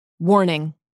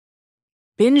Warning.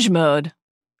 Binge mode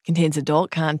contains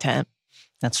adult content.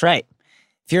 That's right.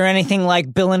 If you're anything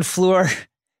like Bill and Fleur,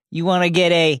 you want to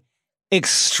get a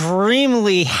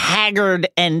extremely haggard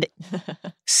and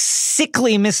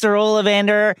sickly Mr.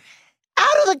 Ollivander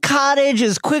out of the cottage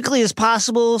as quickly as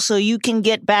possible so you can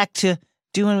get back to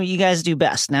doing what you guys do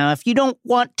best. Now, if you don't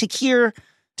want to hear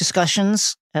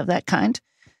discussions of that kind,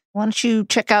 why don't you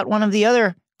check out one of the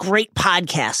other great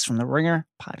podcasts from the Ringer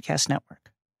Podcast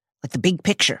Network, like The Big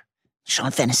Picture,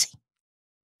 Sean Fennessy.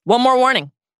 One more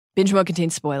warning. Binge mode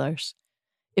contains spoilers.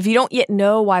 If you don't yet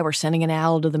know why we're sending an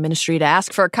owl to the ministry to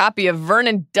ask for a copy of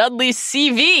Vernon Dudley's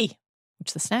CV,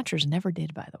 which the Snatchers never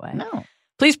did, by the way. No.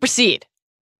 Please proceed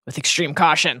with extreme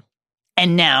caution.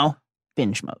 And now,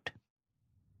 binge mode.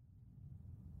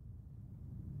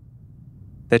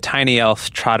 The tiny elf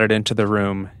trotted into the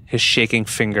room, his shaking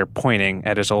finger pointing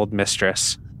at his old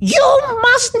mistress. You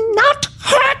must not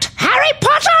hurt Harry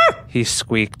Potter! He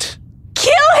squeaked.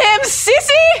 Kill him,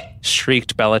 sissy!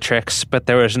 Shrieked Bellatrix, but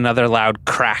there was another loud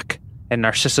crack, and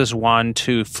Narcissa's wand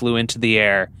too flew into the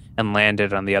air and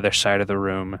landed on the other side of the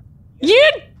room.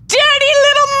 You dirty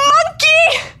little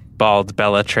monkey! Bawled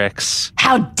Bellatrix.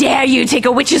 How dare you take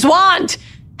a witch's wand!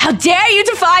 How dare you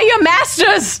defy your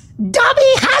masters! Dobby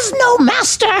has no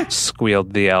master!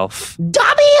 Squealed the elf.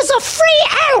 Dobby is a free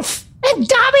elf! And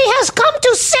Dobby has come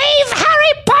to save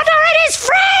Harry Potter and his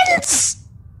friends!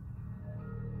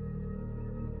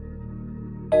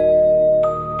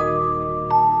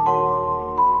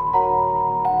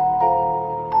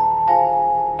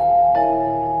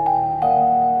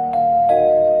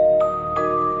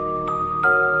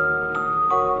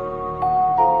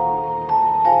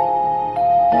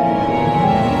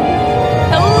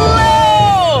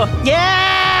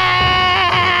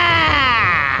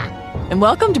 And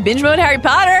welcome to Binge Mode Harry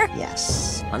Potter.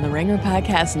 Yes. On the Ringer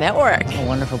Podcast Network. A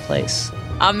wonderful place.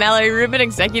 I'm Mallory Rubin,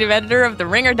 executive editor of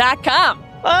TheRinger.com.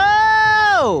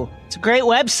 Oh! It's a great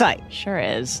website. Sure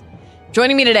is.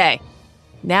 Joining me today,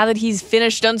 now that he's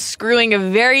finished unscrewing a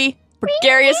very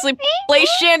precariously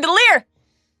placed chandelier,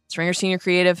 it's Ringer Senior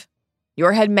Creative,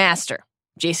 your headmaster,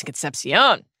 Jason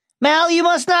Concepcion. Mal, you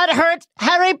must not hurt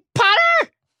Harry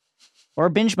Potter! Or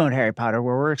Binge Mode Harry Potter,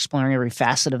 where we're exploring every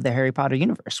facet of the Harry Potter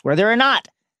universe. Whether or not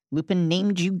Lupin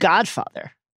named you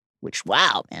Godfather. Which,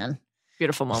 wow, man.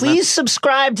 Beautiful moment. Please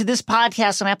subscribe to this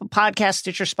podcast on Apple Podcasts,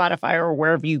 Stitcher, Spotify, or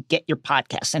wherever you get your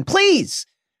podcasts. And please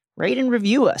rate and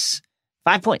review us.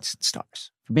 5 points and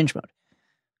stars for Binge Mode.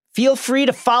 Feel free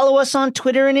to follow us on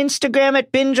Twitter and Instagram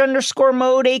at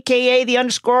binge_mode, a.k.a. the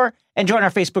underscore, and join our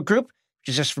Facebook group, which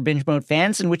is just for Binge Mode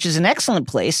fans, and which is an excellent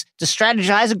place to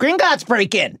strategize a Gringotts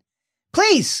break-in.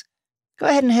 Please, go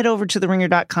ahead and head over to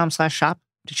theringer.com/shop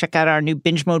to check out our new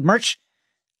Binge Mode merch.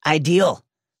 Ideal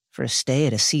for a stay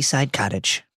at a seaside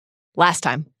cottage. Last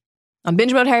time, on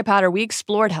Binge Mode Harry Potter, we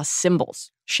explored how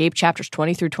symbols shape chapters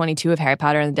 20 through 22 of Harry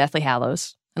Potter and the Deathly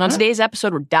Hallows. And on today's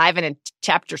episode, we're diving into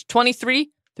chapters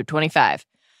 23 through 25.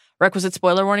 Requisite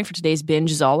spoiler warning for today's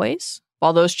binge as always.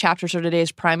 While those chapters are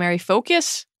today's primary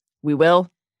focus, we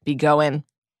will be going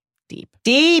deep.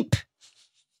 Deep!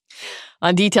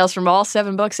 On details from all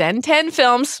 7 books and 10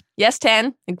 films, yes,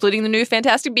 10, including the new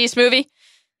Fantastic Beasts movie,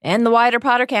 and the wider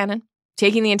Potter canon,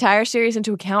 taking the entire series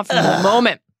into account from the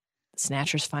moment the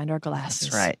Snatchers find our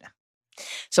glasses. That's right.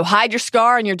 So hide your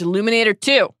scar and your Deluminator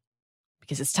too,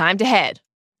 because it's time to head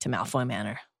to Malfoy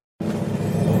Manor.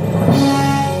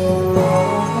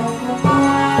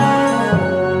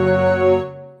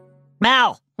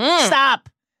 Mal, stop!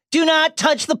 Do not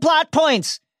touch the plot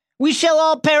points! We shall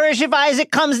all perish if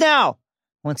Isaac comes now!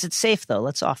 Once it's safe, though,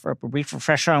 let's offer up a brief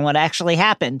refresher on what actually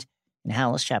happened in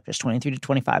Hallows chapters 23 to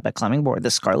 25 by climbing aboard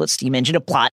the Scarlet Steam Engine of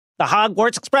plot, the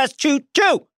Hogwarts Express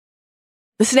Choo-Choo!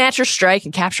 The Snatchers strike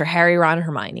and capture Harry, Ron, and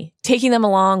Hermione, taking them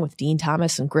along with Dean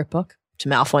Thomas and Gripbook to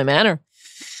Malfoy Manor.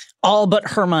 All but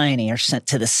Hermione are sent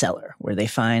to the cellar, where they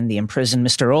find the imprisoned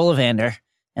Mr. Ollivander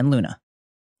and Luna.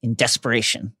 In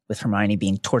desperation, with Hermione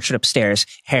being tortured upstairs,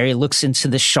 Harry looks into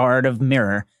the shard of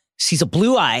mirror, sees a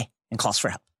blue eye, and calls for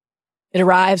help. It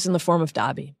arrives in the form of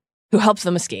Dobby, who helps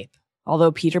them escape,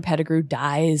 although Peter Pettigrew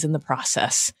dies in the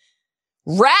process.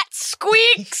 Rat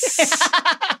squeaks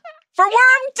for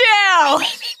Wormtail!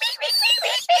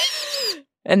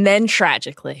 And then,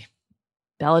 tragically,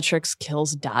 Bellatrix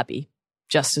kills Dobby,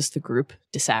 just as the group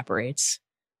disapparates.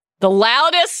 The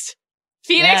loudest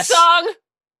Phoenix song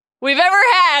we've ever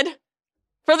had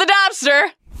for the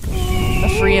Dobster.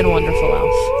 A free and wonderful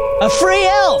elf. A free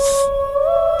elf!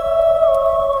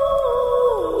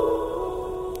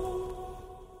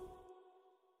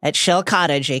 At Shell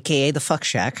Cottage, a.k.a. the Fuck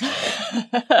Shack,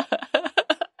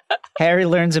 Harry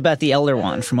learns about the Elder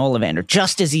Wand from Ollivander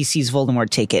just as he sees Voldemort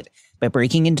take it by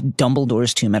breaking into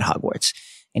Dumbledore's tomb at Hogwarts.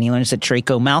 And he learns that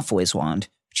Draco Malfoy's wand,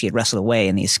 which he had wrestled away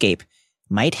in the escape,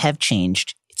 might have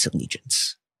changed its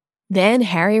allegiance. Then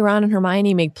Harry, Ron, and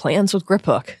Hermione make plans with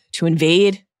Griphook to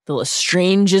invade the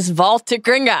Lestrange's vault at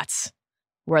Gringotts,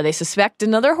 where they suspect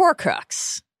another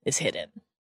Horcrux is hidden.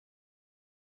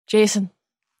 Jason.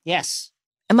 Yes.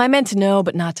 Am I meant to know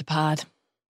but not to pod?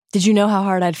 Did you know how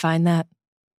hard I'd find that?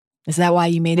 Is that why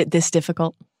you made it this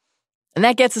difficult? And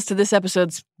that gets us to this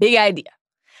episode's big idea.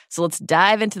 So let's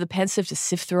dive into the pensive to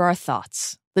sift through our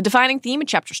thoughts. The defining theme in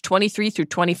chapters 23 through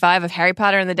 25 of Harry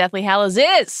Potter and the Deathly Hallows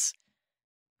is...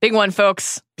 big one,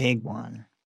 folks. Big one.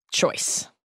 Choice.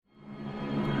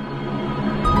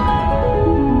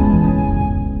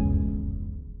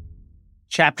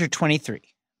 Chapter 23,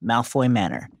 Malfoy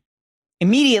Manor.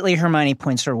 Immediately, Hermione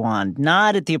points her wand,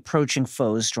 not at the approaching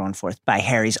foes drawn forth by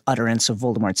Harry's utterance of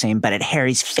Voldemort's name, but at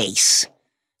Harry's face.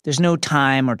 There's no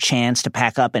time or chance to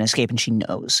pack up and escape, and she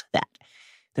knows that.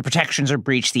 The protections are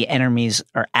breached, the enemies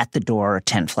are at the door or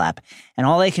tent flap, and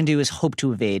all they can do is hope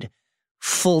to evade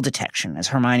full detection. As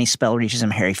Hermione's spell reaches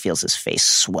him, Harry feels his face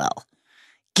swell.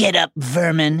 "Get up,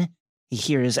 vermin!" He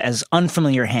hears as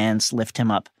unfamiliar hands lift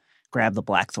him up, grab the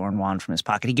blackthorn wand from his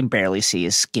pocket. He can barely see,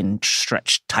 his skin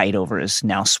stretched tight over his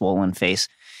now swollen face,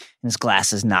 and his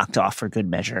glasses knocked off for good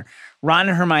measure. Ron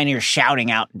and Hermione are shouting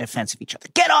out in defense of each other.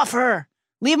 "Get off her!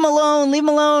 Leave him alone! Leave him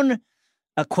alone!"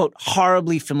 A, quote,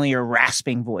 horribly familiar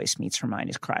rasping voice meets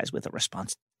Hermione's cries with a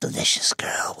response. "Delicious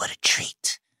girl, what a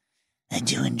treat. I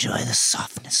do enjoy the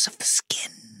softness of the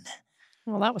skin."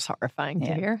 Well, that was horrifying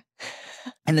to hear.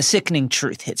 And the sickening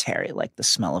truth hits Harry like the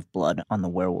smell of blood on the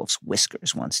werewolf's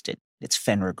whiskers once did. It's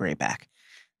Fenrir Greyback,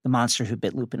 the monster who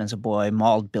bit Lupin as a boy,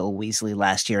 mauled Bill Weasley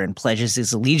last year, and pledges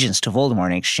his allegiance to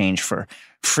Voldemort in exchange for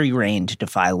free reign to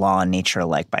defy law and nature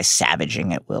alike by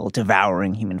savaging at will,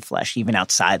 devouring human flesh, even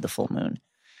outside the full moon.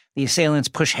 The assailants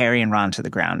push Harry and Ron to the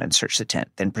ground and search the tent,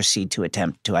 then proceed to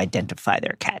attempt to identify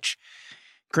their catch.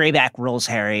 Greyback rolls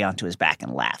Harry onto his back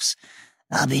and laughs.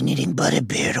 "I'll be needing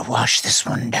butterbeer to wash this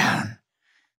one down."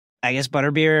 I guess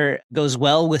butterbeer goes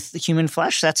well with the human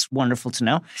flesh. That's wonderful to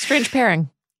know. Strange pairing.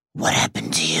 "What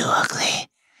happened to you, ugly?"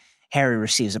 Harry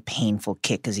receives a painful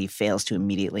kick as he fails to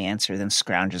immediately answer, then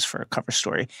scrounges for a cover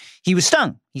story. "He was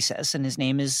stung," he says, "and his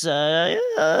name is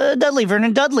Dudley,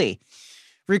 Vernon Dudley."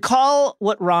 Recall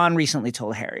what Ron recently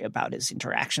told Harry about his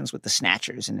interactions with the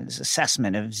Snatchers and his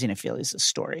assessment of Xenophilius'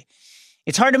 story.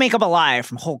 It's hard to make up a lie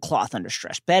from whole cloth under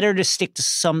stress. Better to stick to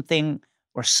something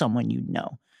or someone you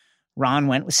know. Ron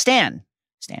went with Stan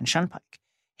Shunpike.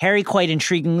 Harry, quite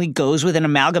intriguingly, goes with an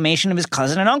amalgamation of his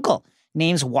cousin and uncle.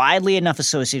 Names widely enough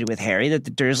associated with Harry that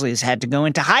the Dursleys had to go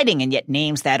into hiding, and yet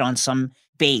names that on some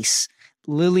base,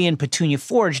 Lily and Petunia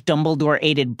Forge,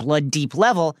 Dumbledore-aided blood-deep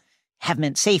level, have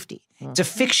meant safety. It's a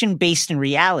fiction based in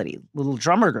reality, Little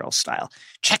Drummer Girl style.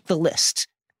 Check the list,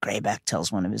 Greyback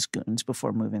tells one of his goons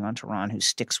before moving on to Ron, who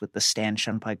sticks with the Stan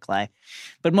Shunpike lie.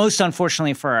 But most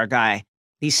unfortunately for our guy,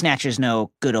 these Snatchers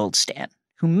know good old Stan,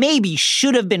 who maybe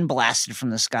should have been blasted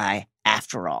from the sky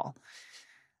after all.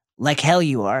 "Like hell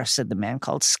you are," said the man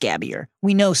called Scabbier.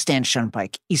 "We know Stan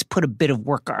Shunpike. He's put a bit of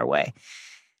work our way."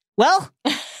 Well,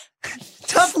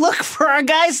 tough look for our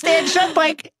guy Stan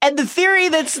Shunpike, and the theory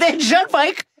that Stan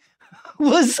Shunpike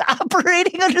was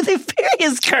operating under the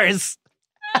Imperius Curse.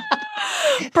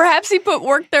 Perhaps he put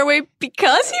work their way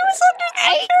because he was under the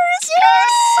Imperius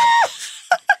Curse.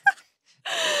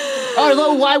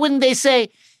 Although, why wouldn't they say,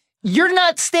 "You're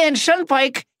not Stan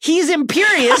Shunpike, he's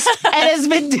Imperius and has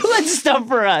been doing stuff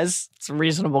for us"? It's a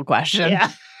reasonable question.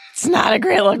 Yeah. It's not a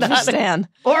great look for Stan.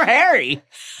 Or Harry,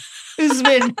 who's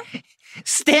been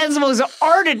Stan's most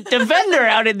ardent defender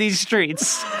out in these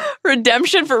streets.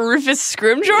 Redemption for Rufus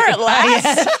Scrimgeour at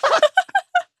last.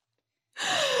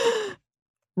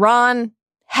 Ron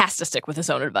has to stick with his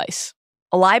own advice.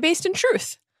 A lie based in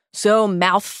truth. So,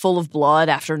 mouth full of blood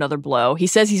after another blow, he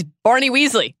says he's Barney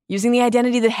Weasley, using the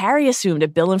identity that Harry assumed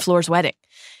at Bill and Flora's wedding.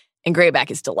 And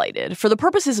Greyback is delighted. For the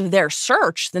purposes of their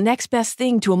search, the next best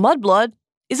thing to a mudblood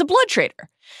is a blood traitor.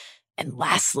 And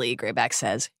lastly, Greyback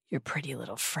says, "Your pretty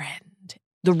little friend."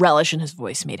 The relish in his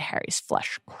voice made Harry's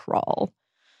flesh crawl.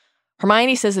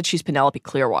 Hermione says that she's Penelope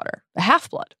Clearwater, a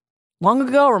half-blood. Long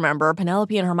ago, remember,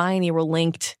 Penelope and Hermione were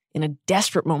linked in a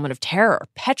desperate moment of terror,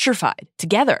 petrified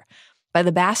together by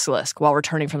the basilisk while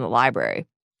returning from the library.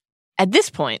 At this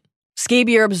point,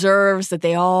 Scabier observes that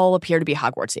they all appear to be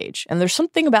Hogwarts age, and there's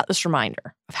something about this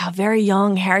reminder of how very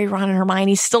young Harry, Ron, and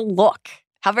Hermione still look,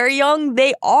 how very young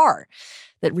they are,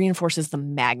 that reinforces the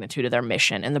magnitude of their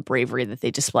mission and the bravery that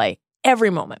they display every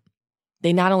moment.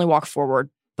 They not only walk forward,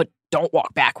 but Don't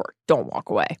walk backward. Don't walk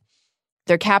away.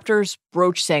 Their captors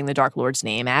broach saying the Dark Lord's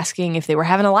name, asking if they were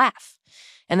having a laugh,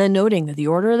 and then noting that the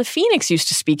Order of the Phoenix used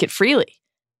to speak it freely.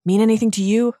 Mean anything to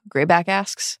you? Greyback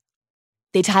asks.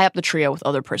 They tie up the trio with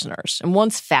other prisoners, and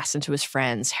once fastened to his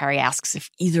friends, Harry asks if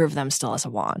either of them still has a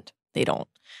wand. They don't.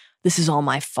 This is all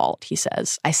my fault, he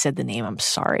says. I said the name, I'm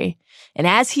sorry. And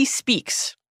as he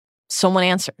speaks, someone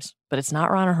answers, but it's not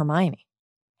Ron or Hermione.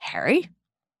 Harry?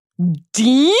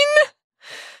 Dean?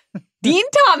 Dean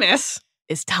Thomas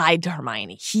is tied to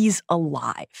Hermione. He's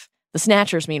alive. The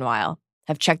Snatchers, meanwhile,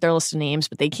 have checked their list of names,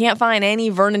 but they can't find any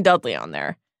Vernon Dudley on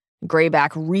there.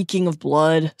 Greyback, reeking of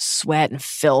blood, sweat, and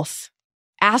filth,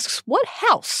 asks what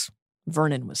house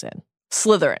Vernon was in.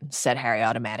 Slytherin, said Harry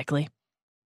automatically.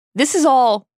 This is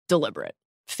all deliberate.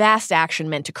 Fast action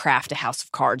meant to craft a house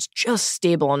of cards just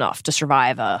stable enough to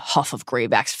survive a huff of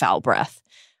Greyback's foul breath.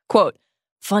 Quote,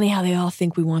 funny how they all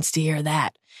think we wants to hear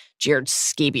that, jeered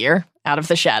Scabier out of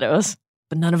the shadows.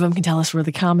 But none of them can tell us where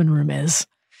the common room is.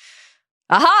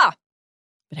 Aha!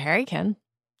 But Harry can.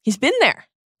 He's been there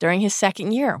during his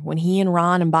second year when he and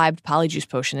Ron imbibed Polyjuice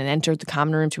Potion and entered the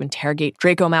common room to interrogate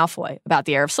Draco Malfoy about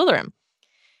the heir of Slytherin.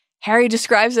 Harry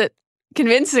describes it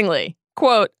convincingly.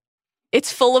 Quote,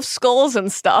 it's full of skulls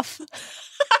and stuff.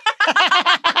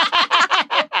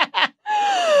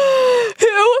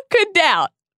 Who could doubt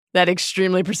that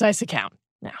extremely precise account?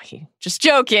 Now, he just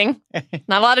joking.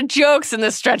 Not a lot of jokes in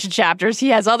this stretch of chapters. He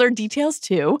has other details,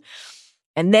 too.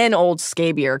 And then old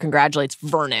Scabier congratulates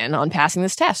Vernon on passing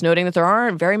this test, noting that there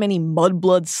aren't very many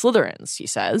mudblood Slytherins, he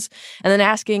says, and then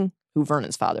asking who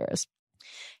Vernon's father is.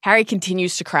 Harry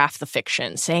continues to craft the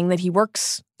fiction, saying that he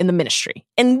works in the ministry.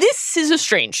 And this is a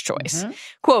strange choice. Mm-hmm.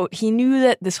 Quote, he knew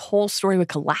that this whole story would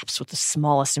collapse with the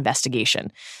smallest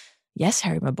investigation. Yes,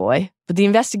 Harry, my boy, but the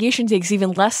investigation takes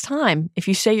even less time if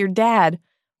you say your dad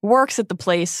works at the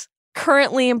place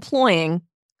currently employing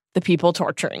the people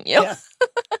torturing you. Yeah.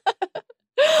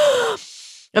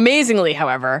 Amazingly,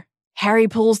 however, Harry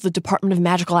pulls the Department of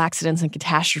Magical Accidents and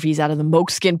Catastrophes out of the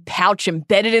moleskin pouch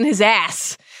embedded in his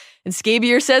ass. And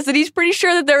Scabier says that he's pretty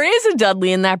sure that there is a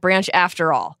Dudley in that branch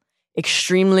after all.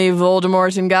 Extremely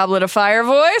Voldemort and Goblet of Fire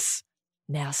voice.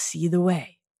 Now see the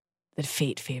way that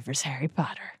fate favors Harry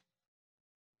Potter.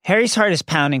 Harry's heart is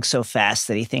pounding so fast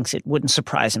that he thinks it wouldn't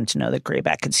surprise him to know that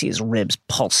Greyback could see his ribs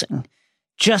pulsing.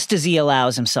 Just as he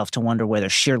allows himself to wonder whether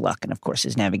sheer luck and, of course,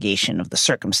 his navigation of the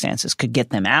circumstances could get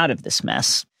them out of this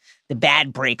mess, the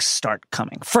bad breaks start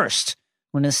coming. First,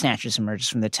 one of the Snatchers emerges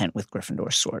from the tent with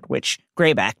Gryffindor's sword, which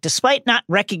Greyback, despite not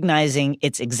recognizing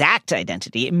its exact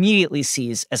identity, immediately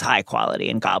sees as high quality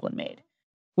and goblin-made.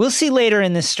 We'll see later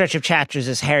in this stretch of chapters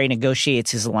as Harry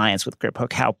negotiates his alliance with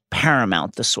Griphook how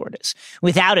paramount the sword is.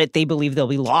 Without it, they believe they'll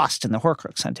be lost in the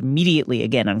Horcrux hunt, immediately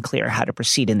again unclear how to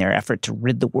proceed in their effort to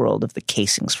rid the world of the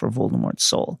casings for Voldemort's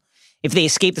soul. If they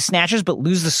escape the Snatchers but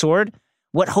lose the sword,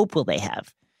 what hope will they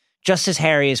have? Just as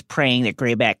Harry is praying that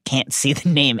Greyback can't see the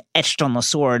name etched on the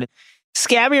sword,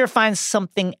 Scabier finds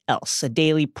something else, a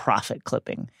Daily Prophet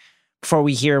clipping. Before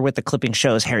we hear what the clipping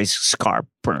shows, Harry's scar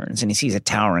burns and he sees a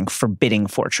towering, forbidding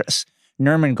fortress.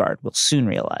 Nurmengard will soon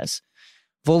realize.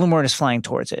 Voldemort is flying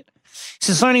towards it.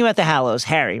 Since learning about the Hallows,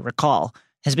 Harry, recall,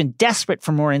 has been desperate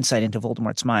for more insight into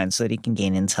Voldemort's mind so that he can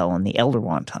gain intel on the Elder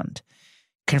Wand hunt.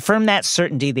 Confirm that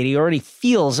certainty that he already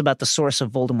feels about the source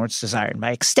of Voldemort's desire, and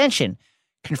by extension,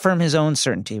 confirm his own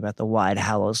certainty about the wide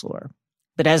Hallows lore.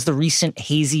 But as the recent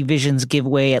hazy visions give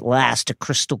way at last to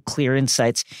crystal clear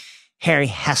insights, Harry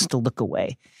has to look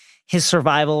away. His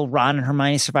survival, Ron and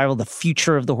Hermione's survival, the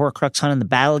future of the Horcrux hunt, and the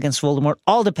battle against Voldemort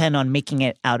all depend on making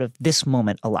it out of this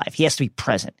moment alive. He has to be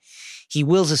present. He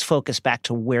wills his focus back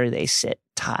to where they sit,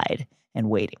 tied and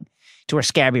waiting, to where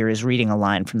Scabier is reading a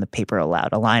line from the paper aloud,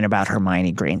 a line about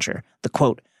Hermione Granger. The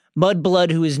quote, "Mudblood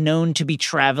who is known to be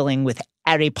traveling with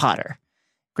Harry Potter."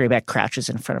 Greyback crouches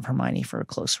in front of Hermione for a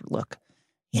closer look.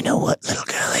 "You know what, little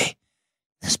girlie?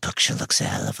 This book sure looks a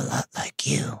hell of a lot like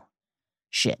you."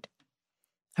 Shit.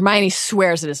 Hermione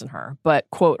swears it isn't her, but,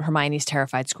 quote, Hermione's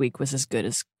terrified squeak was as good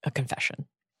as a confession.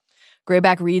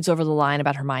 Greyback reads over the line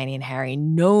about Hermione and Harry,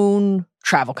 known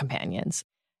travel companions.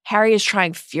 Harry is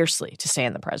trying fiercely to stay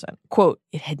in the present. Quote,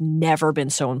 it had never been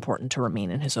so important to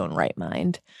remain in his own right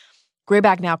mind.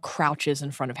 Greyback now crouches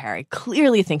in front of Harry,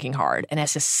 clearly thinking hard, and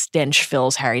as his stench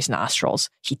fills Harry's nostrils,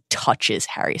 he touches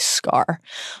Harry's scar.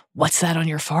 "What's that on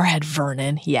your forehead,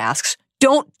 Vernon?" he asks.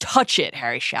 "Don't touch it,"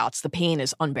 Harry shouts. The pain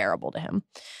is unbearable to him.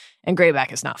 And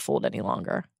Greyback is not fooled any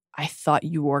longer. "I thought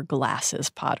you wore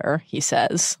glasses, Potter," he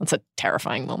says. That's a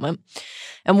terrifying moment.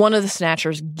 And one of the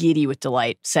Snatchers, giddy with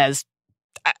delight, says,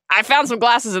 I found some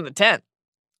glasses in the tent."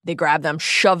 They grab them,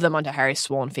 shove them onto Harry's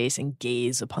swollen face, and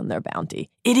gaze upon their bounty.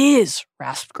 "It is,"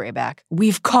 rasped Greyback.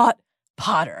 "We've caught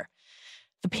Potter."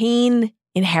 The pain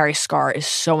in Harry's scar is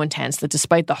so intense that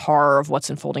despite the horror of what's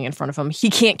unfolding in front of him, he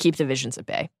can't keep the visions at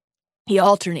bay. He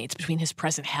alternates between his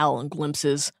present hell and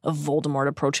glimpses of Voldemort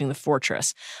approaching the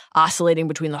fortress, oscillating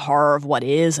between the horror of what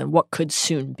is and what could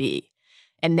soon be.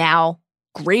 And now,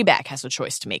 Greyback has a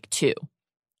choice to make too.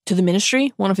 To the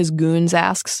Ministry, one of his goons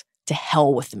asks. "To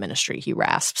hell with the Ministry," he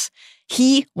rasps.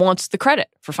 He wants the credit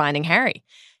for finding Harry.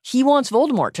 He wants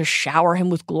Voldemort to shower him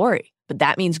with glory, but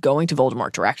that means going to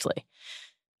Voldemort directly.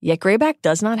 Yet Greyback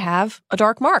does not have a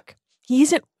dark mark. He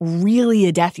isn't really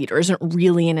a Death Eater, isn't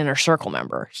really an Inner Circle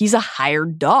member. He's a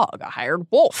hired dog, a hired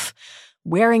wolf,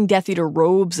 wearing Death Eater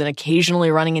robes and occasionally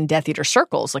running in Death Eater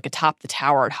circles like atop the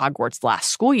tower at Hogwarts last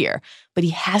school year, but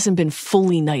he hasn't been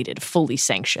fully knighted, fully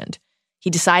sanctioned. He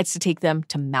decides to take them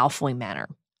to Malfoy Manor,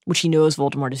 which he knows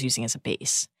Voldemort is using as a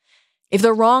base. If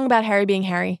they're wrong about Harry being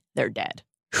Harry, they're dead.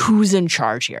 "Who's in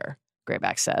charge here?"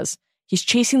 Greyback says. He's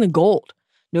chasing the gold,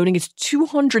 noting it's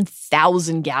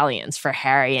 200,000 galleons for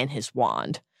Harry and his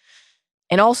wand.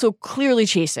 And also clearly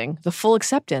chasing the full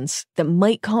acceptance that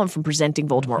might come from presenting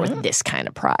Voldemort with this kind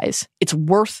of prize. It's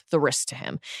worth the risk to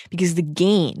him, because the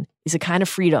gain is a kind of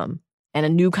freedom and a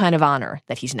new kind of honor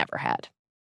that he's never had.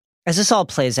 As this all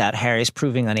plays out, Harry's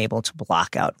proving unable to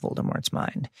block out Voldemort's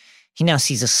mind. He now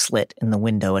sees a slit in the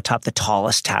window atop the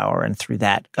tallest tower, and through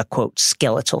that, a, quote,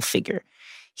 skeletal figure.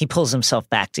 He pulls himself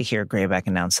back to hear Greyback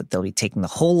announce that they'll be taking the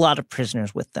whole lot of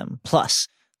prisoners with them, plus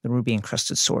the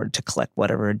ruby-encrusted sword to collect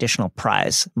whatever additional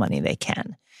prize money they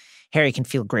can. Harry can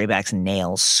feel Greyback's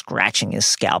nails scratching his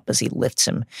scalp as he lifts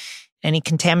him. Any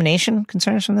contamination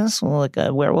concerns from this? Well, like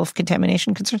a werewolf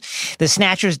contamination concerns? The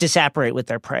Snatchers disapparate with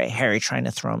their prey, Harry trying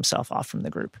to throw himself off from the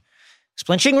group.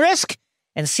 Splinching risk?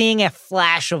 And seeing a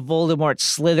flash of Voldemort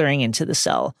slithering into the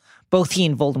cell. Both he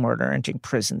and Voldemort are entering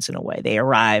prisons in a way. They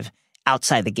arrive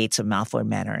outside the gates of Malfoy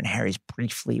Manor, and Harry's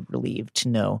briefly relieved to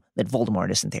know that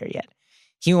Voldemort isn't there yet.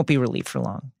 He won't be relieved for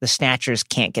long. The Snatchers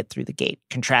can't get through the gate,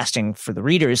 contrasting for the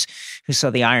readers who saw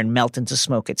the iron melt into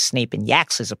smoke at Snape and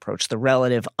Yaxley's approach the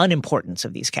relative unimportance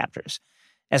of these captors.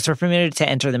 As they're permitted to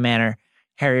enter the manor,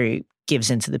 Harry gives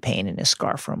into the pain in his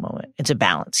scar for a moment. It's a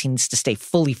balance. He needs to stay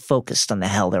fully focused on the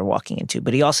hell they're walking into,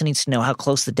 but he also needs to know how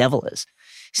close the devil is.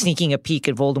 Sneaking a peek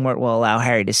at Voldemort will allow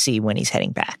Harry to see when he's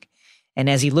heading back. And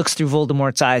as he looks through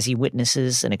Voldemort's eyes, he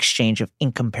witnesses an exchange of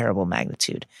incomparable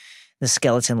magnitude. The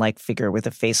skeleton-like figure with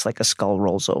a face like a skull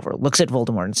rolls over, looks at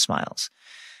Voldemort and smiles.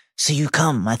 "So you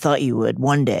come. I thought you would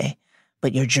one day,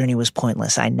 but your journey was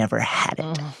pointless. I never had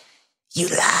it." "You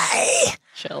lie."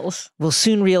 Chills. We'll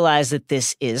soon realize that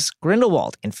this is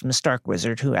Grindelwald, infamous Dark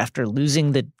Wizard, who, after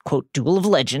losing the, quote, duel of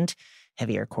legend,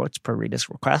 heavy air quotes per Rita's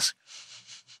request,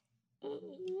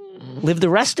 lived the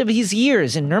rest of his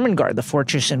years in Nurmengard, the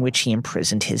fortress in which he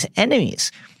imprisoned his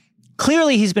enemies.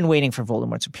 Clearly, he's been waiting for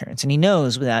Voldemort's appearance, and he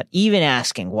knows without even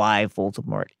asking why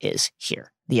Voldemort is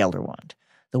here. The Elder Wand.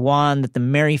 The wand that the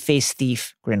merry-faced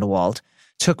thief, Grindelwald,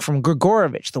 took from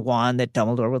Grigorovich. The wand that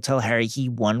Dumbledore will tell Harry he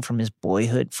won from his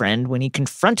boyhood friend when he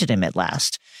confronted him at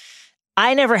last.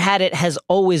 "I never had it" has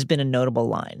always been a notable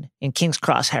line. In King's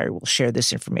Cross, Harry will share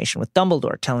this information with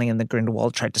Dumbledore, telling him that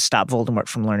Grindelwald tried to stop Voldemort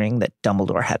from learning that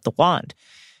Dumbledore had the wand.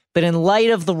 But in light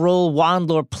of the role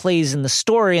Wandlore plays in the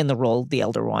story and the role the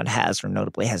Elder Wand has, or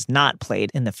notably has not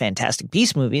played in the Fantastic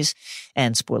Beasts movies,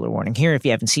 and spoiler warning here if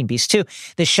you haven't seen Beasts 2,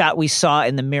 the shot we saw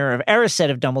in the Mirror of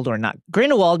Erised of Dumbledore, not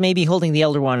Grindelwald, maybe holding the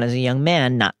Elder Wand as a young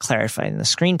man, not clarified in the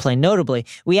screenplay. Notably,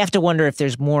 we have to wonder if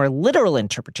there's more literal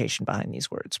interpretation behind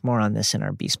these words. More on this in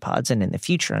our Beast Pods and in the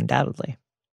future, undoubtedly.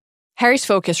 Harry's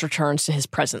focus returns to his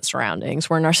present surroundings,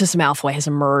 where Narcissa Malfoy has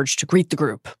emerged to greet the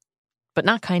group, but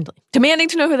not kindly, demanding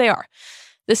to know who they are.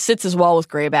 This sits as well with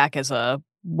Greyback as a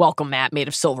welcome mat made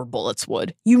of silver bullets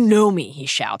would. "You know me," he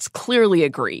shouts, clearly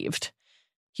aggrieved.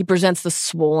 He presents the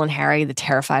swollen Harry, the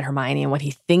terrified Hermione, and what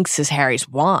he thinks is Harry's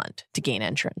wand to gain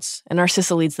entrance. And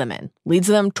Narcissa leads them in, leads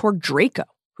them toward Draco,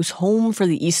 who's home for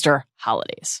the Easter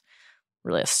holidays.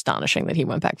 Really astonishing that he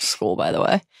went back to school, by the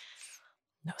way.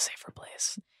 No safer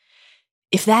place.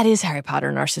 If that is Harry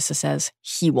Potter, Narcissa says,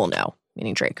 he will know,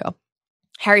 meaning Draco.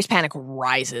 Harry's panic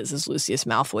rises as Lucius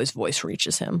Malfoy's voice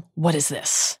reaches him. What is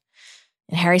this?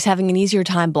 And Harry's having an easier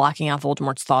time blocking out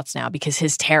Voldemort's thoughts now because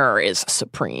his terror is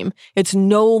supreme. It's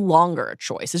no longer a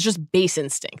choice. It's just base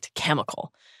instinct,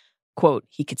 chemical. Quote,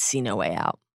 he could see no way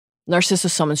out. Narcissa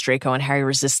summons Draco and Harry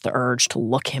resists the urge to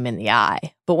look him in the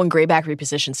eye. But when Greyback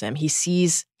repositions him, he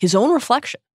sees his own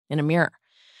reflection in a mirror.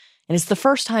 And it's the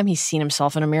first time he's seen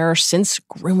himself in a mirror since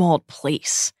Grimmauld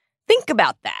Place. Think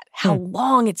about that. How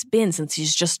long it's been since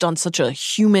he's just done such a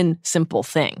human, simple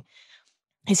thing.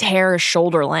 His hair is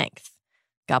shoulder length.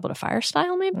 Goblet of Fire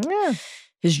style, maybe? Yeah.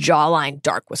 His jawline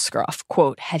dark with scruff.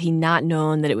 Quote, had he not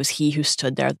known that it was he who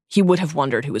stood there, he would have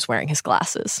wondered who was wearing his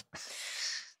glasses.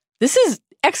 This is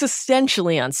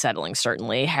existentially unsettling,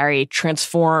 certainly. Harry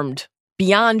transformed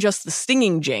beyond just the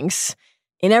stinging jinx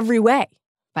in every way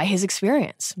by his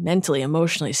experience, mentally,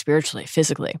 emotionally, spiritually,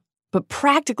 physically. But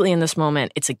practically in this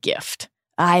moment, it's a gift.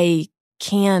 I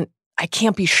can't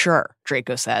be sure,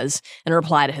 Draco says, in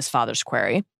reply to his father's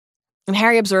query. And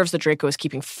Harry observes that Draco is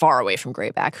keeping far away from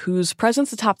Greyback, whose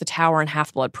presence atop the tower and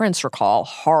Half-Blood Prince, recall,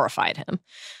 horrified him.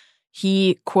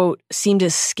 He, quote, seemed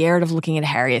as scared of looking at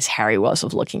Harry as Harry was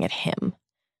of looking at him.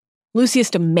 Lucius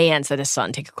demands that his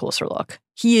son take a closer look.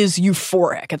 He is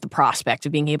euphoric at the prospect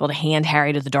of being able to hand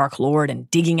Harry to the Dark Lord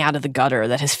and digging out of the gutter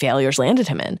that his failures landed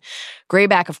him in.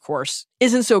 Greyback, of course,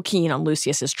 isn't so keen on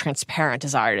Lucius's transparent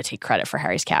desire to take credit for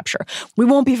Harry's capture. We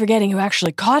won't be forgetting who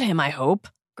actually caught him, I hope,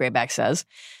 Greyback says.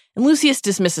 And Lucius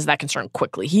dismisses that concern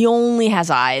quickly. He only has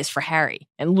eyes for Harry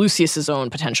and Lucius's own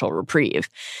potential reprieve.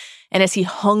 And as he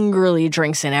hungrily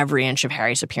drinks in every inch of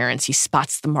Harry's appearance, he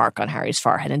spots the mark on Harry's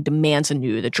forehead and demands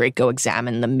anew that Draco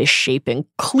examine the misshapen,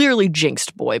 clearly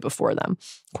jinxed boy before them.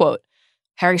 Quote,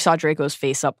 Harry saw Draco's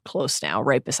face up close now,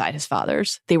 right beside his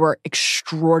father's. They were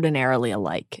extraordinarily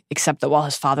alike, except that while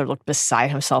his father looked beside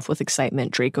himself with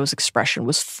excitement, Draco's expression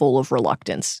was full of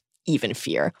reluctance, even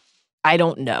fear. I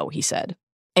don't know, he said.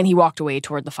 And he walked away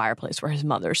toward the fireplace where his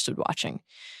mother stood watching.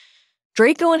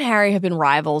 Draco and Harry have been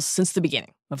rivals since the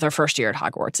beginning of their first year at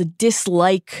Hogwarts, a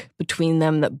dislike between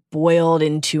them that boiled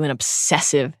into an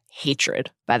obsessive hatred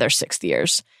by their 6th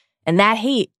years. And that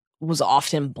hate was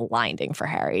often blinding for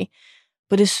Harry.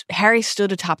 But as Harry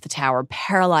stood atop the tower,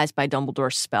 paralyzed by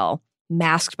Dumbledore's spell,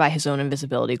 masked by his own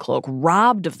invisibility cloak,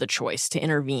 robbed of the choice to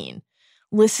intervene,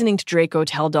 listening to Draco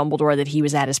tell Dumbledore that he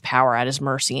was at his power, at his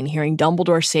mercy, and hearing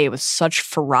Dumbledore say with such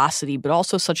ferocity, but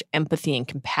also such empathy and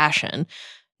compassion,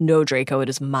 no, Draco, it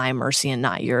is my mercy and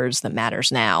not yours that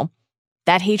matters now.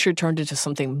 That hatred turned into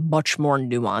something much more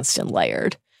nuanced and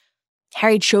layered.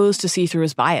 Harry chose to see through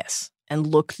his bias and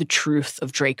look the truth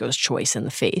of Draco's choice in the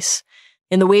face.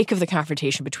 In the wake of the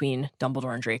confrontation between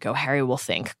Dumbledore and Draco, Harry will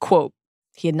think, quote,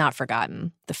 he had not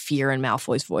forgotten the fear in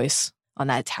Malfoy's voice on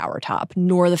that tower top,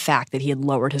 nor the fact that he had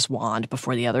lowered his wand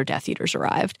before the other Death Eaters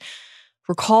arrived.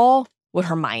 Recall what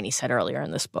Hermione said earlier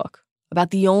in this book about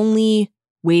the only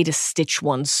way to stitch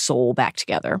one's soul back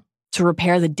together, to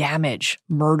repair the damage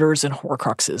murders and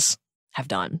Horcruxes have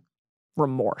done.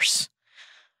 Remorse.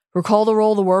 Recall the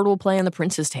role the word will play in The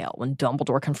Prince's Tale when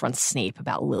Dumbledore confronts Snape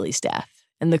about Lily's death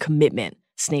and the commitment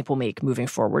Snape will make moving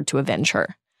forward to avenge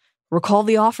her. Recall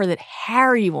the offer that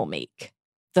Harry will make,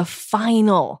 the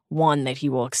final one that he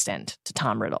will extend to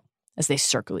Tom Riddle as they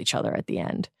circle each other at the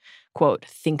end. Quote,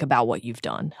 think about what you've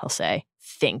done, he'll say.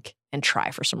 Think and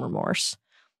try for some remorse.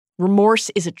 Remorse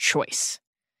is a choice.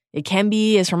 It can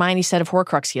be, as Hermione said of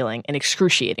Horcrux healing, an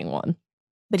excruciating one.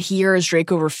 But here, as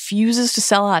Draco refuses to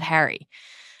sell out Harry,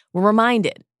 we're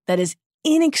reminded that as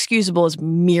inexcusable as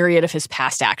myriad of his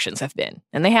past actions have been,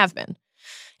 and they have been,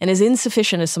 and as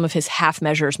insufficient as some of his half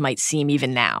measures might seem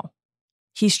even now,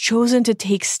 he's chosen to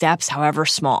take steps, however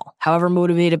small, however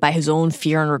motivated by his own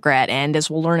fear and regret, and,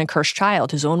 as we'll learn in Cursed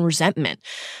Child, his own resentment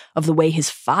of the way his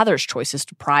father's choices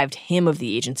deprived him of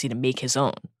the agency to make his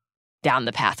own, down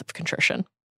the path of contrition.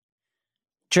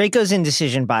 Draco's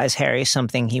indecision buys Harry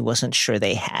something he wasn't sure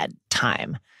they had,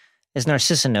 time. As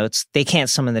Narcissa notes, they can't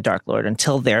summon the Dark Lord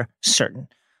until they're certain.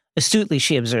 Astutely,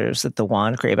 she observes that the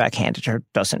wand Greyback handed her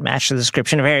doesn't match the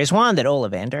description of Harry's wand that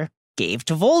Ollivander gave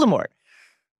to Voldemort.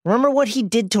 Remember what he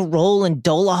did to Roland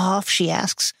Dolohov, she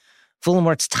asks.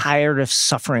 Voldemort's tired of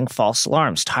suffering false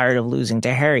alarms, tired of losing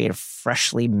to Harry in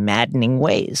freshly maddening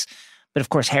ways. But of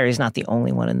course, Harry's not the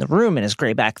only one in the room, and as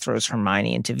Greyback throws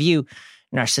Hermione into view,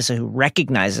 Narcissa, who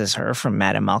recognizes her from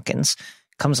Madame Malkin's,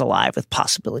 comes alive with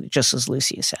possibility, just as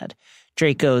Lucius said.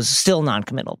 Draco's still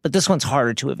noncommittal, but this one's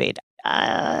harder to evade.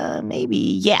 Maybe,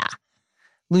 yeah.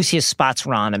 Lucius spots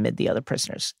Ron amid the other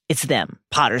prisoners. It's them,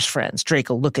 Potter's friends.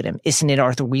 Draco, look at him. Isn't it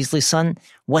Arthur Weasley's son?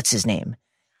 What's his name?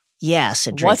 Yeah,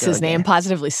 said Draco. What's his name?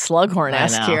 Positively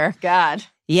Slughorn-esque here. God.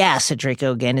 Yeah, said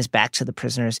Draco again, his back to the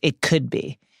prisoners. It could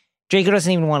be. Draco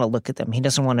doesn't even want to look at them. He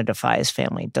doesn't want to defy his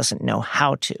family. Doesn't know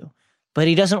how to. But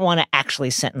he doesn't want to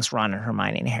actually sentence Ron and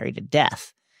Hermione and Harry to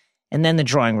death. And then the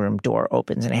drawing room door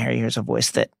opens and Harry hears a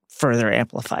voice that further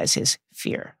amplifies his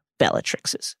fear.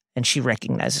 Bellatrix's. And she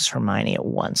recognizes Hermione at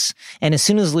once. And as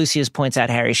soon as Lucius points out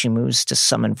Harry, she moves to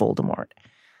summon Voldemort.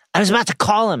 I was about to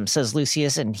call him, says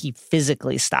Lucius, and he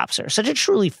physically stops her. Such a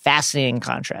truly fascinating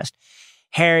contrast.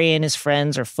 Harry and his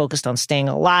friends are focused on staying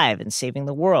alive and saving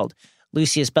the world.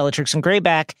 Lucius, Bellatrix, and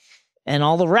Greyback and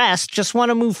all the rest just want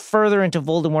to move further into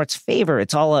Voldemort's favor.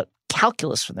 It's all a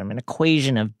calculus for them, an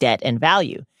equation of debt and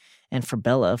value. And for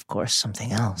Bella, of course,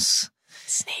 something else.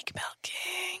 Snake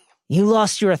milking. You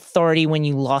lost your authority when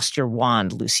you lost your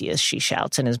wand, Lucius, she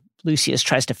shouts. And as Lucius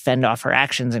tries to fend off her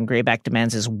actions and Greyback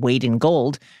demands his weight in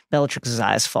gold, Bellatrix's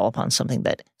eyes fall upon something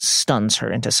that stuns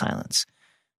her into silence.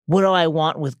 What do I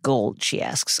want with gold, she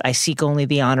asks. I seek only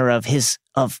the honor of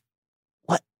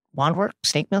what? Wand work?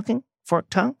 Snake milking?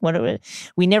 Forked tongue?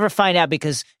 We never find out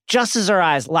because just as our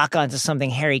eyes lock onto something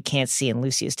Harry can't see and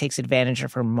Lucius takes advantage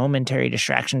of her momentary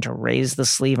distraction to raise the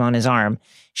sleeve on his arm,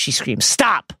 she screams,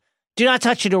 "Stop! Do not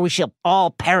touch it or we shall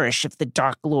all perish if the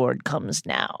Dark Lord comes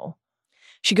now."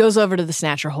 She goes over to the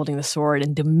Snatcher holding the sword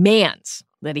and demands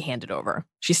that he hand it over.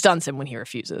 She stuns him when he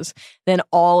refuses. Then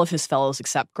all of his fellows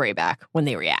accept Greyback when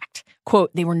they react.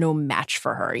 Quote, they were no match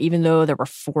for her, even though there were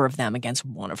 4 of them against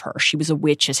 1 of her. She was a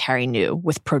witch, as Harry knew,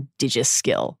 with prodigious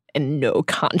skill and no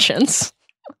conscience.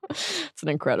 It's an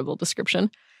incredible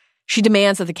description. She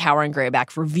demands that the cowering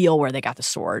Greyback reveal where they got the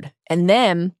sword. And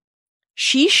then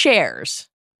she shares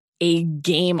a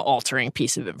game-altering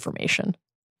piece of information.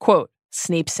 Quote,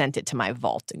 Snape sent it to my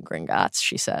vault in Gringotts,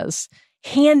 she says,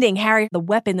 handing Harry the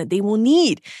weapon that they will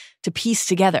need to piece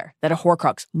together that a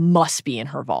Horcrux must be in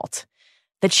her vault.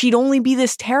 That she'd only be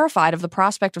this terrified of the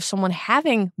prospect of someone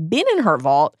having been in her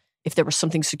vault if there was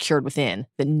something secured within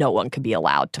that no one could be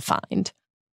allowed to find.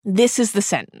 This is the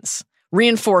sentence,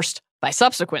 reinforced by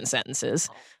subsequent sentences,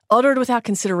 uttered without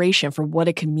consideration for what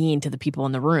it could mean to the people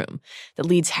in the room, that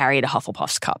leads Harry to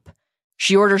Hufflepuff's cup.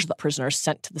 She orders the prisoners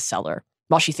sent to the cellar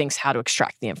while she thinks how to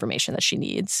extract the information that she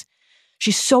needs.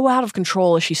 She's so out of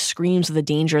control as she screams of the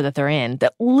danger that they're in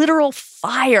that literal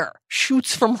fire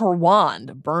shoots from her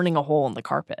wand, burning a hole in the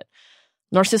carpet.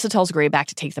 Narcissa tells Greyback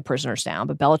to take the prisoners down,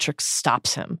 but Bellatrix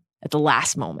stops him at the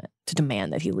last moment to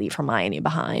demand that he leave Hermione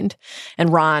behind.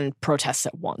 And Ron protests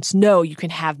at once. No, you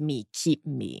can have me. Keep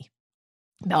me.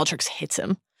 Bellatrix hits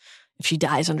him. If she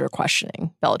dies under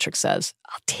questioning, Bellatrix says,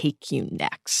 I'll take you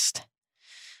next.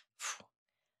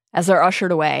 As they're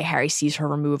ushered away, Harry sees her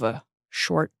remove a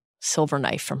short silver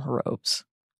knife from her robes.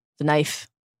 The knife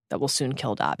that will soon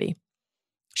kill Dobby.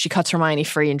 She cuts Hermione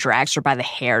free and drags her by the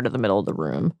hair to the middle of the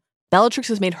room. Bellatrix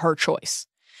has made her choice.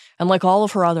 And like all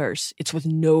of her others, it's with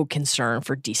no concern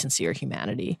for decency or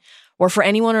humanity, or for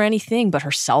anyone or anything but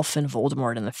herself and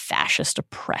Voldemort and the fascist,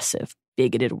 oppressive,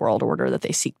 bigoted world order that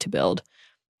they seek to build,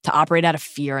 to operate out of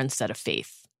fear instead of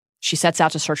faith. She sets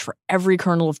out to search for every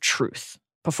kernel of truth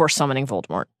before summoning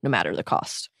Voldemort, no matter the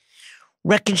cost.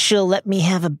 Reckon she'll let me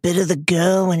have a bit of the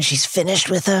girl when she's finished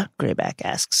with her? Greyback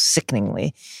asks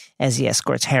sickeningly as he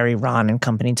escorts Harry, Ron, and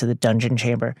company to the dungeon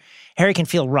chamber. Harry can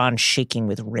feel Ron shaking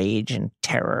with rage and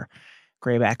terror.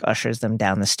 Greyback ushers them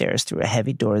down the stairs through a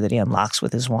heavy door that he unlocks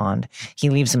with his wand. He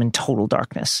leaves them in total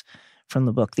darkness. From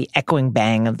the book, the echoing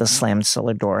bang of the slammed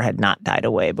cellar door had not died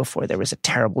away before there was a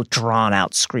terrible,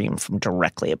 drawn-out scream from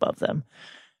directly above them.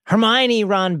 Hermione,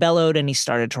 Ron bellowed, and he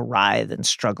started to writhe and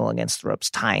struggle against the ropes,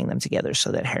 tying them together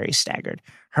so that Harry staggered.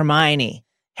 Hermione!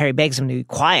 Harry begs him to be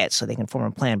quiet so they can form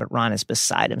a plan, but Ron is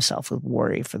beside himself with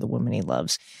worry for the woman he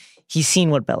loves. He's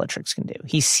seen what Bellatrix can do.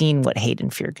 He's seen what hate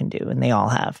and fear can do, and they all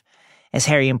have. As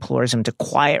Harry implores him to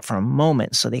quiet for a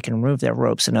moment so they can remove their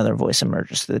ropes, another voice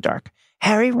emerges through the dark.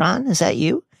 Harry, Ron, is that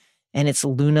you? And it's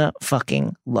Luna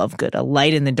fucking Lovegood, a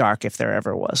light in the dark if there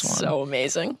ever was one. So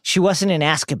amazing. She wasn't in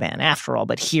Azkaban, after all,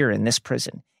 but here in this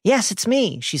prison. Yes, it's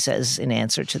me, she says in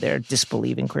answer to their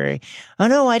disbelieving query. Oh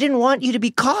no, I didn't want you to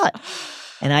be caught.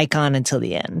 An icon until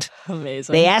the end.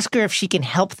 Amazing. They ask her if she can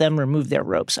help them remove their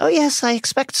ropes. Oh yes, I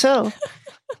expect so.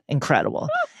 Incredible.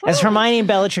 As Hermione and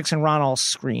Bellatrix and Ron all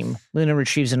scream, Luna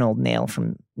retrieves an old nail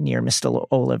from near Mr.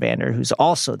 Ollivander, who's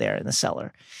also there in the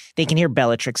cellar. They can hear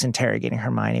Bellatrix interrogating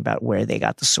Hermione about where they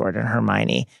got the sword, and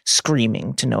Hermione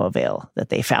screaming to no avail that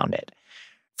they found it.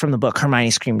 From the book,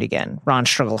 Hermione screamed again. Ron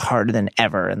struggled harder than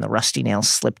ever, and the rusty nail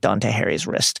slipped onto Harry's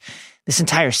wrist. This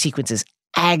entire sequence is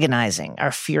agonizing,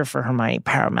 our fear for Hermione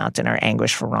paramount and our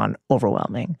anguish for Ron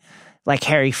overwhelming. Like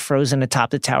Harry frozen atop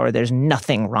the tower, there's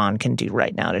nothing Ron can do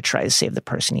right now to try to save the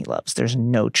person he loves. There's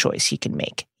no choice he can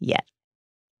make yet.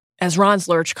 As Ron's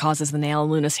lurch causes the nail in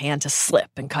Luna's hand to slip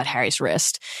and cut Harry's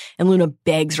wrist, and Luna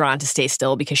begs Ron to stay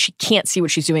still because she can't see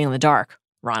what she's doing in the dark,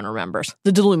 Ron remembers.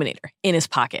 The Deluminator in his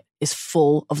pocket is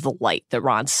full of the light that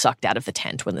Ron sucked out of the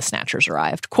tent when the Snatchers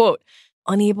arrived. Quote,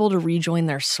 unable to rejoin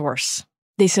their source,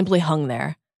 they simply hung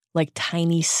there like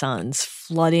tiny suns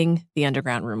flooding the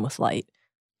underground room with light.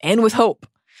 And with hope,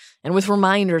 and with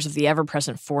reminders of the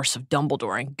ever-present force of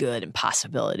Dumbledore and good and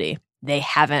possibility. They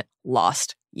haven't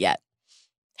lost yet.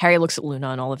 Harry looks at Luna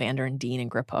and Ollivander and Dean and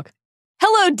Griphook.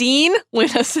 "Hello, Dean,"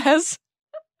 Luna says.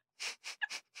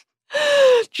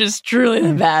 Just truly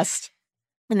the best.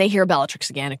 And they hear Bellatrix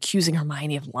again, accusing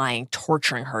Hermione of lying,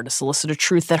 torturing her to solicit a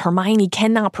truth that Hermione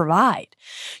cannot provide.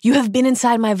 "You have been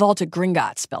inside my vault at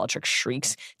Gringotts," Bellatrix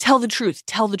shrieks. Tell the truth.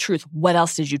 Tell the truth. What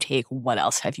else did you take? What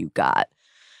else have you got?"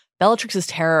 Bellatrix's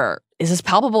terror is as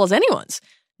palpable as anyone's,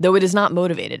 though it is not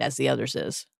motivated, as the others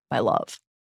is, by love.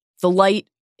 The light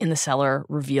in the cellar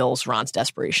reveals Ron's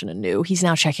desperation anew. He's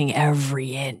now checking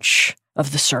every inch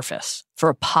of the surface for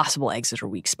a possible exit or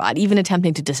weak spot, even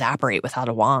attempting to disapparate without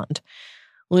a wand.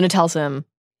 Luna tells him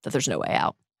that there's no way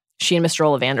out. She and Mr.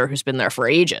 Ollivander, who's been there for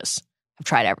ages, have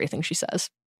tried everything, she says.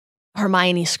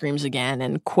 Hermione screams again,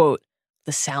 and, quote,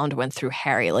 "The sound went through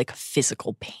Harry like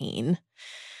physical pain."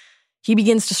 He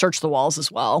begins to search the walls as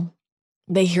well.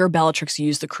 They hear Bellatrix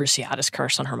use the Cruciatus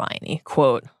curse on Hermione.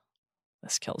 Quote,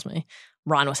 "This kills me."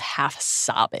 Ron was half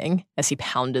sobbing as he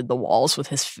pounded the walls with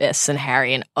his fists, and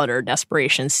Harry, in utter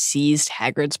desperation, seized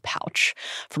Hagrid's pouch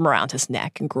from around his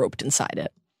neck and groped inside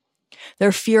it.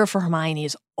 Their fear for Hermione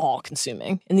is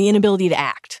all-consuming, and the inability to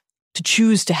act, to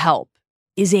choose to help,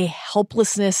 is a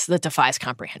helplessness that defies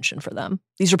comprehension for them.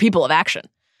 These are people of action.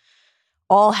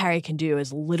 All Harry can do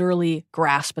is literally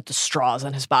grasp at the straws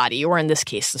on his body, or in this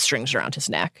case, the strings around his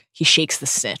neck. He shakes the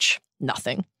snitch.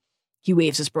 Nothing. He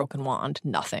waves his broken wand.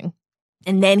 Nothing.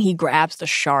 And then he grabs the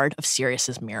shard of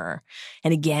Sirius's mirror,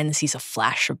 and again sees a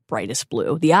flash of brightest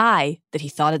blue. The eye that he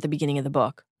thought at the beginning of the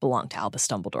book belonged to Albus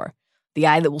Dumbledore. The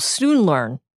eye that will soon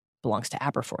learn belongs to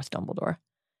Aberforth Dumbledore.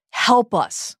 "Help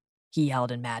us," he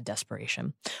yelled in mad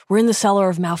desperation. "We're in the cellar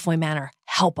of Malfoy Manor.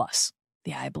 Help us."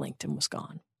 The eye blinked and was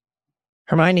gone.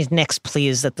 Hermione's next plea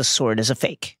is that the sword is a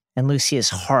fake, and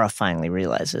Lucius horrifyingly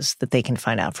realizes that they can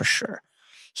find out for sure.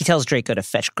 He tells Draco to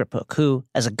fetch Griphook, who,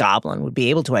 as a goblin, would be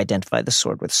able to identify the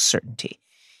sword with certainty.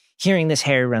 Hearing this,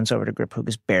 Harry runs over to Griphook,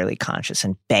 who's barely conscious,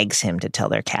 and begs him to tell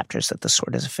their captors that the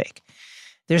sword is a fake.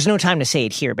 There's no time to say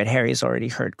it here, but Harry has already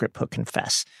heard Griphook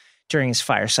confess during his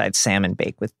fireside salmon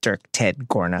bake with Dirk, Ted,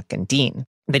 Gornock, and Dean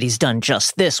that he's done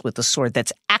just this with the sword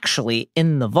that's actually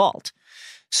in the vault.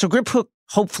 So Griphook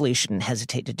hopefully shouldn't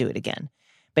hesitate to do it again.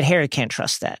 But Harry can't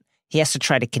trust that. He has to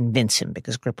try to convince him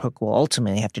because Griphook will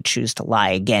ultimately have to choose to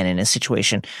lie again in a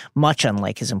situation much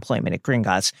unlike his employment at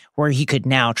Gringotts, where he could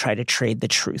now try to trade the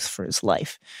truth for his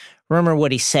life. Remember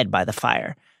what he said by the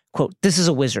fire. Quote, "This is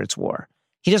a wizard's war."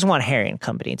 He doesn't want Harry and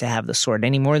company to have the sword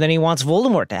any more than he wants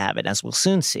Voldemort to have it, as we'll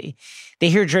soon see. They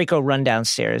hear Draco run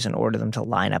downstairs and order them to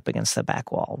line up against the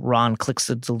back wall. Ron clicks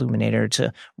the Deluminator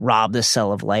to rob the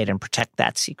cell of light and protect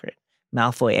that secret.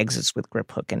 Malfoy exits with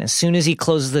Griphook, and as soon as he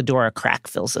closes the door, a crack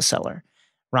fills the cellar.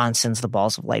 Ron sends the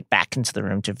balls of light back into the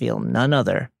room to reveal none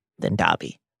other than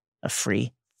Dobby, a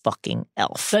free fucking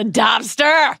elf. The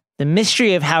Dobster! The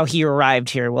mystery of how he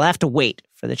arrived here will have to wait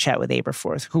for the chat with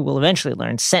Aberforth, who will eventually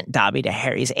learn sent Dobby to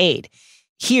Harry's aid.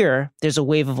 Here, there's a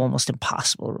wave of almost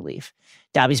impossible relief.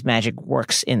 Dobby's magic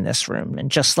works in this room,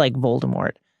 and just like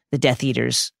Voldemort, the Death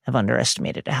Eaters have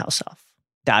underestimated a house elf.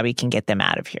 Dobby can get them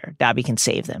out of here. Dobby can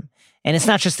save them. And it's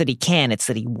not just that he can, it's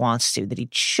that he wants to, that he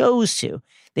chose to,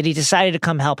 that he decided to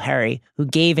come help Harry, who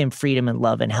gave him freedom and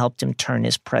love and helped him turn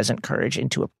his present courage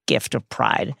into a gift of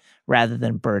pride rather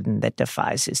than burden that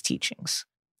defies his teachings.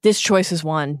 This choice is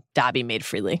one Dobby made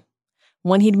freely,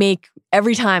 one he'd make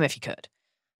every time if he could.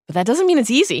 But that doesn't mean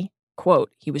it's easy.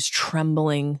 Quote, "He was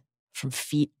trembling from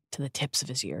feet to the tips of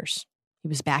his ears. He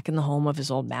was back in the home of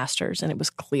his old masters, and it was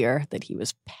clear that he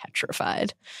was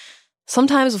petrified."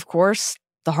 Sometimes, of course,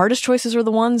 the hardest choices are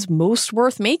the ones most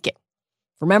worth making.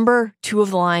 Remember two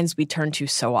of the lines we turn to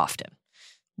so often.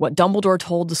 What Dumbledore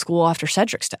told the school after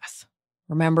Cedric's death.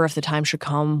 Remember if the time should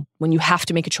come when you have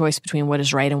to make a choice between what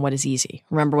is right and what is easy.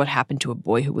 Remember what happened to a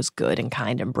boy who was good and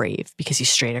kind and brave because he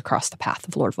strayed across the path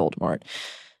of Lord Voldemort.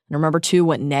 And remember, too,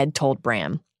 what Ned told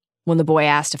Bram when the boy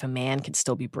asked if a man can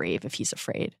still be brave if he's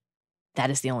afraid. That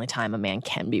is the only time a man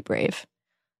can be brave.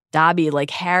 Dobby, like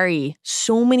Harry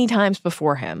so many times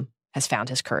before him, has found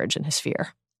his courage in his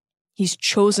fear. He's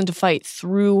chosen to fight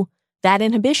through that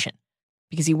inhibition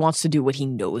because he wants to do what he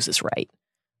knows is right.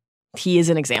 He is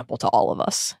an example to all of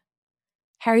us.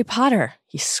 "Harry Potter,"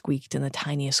 he squeaked in the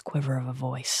tiniest quiver of a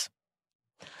voice.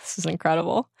 This is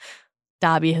incredible.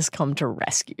 Dobby has come to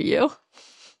rescue you.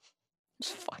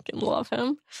 Just fucking love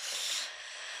him.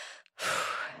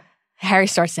 Harry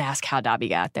starts to ask how Dobby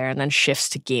got there and then shifts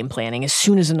to game planning as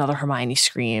soon as another Hermione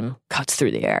scream cuts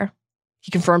through the air.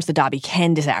 He confirms that Dobby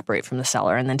can disapparate from the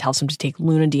cellar and then tells him to take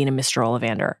Luna, Dean, and Mr.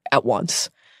 Ollivander at once.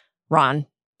 Ron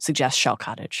suggests Shell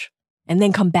Cottage. "And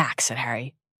then come back," said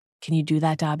Harry. "Can you do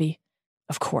that, Dobby?"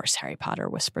 Of course, Harry Potter,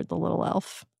 whispered the little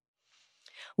elf.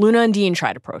 Luna and Dean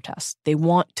try to protest. They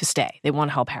want to stay. They want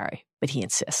to help Harry, but he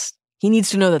insists. He needs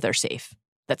to know that they're safe,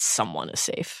 that someone is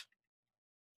safe.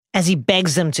 As he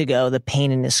begs them to go, the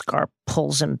pain in his scar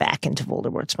pulls him back into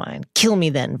Voldemort's mind. Kill me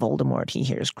then, Voldemort, he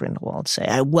hears Grindelwald say.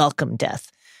 I welcome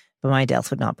death, but my death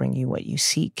would not bring you what you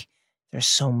seek. There's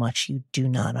so much you do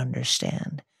not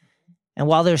understand. And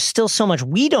while there's still so much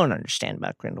we don't understand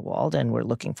about Grindelwald, and we're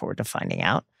looking forward to finding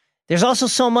out, there's also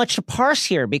so much to parse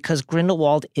here because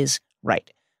Grindelwald is right.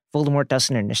 Voldemort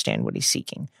doesn't understand what he's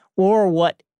seeking, or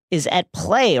what is at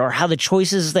play, or how the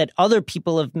choices that other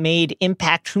people have made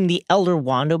impact whom the Elder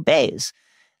Wand obeys.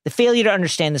 The failure to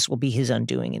understand this will be his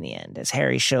undoing in the end, as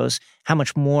Harry shows how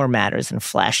much more matters than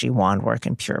flashy wand work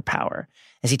and pure power,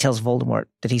 as he tells Voldemort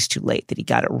that he's too late, that he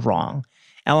got it wrong.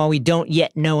 And while we don't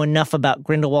yet know enough about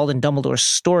Grindelwald and Dumbledore's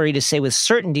story to say with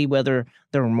certainty whether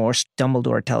the remorse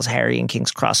Dumbledore tells Harry and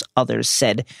King's Cross others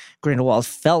said Grindelwald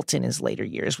felt in his later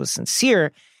years was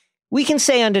sincere, we can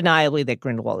say undeniably that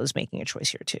Grindelwald is making a choice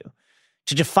here too.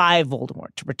 To defy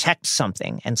Voldemort, to protect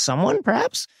something and someone,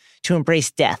 perhaps, to embrace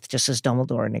death, just as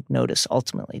Dumbledore and Ignotus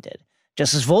ultimately did.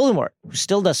 Just as Voldemort, who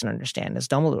still doesn't understand, as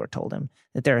Dumbledore told him,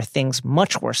 that there are things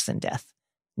much worse than death,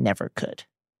 never could.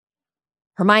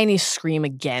 Hermione's scream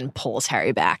again pulls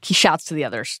Harry back. He shouts to the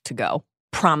others to go,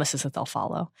 promises that they'll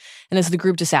follow. And as the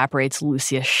group disapparates,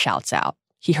 Lucius shouts out.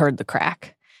 He heard the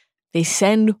crack. They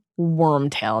send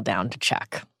Wormtail down to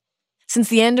check. Since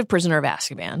the end of Prisoner of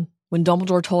Azkaban, when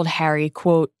Dumbledore told Harry,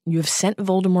 quote, you have sent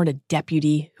Voldemort a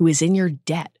deputy who is in your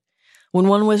debt. When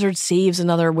one wizard saves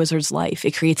another wizard's life,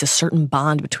 it creates a certain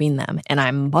bond between them, and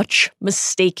I'm much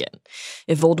mistaken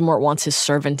if Voldemort wants his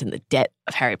servant in the debt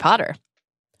of Harry Potter.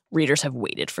 Readers have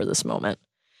waited for this moment.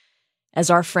 As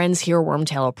our friends hear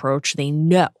Wormtail approach, they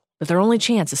know that their only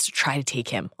chance is to try to take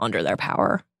him under their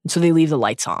power. And so they leave the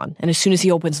lights on, and as soon as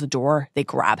he opens the door, they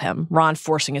grab him, Ron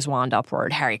forcing his wand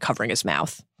upward, Harry covering his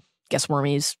mouth. Guess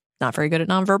Wormy's not very good at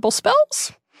nonverbal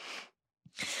spells?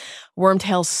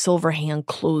 Wormtail's silver hand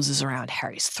closes around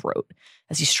Harry's throat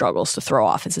as he struggles to throw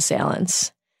off his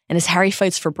assailants. And as Harry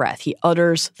fights for breath, he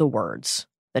utters the words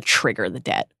that trigger the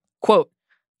debt. Quote,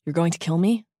 you're going to kill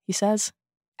me, he says.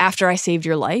 After I saved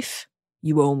your life,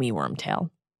 you owe me, Wormtail.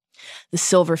 The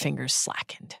silver fingers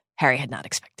slackened. Harry had not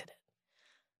expected it.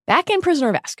 Back in Prisoner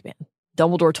of Azkaban,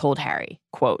 Dumbledore told Harry,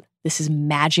 quote, this is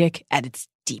magic at its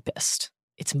deepest.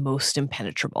 It's most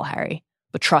impenetrable, Harry.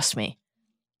 But trust me,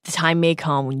 the time may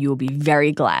come when you will be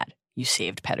very glad you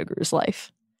saved Pettigrew's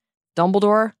life.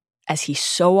 Dumbledore, as he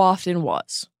so often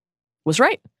was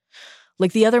right.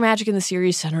 Like the other magic in the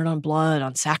series centered on blood,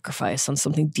 on sacrifice, on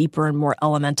something deeper and more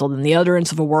elemental than the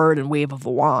utterance of a word and wave of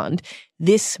a wand,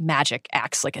 this magic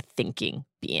acts like a thinking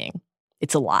being.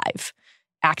 It's alive,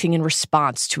 acting in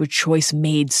response to a choice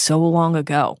made so long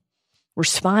ago,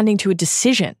 responding to a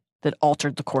decision that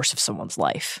altered the course of someone's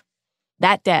life.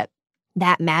 That debt,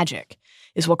 that magic,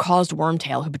 is what caused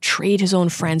Wormtail, who betrayed his own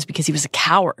friends because he was a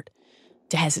coward,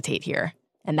 to hesitate here.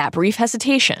 And that brief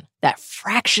hesitation, that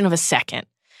fraction of a second,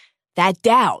 that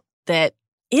doubt that,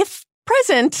 if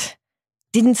present,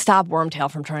 didn't stop Wormtail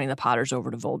from turning the Potters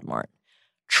over to Voldemort,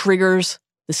 triggers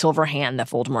the silver hand that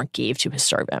Voldemort gave to his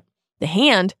servant. The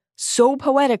hand so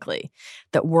poetically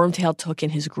that Wormtail took in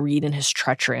his greed and his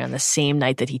treachery on the same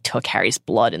night that he took Harry's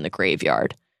blood in the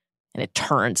graveyard. And it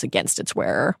turns against its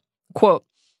wearer. Quote,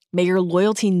 may your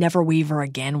loyalty never waver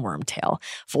again, Wormtail,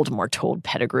 Voldemort told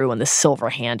Pettigrew when the silver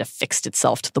hand affixed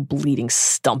itself to the bleeding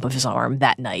stump of his arm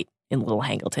that night in Little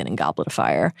Hangleton and Goblet of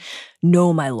Fire.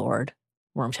 No, my lord,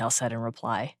 Wormtail said in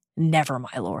reply. Never,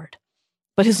 my lord.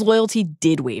 But his loyalty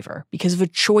did waver because of a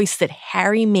choice that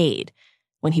Harry made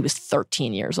when he was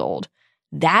 13 years old.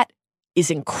 That is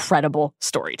incredible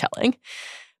storytelling.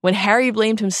 When Harry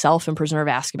blamed himself in Prisoner of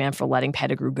Azkaban for letting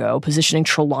Pettigrew go, positioning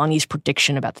Trelawney's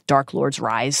prediction about the Dark Lord's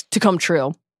rise to come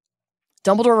true,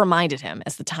 Dumbledore reminded him,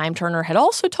 as the Time Turner had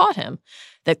also taught him,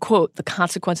 that, quote, the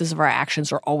consequences of our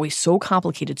actions are always so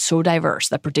complicated, so diverse,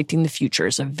 that predicting the future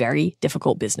is a very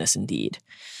difficult business indeed.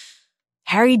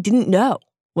 Harry didn't know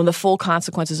when the full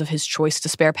consequences of his choice to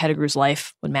spare Pettigrew's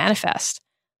life would manifest,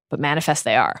 but manifest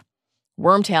they are.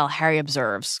 Wormtail, Harry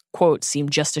observes, quote,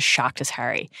 seemed just as shocked as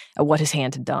Harry at what his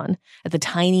hand had done, at the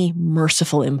tiny,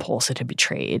 merciful impulse it had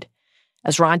betrayed.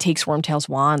 As Ron takes Wormtail's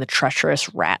wand, the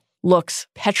treacherous rat looks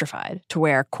petrified to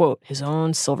where, quote, his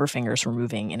own silver fingers were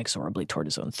moving inexorably toward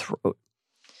his own throat.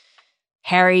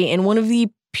 Harry, in one of the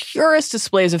purest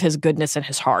displays of his goodness and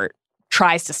his heart,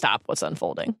 tries to stop what's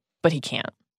unfolding, but he can't.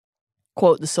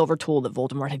 Quote, the silver tool that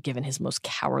Voldemort had given his most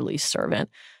cowardly servant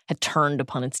had turned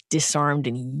upon its disarmed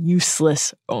and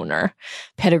useless owner.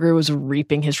 Pettigrew was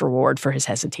reaping his reward for his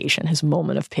hesitation, his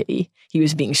moment of pity. He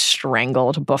was being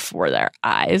strangled before their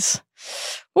eyes.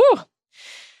 Woo!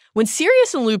 When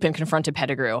Sirius and Lupin confronted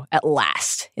Pettigrew at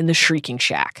last in the Shrieking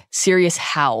Shack, Sirius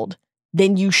howled,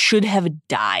 "Then you should have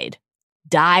died.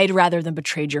 Died rather than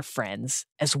betrayed your friends,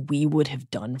 as we would have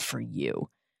done for you."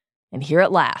 And here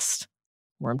at last,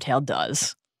 Wormtail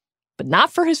does. But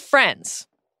not for his friends,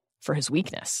 for his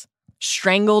weakness.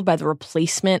 Strangled by the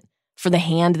replacement for the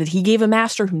hand that he gave a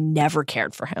master who never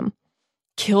cared for him.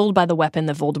 Killed by the weapon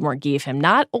that Voldemort gave him,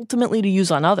 not ultimately to use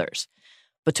on others,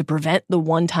 but to prevent the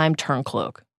one-time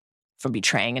Turncloak from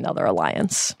betraying another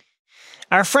alliance.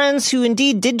 Our friends who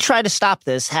indeed did try to stop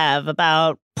this have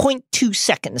about 0.2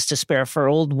 seconds to spare for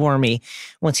old Wormy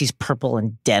once he's purple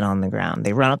and dead on the ground.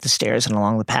 They run up the stairs and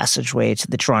along the passageway to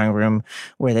the drawing room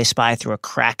where they spy through a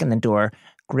crack in the door,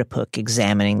 Griphook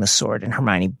examining the sword and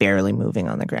Hermione barely moving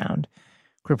on the ground.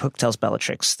 Griphook tells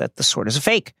Bellatrix that the sword is a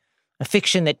fake, a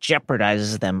fiction that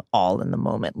jeopardizes them all in the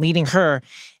moment, leading her,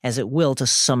 as it will, to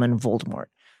summon Voldemort.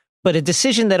 But a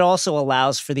decision that also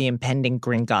allows for the impending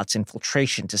Gringotts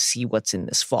infiltration to see what's in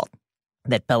this vault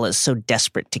that Bella is so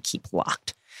desperate to keep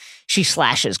locked. She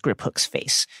slashes Griphook's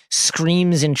face,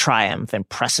 screams in triumph, and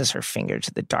presses her finger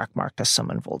to the dark mark to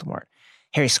summon Voldemort.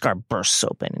 Harry's scar bursts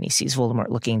open, and he sees Voldemort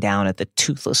looking down at the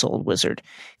toothless old wizard,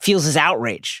 feels his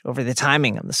outrage over the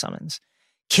timing of the summons.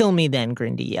 "Kill me then,"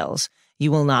 Grindy yells.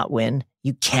 "You will not win.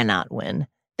 You cannot win.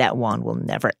 That wand will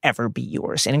never, ever be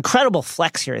yours." An incredible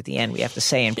flex here at the end, we have to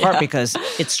say, in part because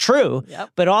it's true,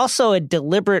 but also a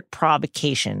deliberate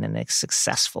provocation and a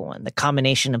successful one. The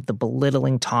combination of the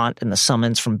belittling taunt and the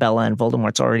summons from Bella and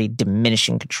Voldemort's already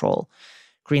diminishing control.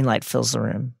 Green light fills the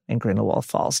room, and Grindelwald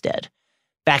falls dead.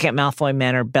 Back at Malfoy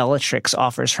Manor, Bellatrix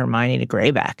offers Hermione to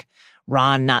Greyback.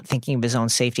 Ron, not thinking of his own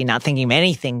safety, not thinking of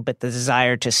anything but the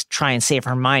desire to try and save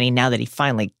Hermione now that he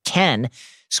finally can,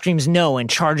 screams no and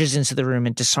charges into the room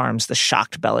and disarms the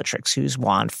shocked Bellatrix, whose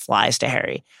wand flies to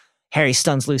Harry. Harry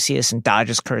stuns Lucius and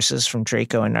dodges curses from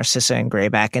Draco and Narcissa and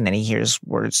Greyback, and then he hears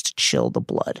words to chill the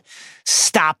blood.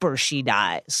 "Stop her, she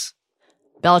dies."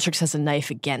 Bellatrix has a knife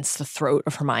against the throat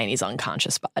of Hermione's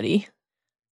unconscious body.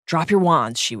 "Drop your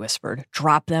wands," she whispered.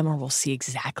 "Drop them or we'll see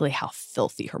exactly how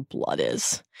filthy her blood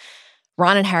is."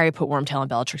 Ron and Harry put Wormtail and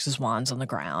Bellatrix's wands on the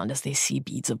ground as they see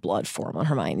beads of blood form on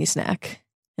Hermione's neck.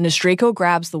 And as Draco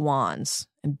grabs the wands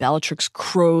and Bellatrix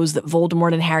crows that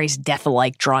Voldemort and Harry's death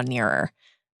alike draw nearer,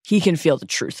 he can feel the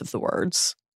truth of the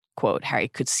words. Quote, "Harry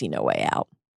could see no way out."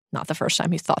 Not the first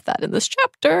time he's thought that in this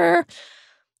chapter.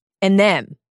 And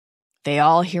then they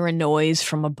all hear a noise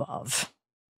from above.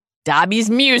 Dobby's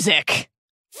music!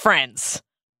 Friends.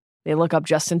 They look up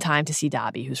just in time to see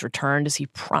Dobby, who's returned as he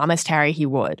promised Harry he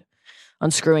would,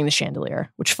 unscrewing the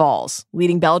chandelier, which falls,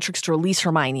 leading Bellatrix to release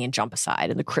Hermione and jump aside,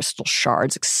 and the crystal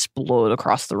shards explode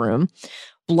across the room,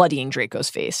 bloodying Draco's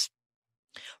face.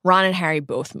 Ron and Harry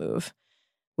both move,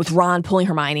 with Ron pulling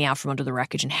Hermione out from under the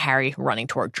wreckage and Harry running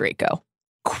toward Draco.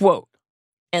 Quote,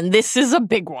 and this is a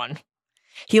big one.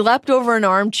 He leapt over an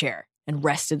armchair and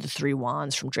wrested the 3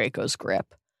 wands from Draco's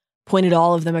grip, pointed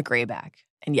all of them at Greyback,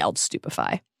 and yelled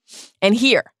stupefy. And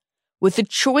here, with the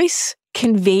choice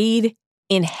conveyed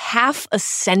in half a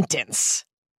sentence,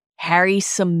 Harry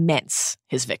cements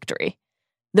his victory,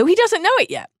 though he doesn't know it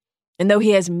yet, and though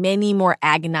he has many more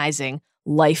agonizing,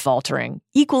 life-altering,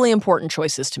 equally important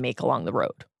choices to make along the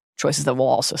road, choices that will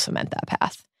also cement that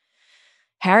path.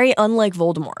 Harry, unlike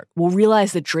Voldemort, will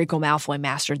realize that Draco Malfoy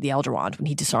mastered the Elder Wand when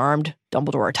he disarmed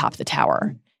Dumbledore atop the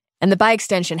tower, and that by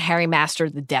extension, Harry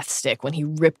mastered the Death Stick when he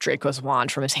ripped Draco's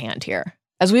wand from his hand here.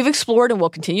 As we've explored and will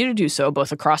continue to do so,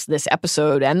 both across this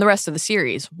episode and the rest of the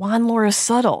series, wand lore is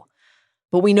subtle.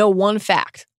 But we know one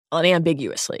fact,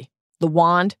 unambiguously. The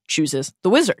wand chooses the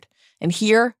wizard. And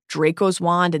here, Draco's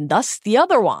wand, and thus the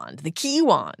other wand, the key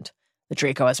wand that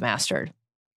Draco has mastered,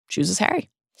 chooses Harry.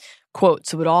 Quote,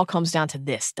 so it all comes down to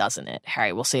this, doesn't it?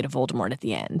 Harry will say to Voldemort at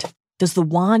the end. Does the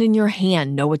wand in your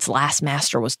hand know its last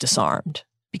master was disarmed?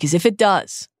 Because if it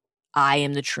does, I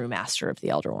am the true master of the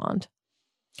Elder Wand.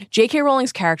 J.K.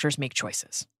 Rowling's characters make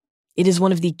choices. It is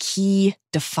one of the key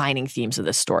defining themes of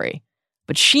this story.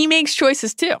 But she makes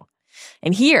choices too.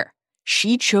 And here,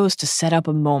 she chose to set up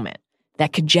a moment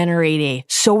that could generate a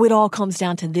so it all comes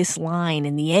down to this line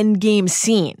in the endgame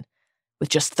scene with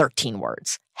just 13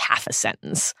 words, half a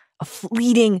sentence, a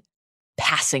fleeting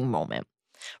passing moment,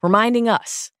 reminding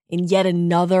us in yet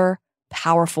another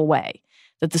powerful way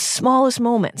that the smallest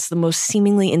moments, the most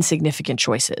seemingly insignificant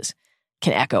choices,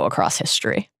 can echo across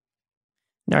history.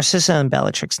 Narcissa and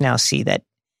Bellatrix now see that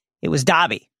it was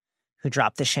Dobby who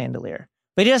dropped the chandelier.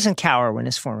 But he doesn't cower when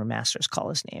his former masters call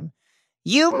his name.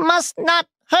 "You must not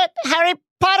hurt Harry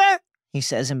Potter," he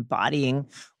says, embodying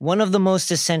one of the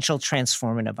most essential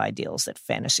transformative ideals that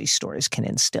fantasy stories can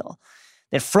instill.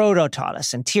 That Frodo taught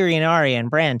us, and Tyrion, Arya, and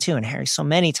Bran too, and Harry so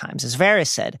many times. As Varys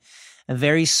said, a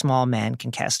very small man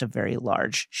can cast a very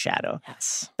large shadow.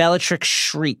 Yes. Bellatrix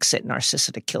shrieks at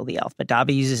Narcissa to kill the elf, but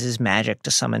Dobby uses his magic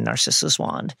to summon Narcissa's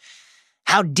wand.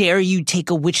 "How dare you take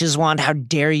a witch's wand? How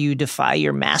dare you defy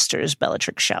your masters?"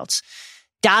 Bellatrix shouts.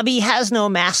 "Dobby has no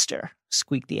master,"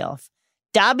 squeaked the elf.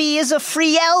 "Dobby is a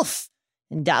free elf,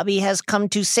 and Dobby has come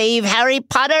to save Harry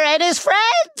Potter and his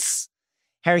friends."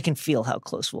 Harry can feel how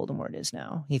close Voldemort is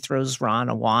now. He throws Ron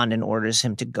a wand and orders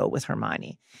him to go with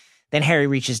Hermione. Then Harry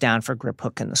reaches down for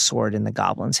Griphook and the sword in the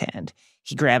goblin's hand.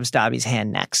 He grabs Dobby's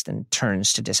hand next and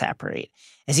turns to disapparate.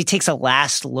 As he takes a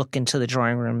last look into the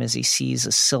drawing room as he sees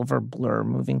a silver blur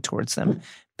moving towards them,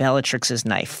 Bellatrix's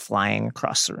knife flying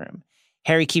across the room.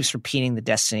 Harry keeps repeating the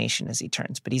destination as he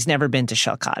turns, but he's never been to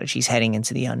Shell Cottage. He's heading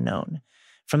into the unknown.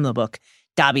 From the book,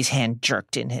 Dobby's hand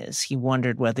jerked in his. He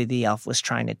wondered whether the elf was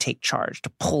trying to take charge, to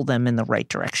pull them in the right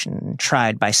direction, and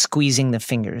tried by squeezing the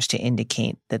fingers to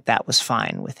indicate that that was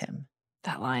fine with him.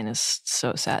 That line is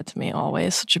so sad to me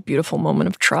always. Such a beautiful moment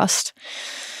of trust.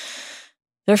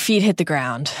 Their feet hit the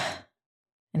ground,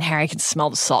 and Harry can smell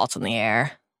the salt in the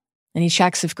air. And he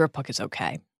checks if Griphook is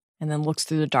okay, and then looks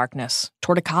through the darkness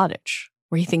toward a cottage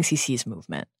where he thinks he sees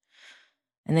movement.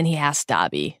 And then he asks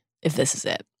Dobby if this is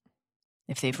it,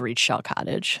 if they've reached Shell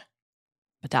Cottage.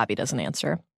 But Dobby doesn't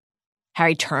answer.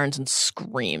 Harry turns and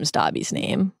screams Dobby's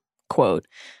name. Quote,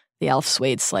 "The elf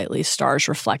swayed slightly, stars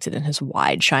reflected in his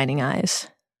wide, shining eyes.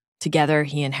 Together,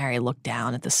 he and Harry looked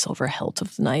down at the silver hilt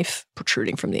of the knife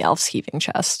protruding from the elf's heaving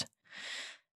chest.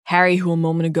 Harry, who a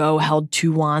moment ago held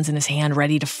 2 wands in his hand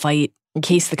ready to fight, in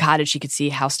case the cottage he could see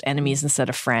housed enemies instead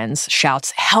of friends,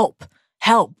 shouts, 'Help!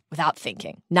 Help!' without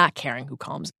thinking, not caring who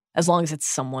comes, as long as it's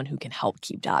someone who can help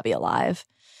keep Dobby alive.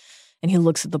 And he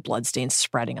looks at the bloodstains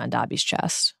spreading on Dobby's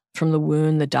chest, from the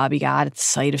wound that Dobby got at the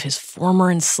sight of his former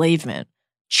enslavement,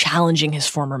 challenging his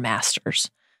former masters,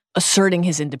 asserting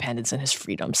his independence and his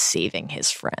freedom, saving his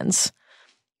friends.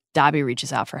 Dobby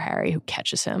reaches out for Harry, who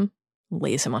catches him,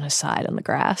 lays him on his side on the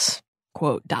grass.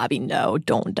 Quote, "Dobby, no,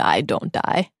 don't die, don't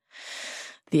die."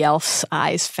 The elf's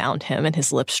eyes found him, and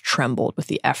his lips trembled with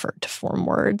the effort to form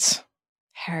words.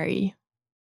 Harry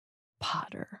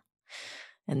Potter.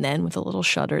 And then, with a little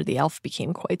shudder, the elf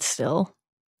became quite still,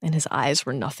 and his eyes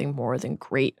were nothing more than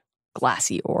great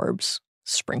glassy orbs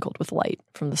sprinkled with light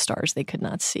from the stars they could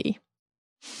not see.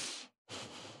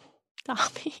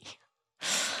 Dobby.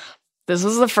 This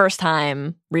was the first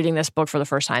time reading this book for the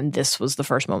first time. This was the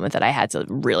first moment that I had to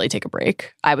really take a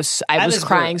break. I was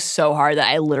crying so hard that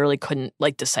I literally couldn't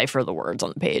decipher the words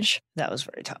on the page. That was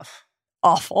very tough.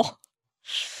 Awful.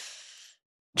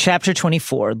 Chapter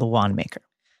 24, The Wand Maker.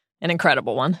 An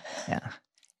incredible one. Yeah.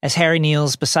 As Harry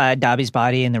kneels beside Dobby's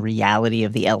body and the reality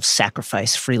of the elf's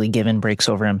sacrifice freely given breaks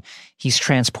over him, he's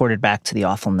transported back to the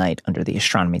awful night under the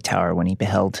astronomy tower when he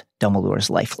beheld Dumbledore's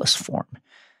lifeless form.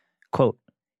 Quote,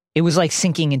 "It was like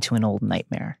sinking into an old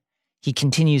nightmare." He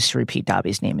continues to repeat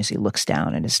Dobby's name as he looks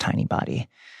down at his tiny body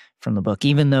from the book,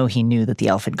 even though he knew that the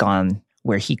elf had gone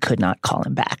where he could not call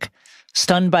him back.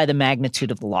 Stunned by the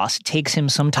magnitude of the loss, it takes him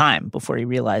some time before he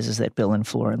realizes that Bill and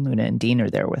Fleur and Luna and Dean are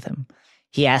there with him.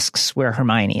 He asks where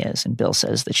Hermione is, and Bill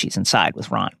says that she's inside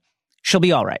with Ron. "She'll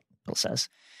be all right," Bill says.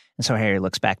 And so Harry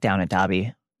looks back down at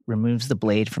Dobby, removes the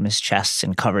blade from his chest,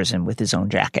 and covers him with his own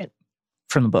jacket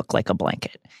from the book like a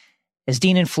blanket. As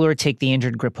Dean and Fleur take the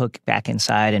injured Griphook back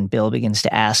inside and Bill begins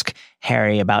to ask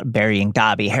Harry about burying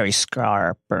Dobby, Harry's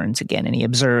scar burns again, and he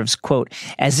observes, quote,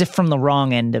 "As if from the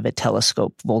wrong end of a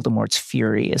telescope, Voldemort's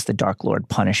fury as the Dark Lord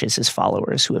punishes his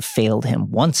followers who have failed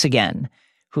him once again,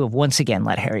 who have once again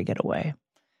let Harry get away."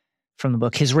 From the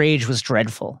book, his rage was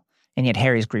dreadful, and yet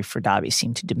Harry's grief for Dobby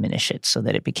seemed to diminish it so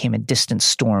that it became a distant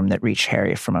storm that reached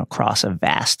Harry from across a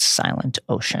vast, silent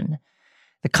ocean.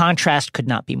 The contrast could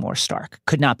not be more stark,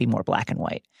 could not be more black and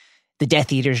white. The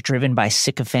Death Eaters, driven by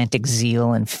sycophantic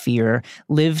zeal and fear,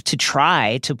 lived to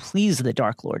try to please the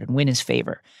Dark Lord and win his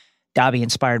favor. Dobby,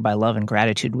 inspired by love and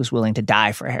gratitude, was willing to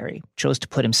die for Harry, chose to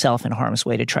put himself in harm's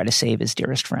way to try to save his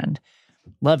dearest friend.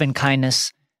 Love and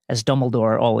kindness, as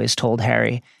Dumbledore always told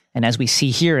Harry, and as we see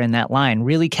here in that line,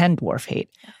 really can dwarf hate.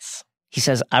 Yes. He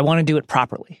says, "I want to do it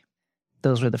properly."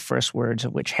 Those were the first words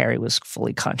of which Harry was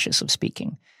fully conscious of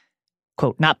speaking.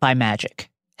 Quote, "Not by magic.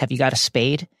 Have you got a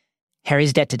spade?"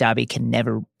 Harry's debt to Dobby can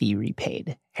never be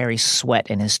repaid. Harry's sweat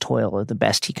and his toil are the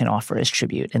best he can offer as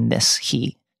tribute, and this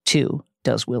he, too,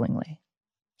 does willingly.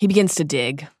 He begins to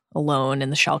dig alone in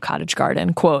the Shell Cottage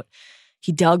garden. Quote,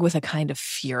 he dug with a kind of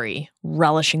fury,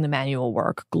 relishing the manual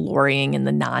work, glorying in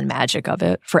the non-magic of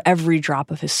it, for every drop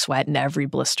of his sweat and every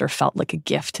blister felt like a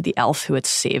gift to the elf who had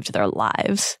saved their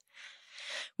lives.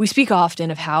 We speak often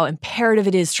of how imperative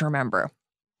it is to remember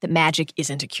that magic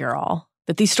isn't a cure-all,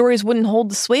 that these stories wouldn't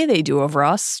hold the sway they do over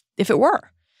us if it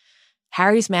were.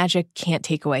 Harry's magic can't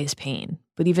take away his pain,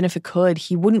 but even if it could,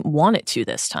 he wouldn't want it to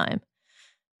this time.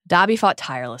 Dobby fought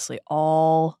tirelessly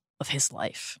all of his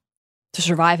life to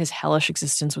survive his hellish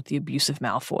existence with the abusive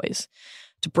Malfoys,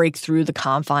 to break through the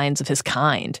confines of his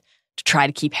kind, to try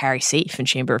to keep Harry safe in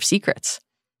Chamber of Secrets,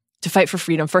 to fight for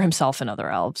freedom for himself and other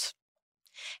elves.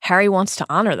 Harry wants to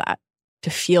honor that, to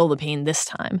feel the pain this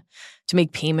time, to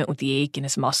make payment with the ache in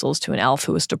his muscles to an elf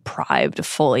who was deprived of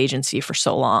full agency for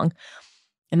so long,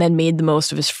 and then made the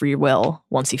most of his free will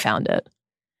once he found it.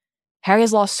 Harry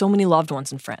has lost so many loved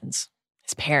ones and friends.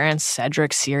 His parents,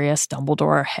 Cedric, Sirius,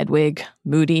 Dumbledore, Hedwig,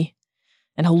 Moody,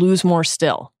 and he'll lose more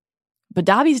still. But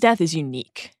Dobby's death is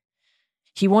unique.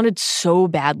 He wanted so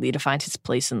badly to find his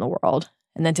place in the world,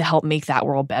 and then to help make that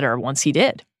world better once he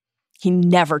did. He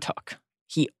never took.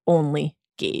 He only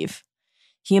gave.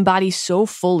 He embodies so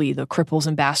fully the cripples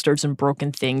and bastards and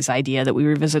broken things idea that we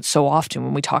revisit so often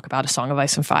when we talk about A Song of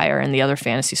Ice and Fire and the other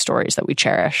fantasy stories that we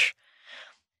cherish.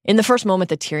 In the first moment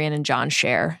that Tyrion and Jon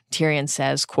share, Tyrion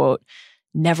says, quote,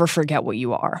 never forget what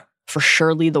you are, for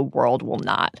surely the world will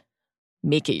not.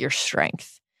 Make it your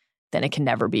strength. Then it can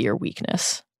never be your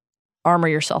weakness. Armor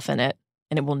yourself in it,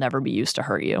 and it will never be used to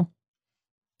hurt you.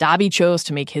 Dobby chose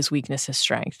to make his weakness his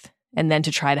strength, and then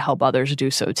to try to help others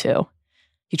do so too.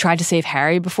 He tried to save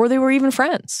Harry before they were even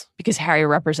friends, because Harry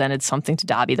represented something to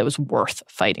Dobby that was worth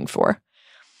fighting for.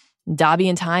 Dobby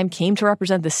in time came to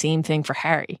represent the same thing for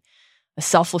Harry, a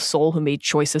selfless soul who made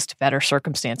choices to better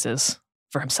circumstances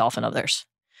for himself and others.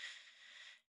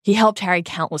 He helped Harry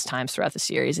countless times throughout the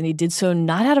series, and he did so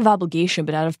not out of obligation,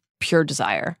 but out of pure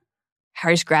desire.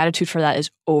 Harry's gratitude for that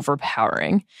is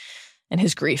overpowering, and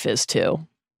his grief is too.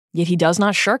 Yet he does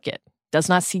not shirk it, does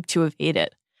not seek to evade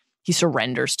it. He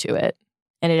surrenders to it,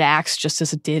 and it acts just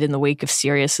as it did in the wake of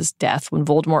Sirius's death, when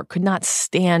Voldemort could not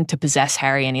stand to possess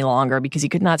Harry any longer because he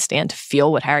could not stand to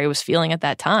feel what Harry was feeling at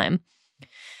that time,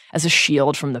 as a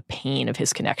shield from the pain of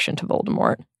his connection to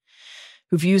Voldemort,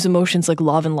 who views emotions like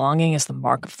love and longing as the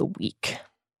mark of the weak.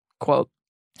 Quote,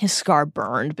 his scar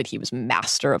burned, but he was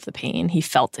master of the pain. He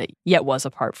felt it, yet was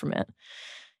apart from it.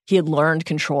 He had learned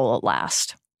control at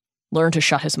last, learned to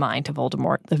shut his mind to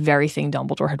Voldemort, the very thing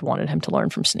Dumbledore had wanted him to learn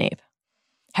from Snape.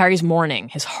 Harry's mourning,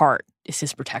 his heart, is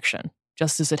his protection,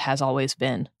 just as it has always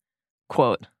been.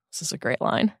 Quote, this is a great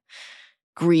line,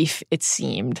 grief, it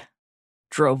seemed,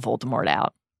 drove Voldemort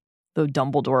out, though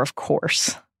Dumbledore, of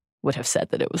course, would have said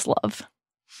that it was love.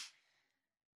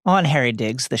 On Harry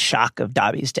digs, the shock of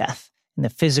Dobby's death and the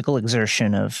physical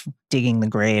exertion of digging the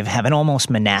grave have an almost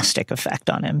monastic effect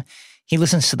on him. He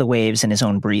listens to the waves in his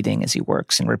own breathing as he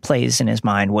works and replays in his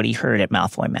mind what he heard at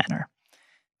Malfoy Manor.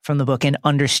 From the book, an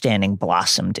understanding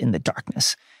blossomed in the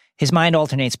darkness. His mind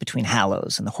alternates between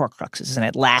Hallows and the Horcruxes, and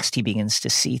at last he begins to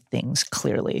see things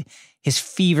clearly. His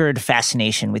fevered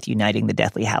fascination with uniting the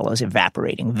Deathly Hallows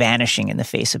evaporating, vanishing in the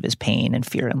face of his pain and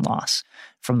fear and loss.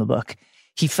 From the book,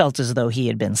 he felt as though he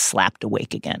had been slapped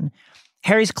awake again.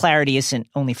 Harry's clarity isn't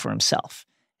only for himself.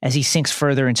 As he sinks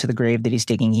further into the grave that he's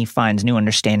digging, he finds new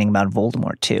understanding about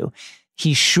Voldemort, too.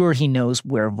 He's sure he knows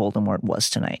where Voldemort was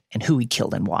tonight and who he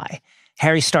killed and why.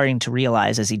 Harry's starting to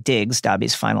realize as he digs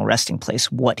Dobby's final resting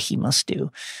place what he must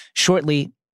do.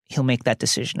 Shortly, he'll make that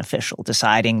decision official,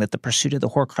 deciding that the pursuit of the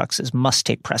Horcruxes must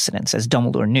take precedence, as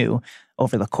Dumbledore knew,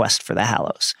 over the quest for the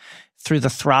Hallows. Through the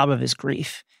throb of his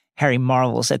grief, Harry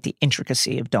marvels at the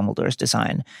intricacy of Dumbledore's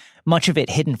design, much of it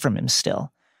hidden from him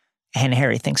still. And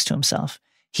Harry thinks to himself,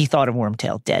 he thought of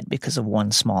Wormtail dead because of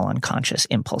one small unconscious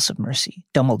impulse of mercy.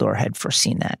 Dumbledore had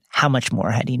foreseen that. How much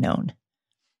more had he known?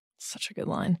 Such a good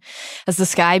line. As the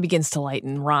sky begins to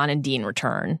lighten, Ron and Dean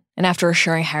return, and after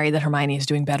assuring Harry that Hermione is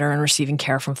doing better and receiving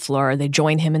care from Fleur, they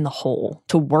join him in the hole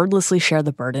to wordlessly share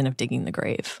the burden of digging the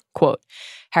grave. Quote,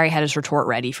 Harry had his retort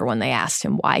ready for when they asked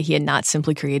him why he had not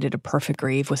simply created a perfect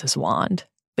grave with his wand,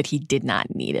 but he did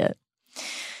not need it.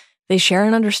 They share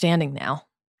an understanding now,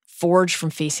 forged from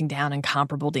facing down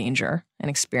incomparable danger and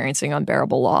experiencing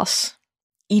unbearable loss.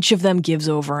 Each of them gives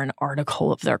over an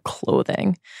article of their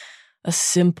clothing, a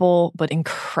simple but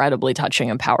incredibly touching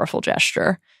and powerful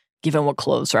gesture, given what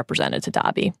clothes represented to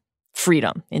Dobby.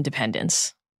 Freedom,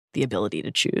 independence, the ability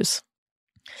to choose.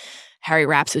 Harry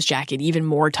wraps his jacket even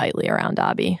more tightly around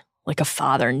Dobby, like a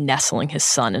father nestling his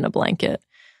son in a blanket.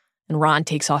 And Ron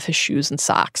takes off his shoes and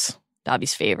socks,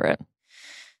 Dobby's favorite,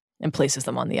 and places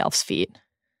them on the elf's feet.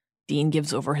 Dean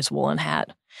gives over his woolen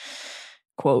hat.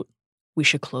 Quote, "We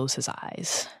should close his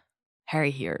eyes."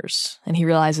 Harry hears, and he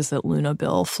realizes that Luna,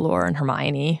 Bill, Fleur, and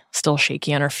Hermione, still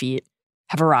shaky on her feet,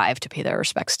 have arrived to pay their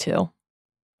respects too.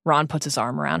 Ron puts his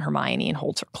arm around Hermione and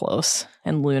holds her close,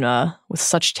 and Luna, with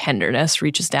such tenderness,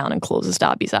 reaches down and closes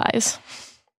Dobby's eyes.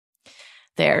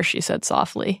 "There," she said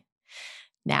softly.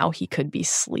 "Now he could be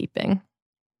sleeping."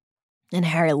 And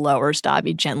Harry lowers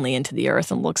Dobby gently into the earth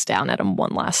and looks down at him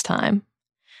one last time.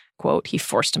 Quote, "He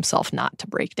forced himself not to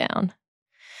break down."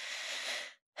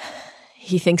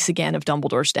 He thinks again of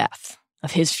Dumbledore's death,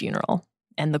 of his funeral,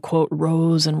 and the, quote,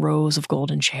 rows and rows of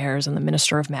golden chairs and the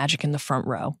Minister of Magic in the front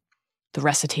row, the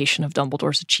recitation of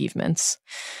Dumbledore's achievements,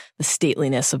 the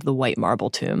stateliness of the white marble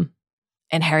tomb.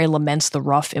 And Harry laments the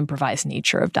rough, improvised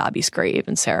nature of Dobby's grave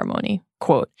and ceremony.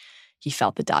 Quote, "He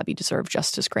felt that Dobby deserved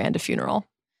just as grand a funeral."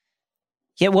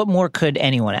 Yet what more could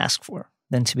anyone ask for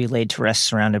than to be laid to rest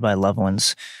surrounded by loved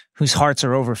ones whose hearts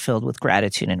are overfilled with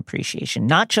gratitude and appreciation,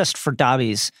 not just for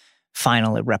Dobby's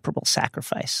final irreparable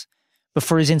sacrifice, but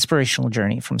for his inspirational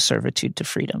journey from servitude to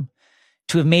freedom,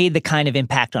 to have made the kind of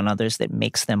impact on others that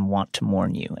makes them want to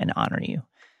mourn you and honor you.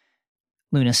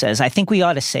 Luna says, "I think we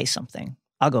ought to say something.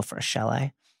 I'll go first, shall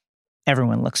I?"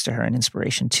 Everyone looks to her in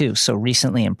inspiration too, so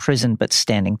recently imprisoned but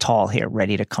standing tall here,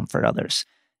 ready to comfort others.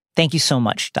 "Thank you so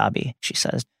much, Dobby," she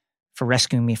says, "for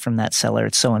rescuing me from that cellar.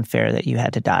 It's so unfair that you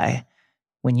had to die.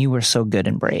 When you were so good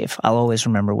and brave, I'll always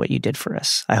remember what you did for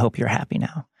us. I hope you're happy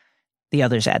now." The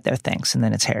others add their thanks, and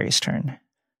then it's Harry's turn.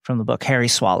 From the book, Harry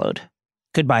swallowed.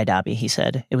 "Goodbye, Dobby," he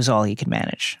said. It was all he could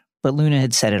manage. But Luna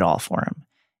had said it all for him.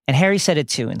 And Harry said it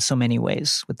too in so many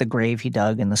ways, with the grave he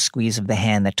dug and the squeeze of the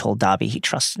hand that told Dobby he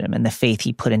trusted him, and the faith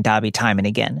he put in Dobby time and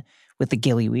again, with the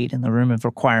gillyweed and the room of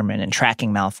requirement and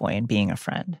tracking Malfoy and being a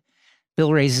friend.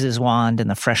 Bill raises his wand and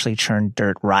the freshly churned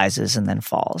dirt rises and then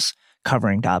falls,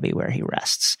 covering Dobby where he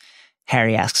rests.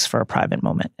 Harry asks for a private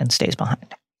moment and stays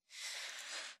behind.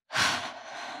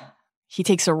 He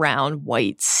takes a round,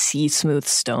 white, sea-smooth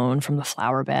stone from the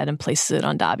flower bed and places it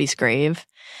on Dobby's grave.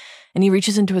 And he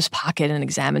reaches into his pocket and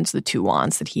examines the two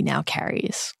wands that he now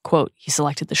carries. Quote, "He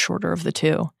selected the shorter of the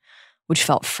two, which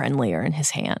felt friendlier in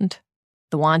his hand.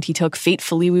 The wand he took,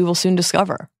 fatefully we will soon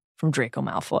discover, from Draco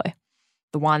Malfoy.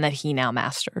 The wand that he now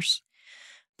masters.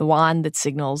 The wand that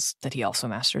signals that he also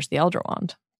masters the Elder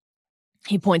Wand."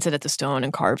 He points it at the stone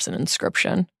and carves an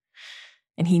inscription.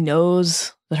 And he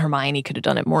knows that Hermione could have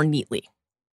done it more neatly.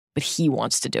 But he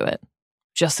wants to do it,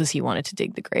 just as he wanted to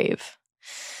dig the grave.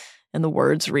 And the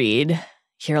words read,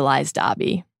 "Here lies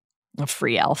Dobby, a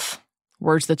free elf."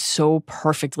 Words that so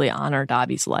perfectly honor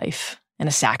Dobby's life and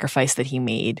a sacrifice that he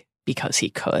made because he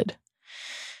could.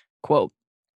 Quote,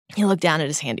 "He looked down at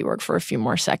his handiwork for a few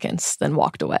more seconds, then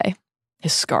walked away,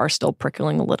 his scar still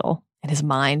prickling a little, and his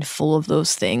mind full of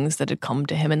those things that had come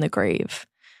to him in the grave.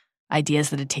 Ideas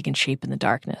that had taken shape in the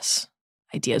darkness.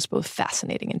 Ideas both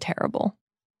fascinating and terrible."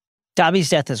 Dobby's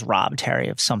death has robbed Harry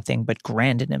of something, but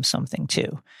granted him something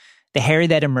too. The Harry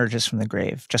that emerges from the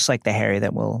grave, just like the Harry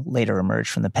that will later emerge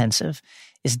from the pensive,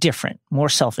 is different, more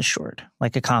self-assured,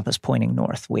 like a compass pointing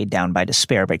north, weighed down by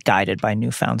despair, but guided by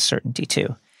newfound certainty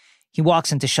too. He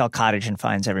walks into Shell Cottage and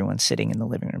finds everyone sitting in the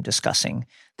living room discussing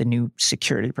the new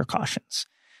security precautions.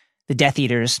 The Death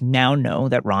Eaters now know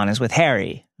that Ron is with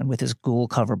Harry, and with his ghoul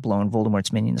cover blown,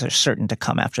 Voldemort's minions are certain to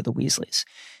come after the Weasleys.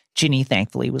 Ginny,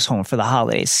 thankfully, was home for the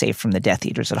holidays, safe from the Death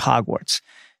Eaters at Hogwarts.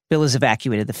 Bill has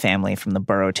evacuated the family from the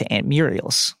burrow to Aunt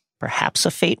Muriel's. Perhaps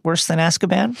a fate worse than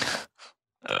Azkaban?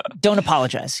 "Don't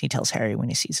apologize," he tells Harry when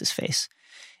he sees his face.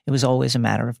 "It was always a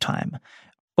matter of time."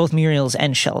 Both Muriel's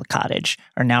and Shell Cottage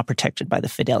are now protected by the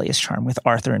Fidelius charm, with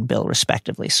Arthur and Bill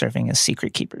respectively serving as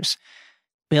secret keepers.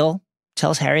 Bill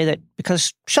tells Harry that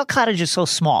because Shell Cottage is so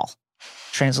small,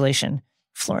 translation,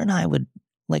 Fleur and I would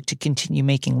like to continue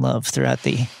making love throughout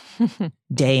the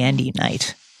day and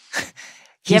night.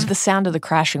 You have the sound of the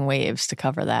crashing waves to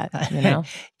cover that, you know?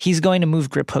 He's going to move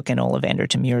Griphook and Ollivander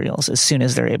to Muriel's as soon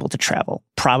as they're able to travel,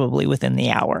 probably within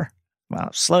the hour. Well,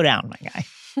 slow down, my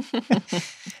guy.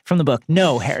 From the book,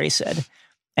 "No," Harry said,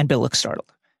 and Bill looks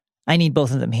startled. "I need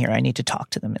both of them here. I need to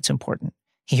talk to them. It's important."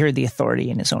 He heard the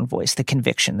authority in his own voice, the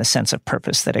conviction, the sense of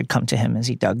purpose that had come to him as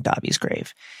he dug Dobby's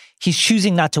grave. He's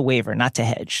choosing not to waver, not to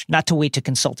hedge, not to wait to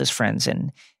consult his friends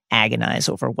and agonize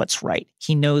over what's right.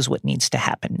 He knows what needs to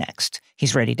happen next.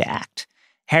 He's ready to act.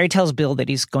 Harry tells Bill that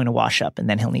he's going to wash up and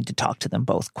then he'll need to talk to them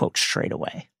both, quote, straight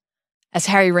away. As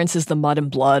Harry rinses the mud and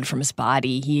blood from his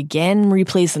body, he again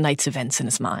replays the night's events in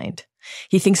his mind.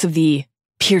 He thinks of the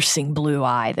piercing blue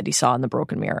eye that he saw in the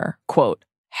broken mirror. Quote,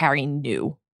 Harry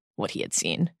knew what he had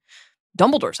seen.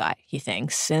 Dumbledore's eye, he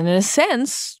thinks, and in a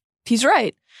sense, he's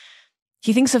right.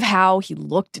 He thinks of how he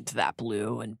looked into that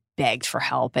blue and begged for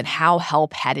help, and how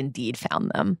help had indeed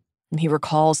found them. And he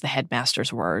recalls the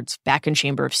headmaster's words back in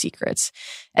Chamber of Secrets,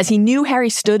 as he knew Harry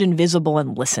stood invisible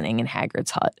and listening in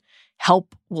Hagrid's hut.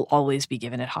 Help will always be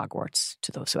given at Hogwarts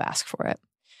to those who ask for it.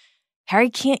 Harry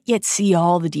can't yet see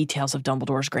all the details of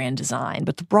Dumbledore's grand design,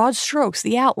 but the broad strokes,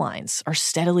 the outlines, are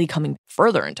steadily coming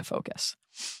further into focus.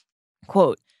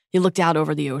 Quote, he looked out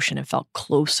over the ocean and felt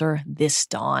closer this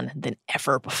dawn than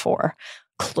ever before,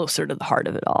 closer to the heart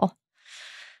of it all.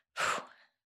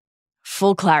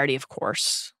 Full clarity, of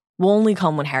course, will only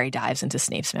come when Harry dives into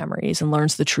Snape's memories and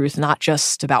learns the truth not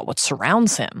just about what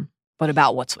surrounds him, but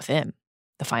about what's within,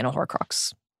 the final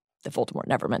Horcrux that Voldemort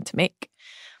never meant to make.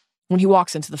 When he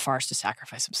walks into the forest to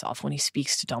sacrifice himself, when he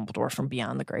speaks to Dumbledore from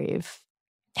beyond the grave,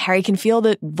 Harry can feel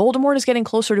that Voldemort is getting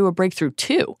closer to a breakthrough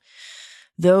too.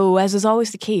 Though, as is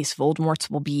always the case, Voldemort's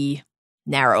will be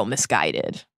narrow,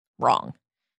 misguided, wrong.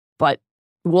 But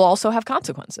will also have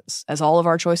consequences, as all of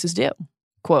our choices do.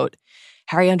 Quote,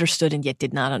 Harry understood and yet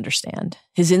did not understand.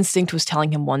 His instinct was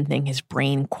telling him one thing, his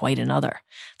brain quite another.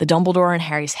 The Dumbledore in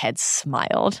Harry's head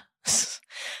smiled,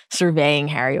 surveying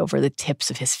Harry over the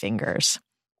tips of his fingers,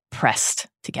 pressed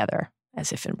together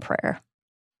as if in prayer.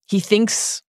 He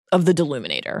thinks of the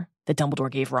Deluminator that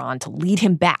Dumbledore gave Ron to lead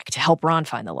him back to help Ron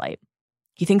find the light.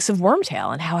 He thinks of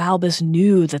Wormtail and how Albus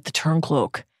knew that the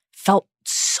Turncloak felt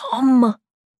some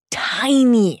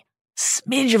tiny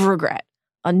smidge of regret,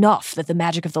 enough that the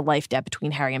magic of the life debt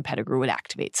between Harry and Pettigrew would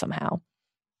activate somehow.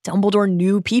 Dumbledore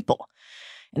knew people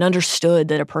and understood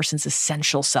that a person's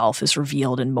essential self is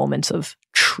revealed in moments of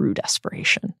true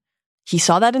desperation. He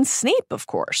saw that in Snape, of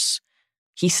course.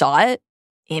 He saw it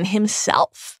in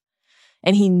himself.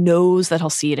 And he knows that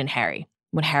he'll see it in Harry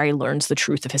when Harry learns the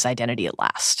truth of his identity at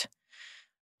last.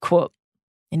 Quote,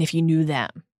 and if you knew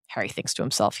them, Harry thinks to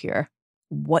himself here,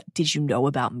 what did you know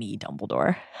about me,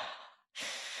 Dumbledore?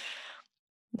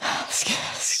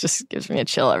 This just gives me a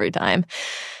chill every time.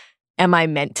 Am I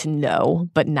meant to know,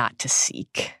 but not to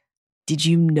seek? Did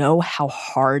you know how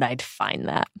hard I'd find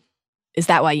that? Is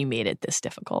that why you made it this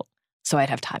difficult? So I'd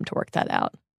have time to work that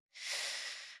out.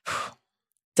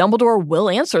 Dumbledore will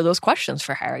answer those questions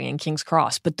for Harry in King's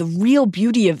Cross, but the real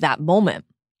beauty of that moment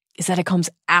is that it comes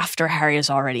after Harry has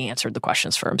already answered the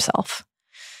questions for himself.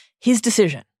 His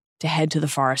decision to head to the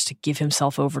forest to give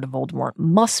himself over to Voldemort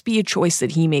must be a choice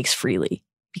that he makes freely,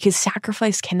 because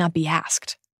sacrifice cannot be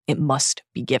asked. It must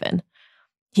be given.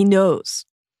 He knows,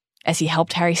 as he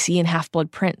helped Harry see in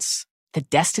Half-Blood Prince, that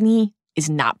destiny is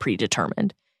not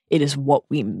predetermined. It is what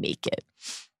we make it.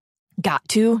 Got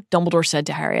to, Dumbledore said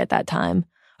to Harry at that time.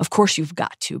 Of course you've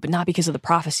got to, but not because of the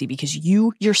prophecy, because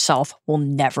you yourself will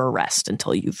never rest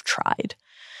until you've tried.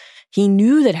 He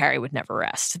knew that Harry would never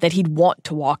rest, that he'd want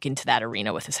to walk into that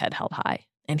arena with his head held high,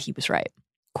 and he was right.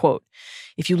 Quote,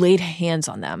 if you laid hands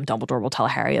on them, Dumbledore will tell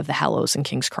Harry of the Hallows and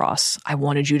King's Cross, I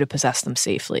wanted you to possess them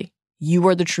safely. You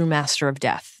are the true master of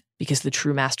death, because the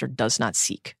true master does not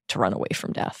seek to run away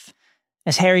from death.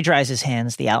 As Harry dries his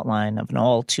hands, the outline of an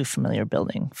all too familiar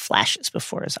building flashes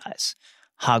before his eyes.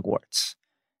 Hogwarts.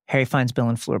 Harry finds Bill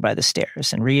and Fleur by the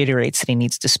stairs and reiterates that he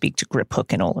needs to speak to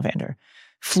Griphook and Ollivander.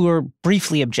 Fleur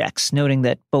briefly objects, noting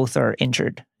that both are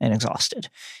injured and exhausted.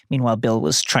 Meanwhile, Bill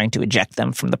was trying to eject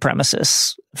them from the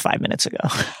premises 5 minutes ago.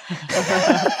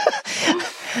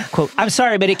 Quote, I'm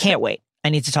sorry, but it can't wait. I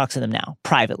need to talk to them now,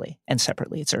 privately and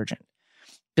separately. It's urgent.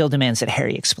 Bill demands that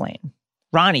Harry explain.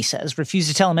 Ron, he says, refused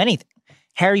to tell him anything.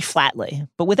 Harry flatly,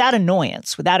 but without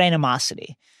annoyance, without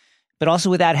animosity, but also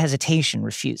without hesitation,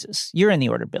 refuses. You're in the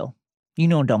order, Bill. You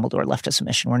know Dumbledore left us a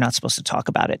mission. We're not supposed to talk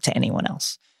about it to anyone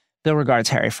else. Bill regards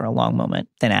Harry for a long moment,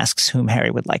 then asks whom Harry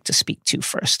would like to speak to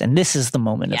first. And this is the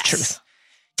moment of truth.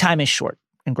 Time is short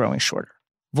and growing shorter.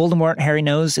 Voldemort, Harry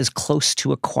knows, is close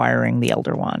to acquiring the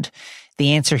Elder Wand.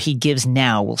 The answer he gives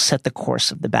now will set the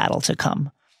course of the battle to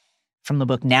come. From the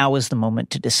book, now is the moment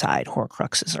to decide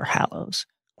Horcruxes or Hallows.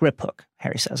 Griphook,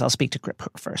 Harry says. I'll speak to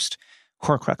Griphook first.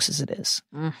 Horcruxes it is.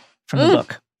 From the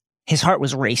book. His heart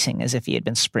was racing as if he had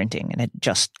been sprinting and had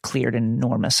just cleared an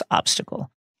enormous obstacle.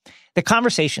 The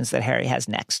conversations that Harry has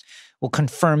next will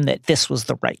confirm that this was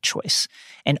the right choice.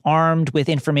 And armed with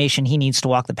information, he needs to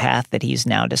walk the path that he's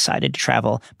now decided to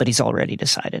travel, but he's already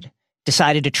decided.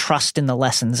 Decided to trust in the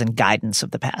lessons and guidance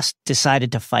of the past.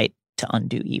 Decided to fight to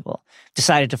undo evil.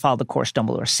 Decided to follow the course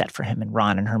Dumbledore set for him and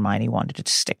Ron and Hermione wanted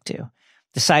to stick to.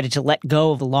 Decided to let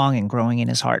go of the longing growing in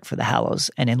his heart for the Hallows,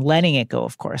 and in letting it go,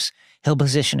 of course, he'll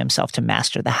position himself to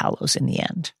master the Hallows in the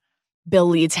end. Bill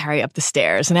leads Harry up the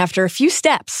stairs, and after a few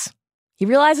steps, he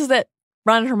realizes that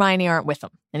Ron and Hermione aren't with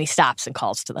him, and he stops and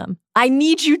calls to them. I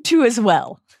need you to as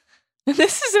well.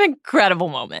 This is an incredible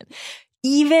moment.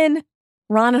 Even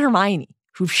Ron and Hermione,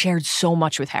 who've shared so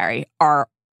much with Harry, are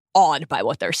awed by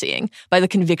what they're seeing, by the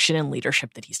conviction and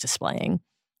leadership that he's displaying.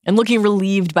 And looking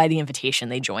relieved by the invitation,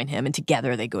 they join him, and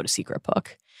together they go to see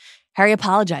Griphook. Harry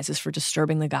apologizes for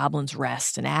disturbing the goblin's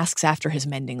rest and asks after his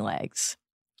mending legs.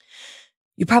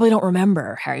 You probably don't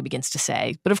remember, Harry begins to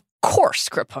say, but of course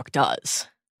Griphook does.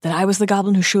 That I was the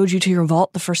goblin who showed you to your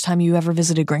vault the first time you ever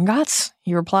visited Gringotts,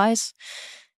 he replies.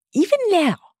 Even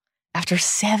now, after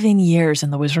 7 years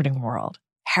in the wizarding world,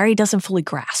 Harry doesn't fully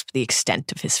grasp the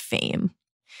extent of his fame.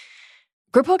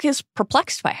 Griphook is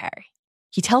perplexed by Harry.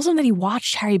 He tells him that he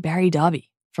watched Harry bury Dobby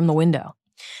from the window.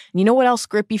 And you know what else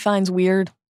Grippy finds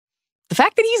weird? The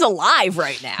fact that he's alive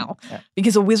right now,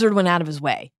 because a wizard went out of his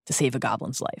way to save a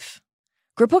goblin's life.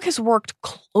 Griphook has worked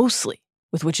closely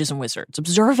with witches and wizards,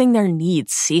 observing their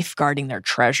needs, safeguarding their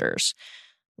treasures,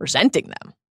 resenting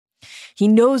them. He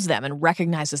knows them and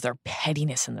recognizes their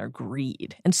pettiness and their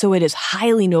greed. And so it is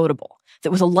highly notable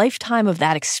that with a lifetime of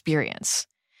that experience,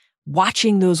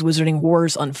 watching those wizarding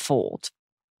wars unfold,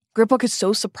 Griphook is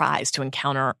so surprised to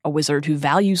encounter a wizard who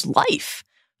values life,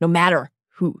 no matter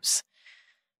whose.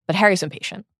 But Harry's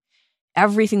impatient.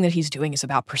 Everything that he's doing is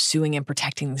about pursuing and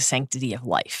protecting the sanctity of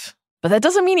life. But that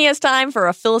doesn't mean he has time for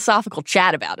a philosophical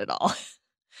chat about it all.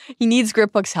 He needs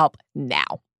Griphook's help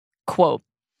now. Quote,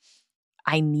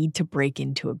 I need to break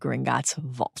into a Gringotts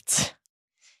vault.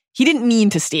 He didn't mean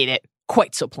to state it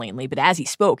quite so plainly, but as he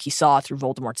spoke, he saw through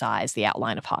Voldemort's eyes the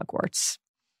outline of Hogwarts.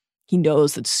 He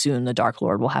knows that soon the Dark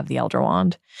Lord will have the Elder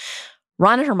Wand.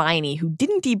 Ron and Hermione, who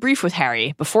didn't debrief with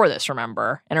Harry before this,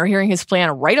 remember, and are hearing his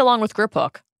plan right along with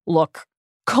Griphook, look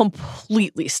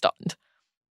completely stunned.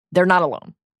 They're not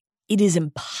alone. It is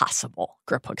impossible,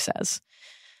 Griphook says.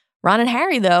 Ron and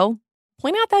Harry, though,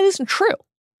 point out that isn't true.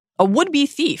 A would-be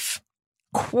thief,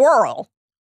 Quirrell,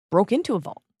 broke into a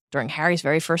vault during Harry's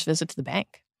very first visit to the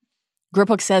bank.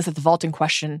 Griphook says that the vault in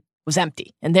question was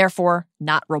empty and therefore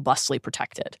not robustly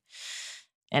protected.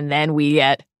 And then we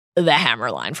get the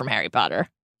hammer line from Harry Potter.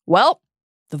 Well,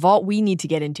 the vault we need to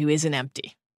get into isn't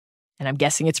empty, and I'm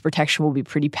guessing its protection will be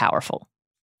pretty powerful.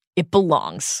 It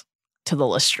belongs to the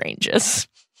Lestranges.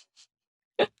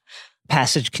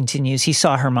 Passage continues. He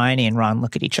saw Hermione and Ron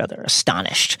look at each other,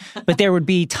 astonished. But there would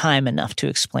be time enough to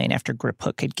explain after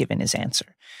Griphook had given his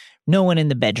answer. No one in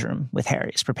the bedroom with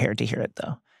Harry is prepared to hear it,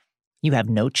 though. You have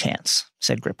no chance,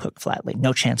 said Griphook flatly.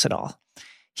 No chance at all.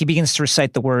 He begins to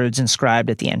recite the words inscribed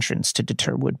at the entrance to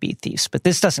deter would-be thieves. But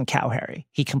this doesn't cow Harry.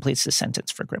 He completes the sentence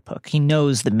for Griphook. He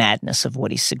knows the madness of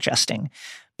what he's suggesting,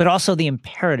 but also the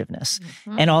imperativeness,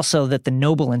 and also that the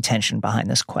noble intention behind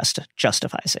this quest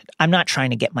justifies it. I'm not trying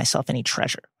to get myself any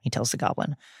treasure, he tells the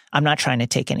goblin. I'm not trying to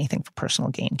take anything for personal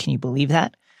gain. Can you believe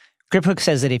that? Griphook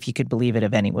says that if you could believe it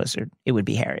of any wizard, it would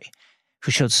be Harry,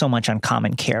 who showed so much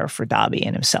uncommon care for Dobby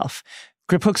and himself.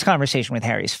 Griphook's conversation with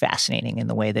Harry is fascinating in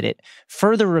the way that it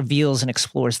further reveals and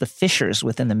explores the fissures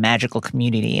within the magical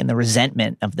community and the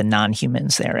resentment of the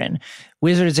non-humans therein.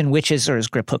 Wizards and witches, or as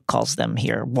Griphook calls them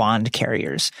here, wand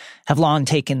carriers, have long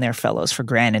taken their fellows for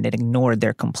granted and ignored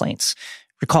their complaints.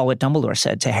 Recall what Dumbledore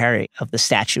said to Harry of the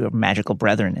statue of magical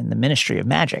brethren in the Ministry of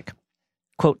Magic.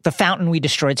 Quote, the fountain we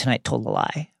destroyed tonight told a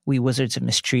lie. We wizards have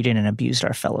mistreated and abused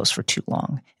our fellows for too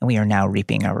long, and we are now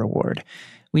reaping our reward.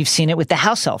 We've seen it with the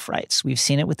house elf rights. We've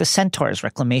seen it with the centaurs'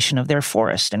 reclamation of their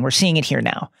forest, and we're seeing it here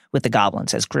now with the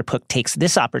goblins as Griphook takes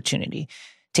this opportunity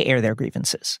to air their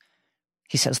grievances.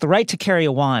 He says, the right to carry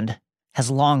a wand has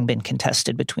long been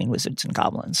contested between wizards and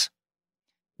goblins.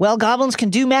 Well, goblins can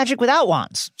do magic without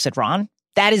wands, said Ron.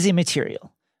 That is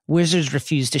immaterial. Wizards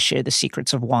refuse to share the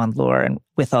secrets of wand lore and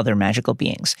with other magical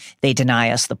beings. They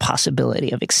deny us the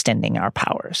possibility of extending our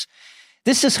powers.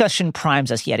 This discussion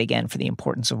primes us yet again for the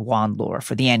importance of wand lore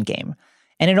for the endgame,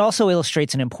 and it also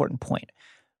illustrates an important point.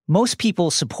 Most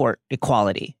people support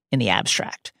equality in the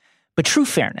abstract, but true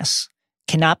fairness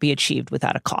cannot be achieved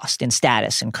without a cost in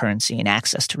status and currency and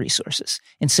access to resources,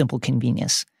 in simple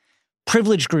convenience.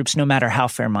 Privileged groups, no matter how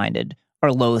fair-minded,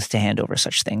 are loath to hand over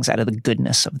such things out of the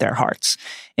goodness of their hearts.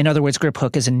 In other words,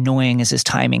 Griphook, as annoying as his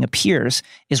timing appears,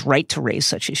 is right to raise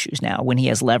such issues now when he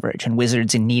has leverage and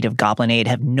wizards in need of goblin aid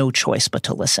have no choice but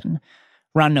to listen.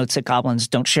 Ron notes that goblins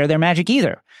don't share their magic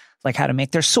either, like how to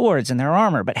make their swords and their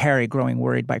armor, but Harry, growing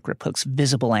worried by Griphook's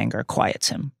visible anger, quiets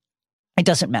him. It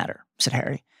doesn't matter, said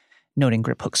Harry, noting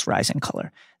Griphook's rising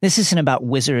color. This isn't about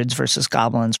wizards versus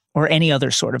goblins or any other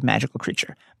sort of magical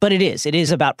creature, but it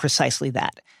is about precisely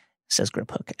that, says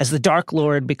Griphook. As the Dark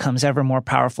Lord becomes ever more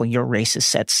powerful, your race is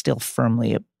set still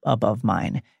firmly above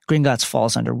mine. Gringotts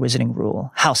falls under wizarding rule.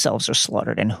 House elves are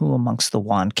slaughtered, and who amongst the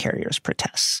wand carriers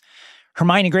protests?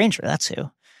 Hermione Granger, that's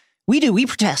who. We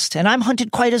protest, and I'm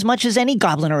hunted quite as much as any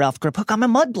goblin or elf, Griphook. I'm a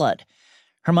mudblood.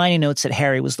 Hermione notes that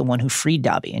Harry was the one who freed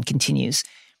Dobby and continues,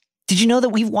 "Did you know that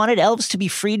we've wanted elves to be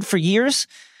freed for years?"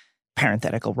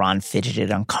 Parenthetical Ron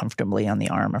fidgeted uncomfortably on the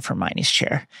arm of Hermione's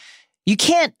chair. "You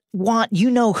can't want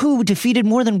you-know-who defeated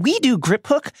more than we do,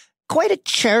 Griphook. Quite a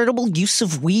charitable use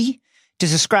of we to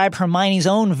describe Hermione's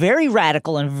own very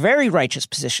radical and very righteous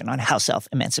position on house elf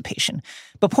emancipation.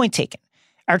 But point taken.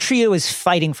 Our trio is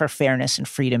fighting for fairness and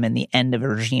freedom and the end of a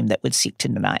regime that would seek to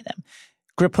deny them."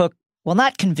 Griphook, while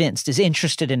not convinced, is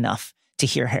interested enough to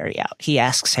hear Harry out. He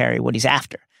asks Harry what he's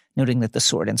after, noting that the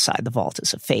sword inside the vault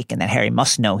is a fake and that Harry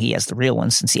must know he has the real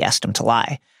one since he asked him to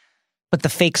lie. "But the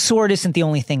fake sword isn't the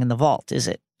only thing in the vault, is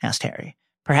it?" asked Harry.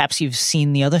 "Perhaps you've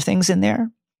seen the other things in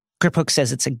there?" Griphook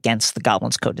says it's against the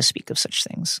Goblin's Code to speak of such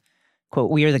things.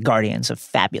 Quote, "We are the guardians of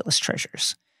fabulous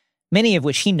treasures, many of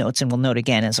which," he notes and will note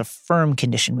again as a firm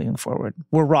condition moving forward,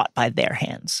 "were wrought by their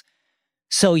hands.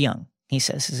 So young," he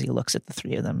says as he looks at the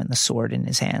three of them and the sword in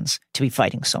his hands, "to be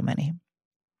fighting so many."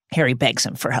 Harry begs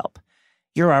him for help.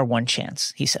 "You're our one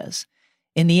chance," he says.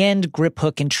 In the end,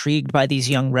 Griphook, intrigued by these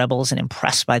young rebels and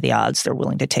impressed by the odds they're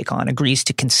willing to take on, agrees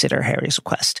to consider Harry's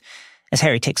request. As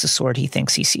Harry takes the sword, he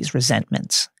thinks he sees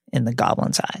resentments in the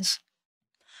goblin's eyes.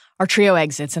 Our trio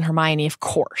exits, and Hermione, of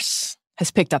course,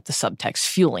 has picked up the subtext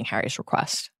fueling Harry's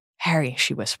request. "Harry,"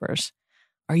 she whispers,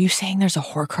 "are you saying there's a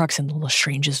Horcrux in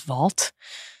Lestrange's vault?"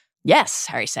 "Yes,"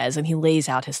 Harry says, and he lays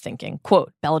out his thinking.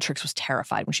 Quote, "Bellatrix was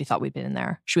terrified when she thought we'd been in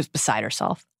there. She was beside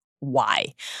herself.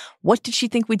 Why? What did she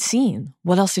think we'd seen?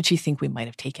 What else did she think we might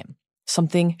have taken?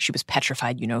 Something she was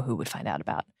petrified you-know-who would find out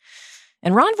about."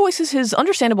 And Ron voices his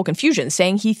understandable confusion,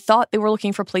 saying he thought they were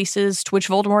looking for places to which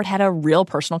Voldemort had a real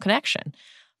personal connection.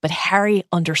 But Harry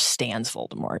understands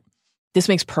Voldemort. This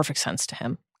makes perfect sense to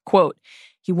him. Quote,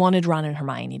 "He wanted Ron and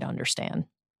Hermione to understand."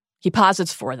 He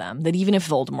posits for them that even if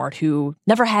Voldemort, who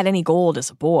never had any gold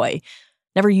as a boy,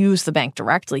 never used the bank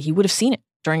directly, he would have seen it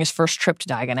during his first trip to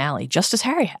Diagon Alley, just as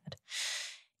Harry had,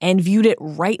 and viewed it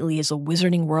rightly as a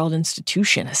Wizarding World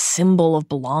institution, a symbol of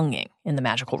belonging in the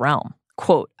magical realm.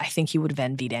 Quote, "I think he would have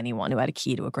envied anyone who had a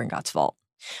key to a Gringotts vault."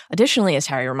 Additionally, as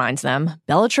Harry reminds them,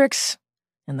 Bellatrix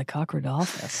and the cock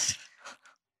Rodolphus.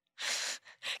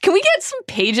 Can we get some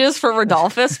pages for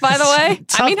Rodolphus, by the way?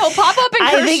 I mean, he'll pop up in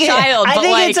Cursed Child, I but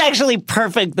think like, it's actually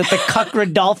perfect that the cuck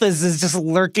Rodolphus is just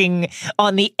lurking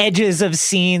on the edges of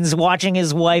scenes, watching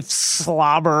his wife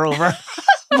slobber over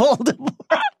Voldemort.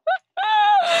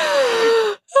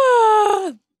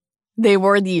 They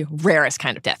were the rarest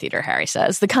kind of Death Eater, Harry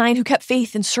says, the kind who kept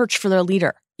faith and searched for their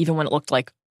leader, even when it looked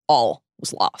like all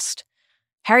was lost.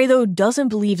 Harry, though, doesn't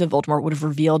believe that Voldemort would have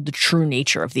revealed the true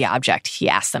nature of the object he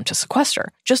asked them to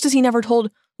sequester, just as he never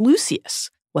told Lucius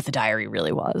what the diary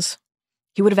really was.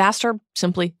 He would have asked her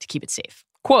simply to keep it safe.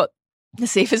 Quote, "The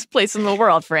safest place in the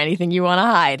world for anything you want to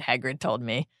hide," Hagrid told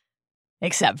me.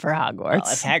 Except for Hogwarts.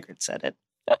 Well, if Hagrid said it.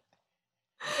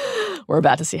 We're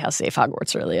about to see how safe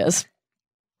Hogwarts really is.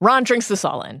 Ron drinks this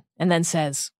all in and then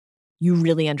says, "You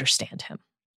really understand him."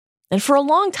 And for a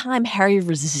long time, Harry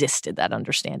resisted that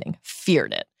understanding,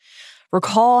 feared it.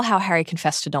 Recall how Harry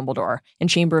confessed to Dumbledore in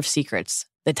Chamber of Secrets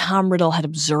that Tom Riddle had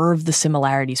observed the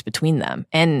similarities between them,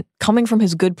 and coming from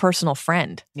his good personal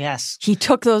friend. Yes. He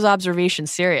took those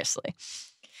observations seriously.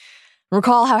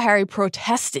 Recall how Harry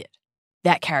protested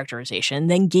that characterization,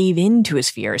 then gave in to his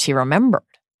fears. He remembered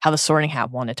how the Sorting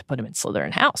Hat wanted to put him in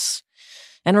Slytherin House.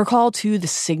 And recall, too, the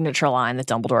signature line that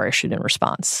Dumbledore issued in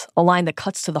response, a line that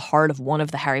cuts to the heart of one of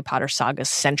the Harry Potter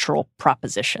saga's central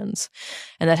propositions,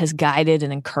 and that has guided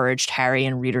and encouraged Harry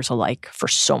and readers alike for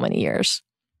so many years.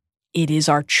 "It is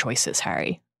our choices,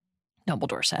 Harry,"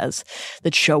 Dumbledore says,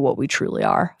 "that show what we truly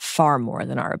are, far more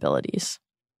than our abilities."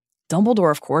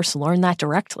 Dumbledore, of course, learned that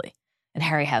directly, and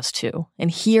Harry has too. And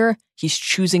here, he's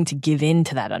choosing to give in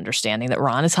to that understanding that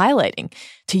Ron is highlighting,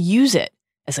 to use it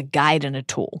as a guide and a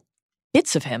tool.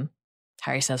 "Bits of him,"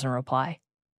 Harry says in reply.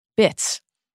 "Bits.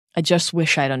 I just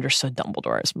wish I'd understood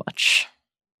Dumbledore as much."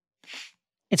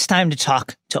 It's time to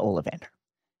talk to Ollivander.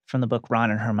 From the book, Ron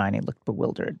and Hermione looked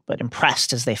bewildered, but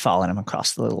impressed as they followed him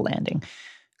across the little landing.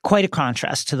 Quite a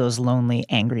contrast to those lonely,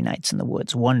 angry nights in the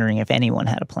woods, wondering if anyone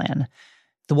had a plan.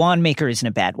 The wand maker is in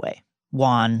a bad way.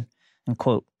 Wan, and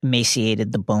quote,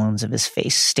 emaciated, the bones of his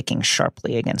face sticking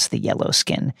sharply against the yellow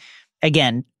skin.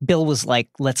 Again, Bill was like,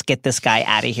 let's get this guy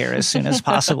out of here as soon as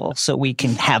possible so we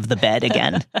can have the bed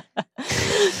again.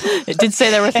 It did say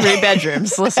there were 3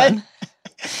 bedrooms. Listen.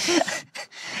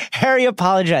 Harry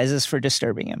apologizes for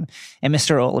disturbing him, and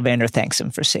Mr. Ollivander thanks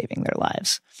him for saving their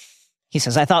lives. He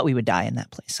says, "I thought we would die in that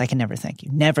place. I can never thank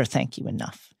you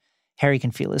enough." Harry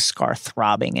can feel his scar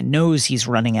throbbing and knows he's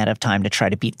running out of time to try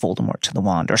to beat Voldemort to the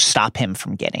wand or stop him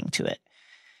from getting to it.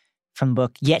 from the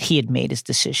book, yet he had made his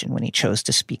decision when he chose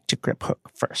to speak to Griphook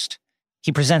first.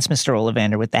 He presents Mr.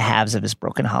 Ollivander with the halves of his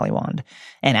broken holly wand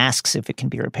and asks if it can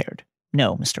be repaired.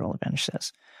 No, Mr. Ollivander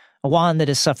says. A wand that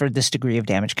has suffered this degree of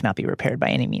damage cannot be repaired by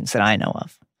any means that I know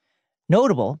of.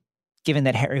 Notable, given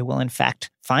that Harry will in fact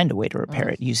find a way to repair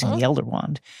it using the Elder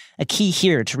Wand, a key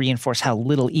here to reinforce how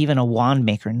little even a wand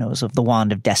maker knows of the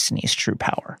Wand of Destiny's true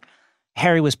power.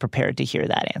 Harry was prepared to hear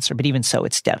that answer, but even so,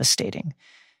 it's devastating.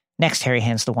 Next, Harry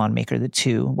hands the wand maker the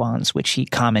two wands which he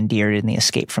commandeered in the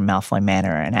escape from Malfoy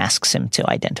Manor and asks him to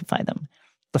identify them.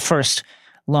 The first,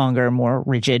 longer, more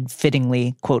rigid,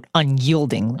 fittingly, quote,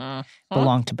 unyielding,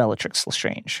 belonged to Bellatrix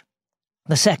Lestrange.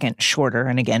 The second, shorter,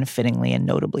 and again fittingly and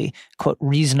notably, quote,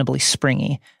 reasonably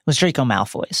springy, was Draco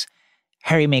Malfoy's.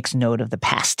 Harry makes note of the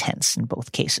past tense in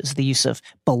both cases, the use of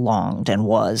belonged and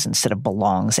was instead of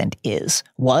belongs and is.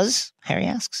 Was? Harry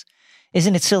asks.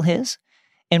 Isn't it still his?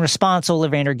 In response,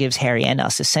 Ollivander gives Harry and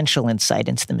us essential insight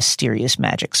into the mysterious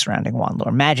magic surrounding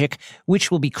Wandlore, magic which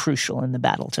will be crucial in the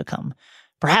battle to come.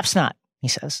 Perhaps not, he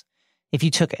says. If you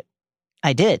took it.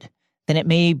 I did. Then it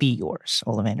may be yours,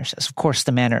 Ollivander says. Of course,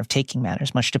 the manner of taking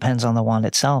matters much depends on the wand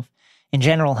itself. In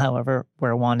general, however,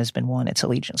 where a wand has been won, its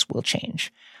allegiance will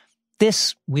change.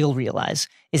 This, we'll realize,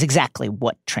 is exactly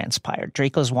what transpired.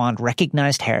 Draco's wand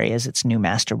recognized Harry as its new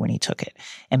master when he took it.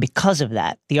 And because of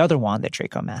that, the other wand that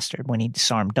Draco mastered when he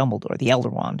disarmed Dumbledore, the Elder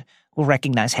Wand, will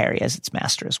recognize Harry as its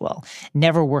master as well,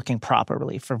 never working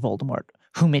properly for Voldemort,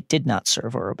 whom it did not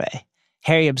serve or obey.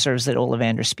 Harry observes that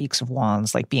Ollivander speaks of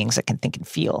wands like beings that can think and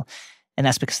feel, and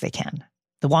that's because they can.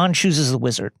 The wand chooses the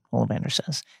wizard, Ollivander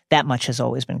says. That much has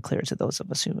always been clear to those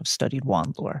of us who have studied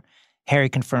wand lore. Harry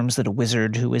confirms that a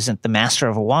wizard who isn't the master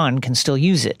of a wand can still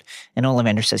use it, and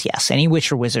Ollivander says yes, any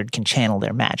witch or wizard can channel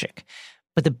their magic.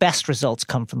 But the best results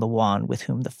come from the wand with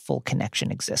whom the full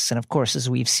connection exists. And of course, as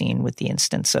we've seen with the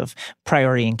instance of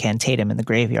Priori Incantatem in the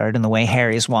graveyard and the way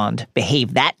Harry's wand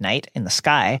behaved that night in the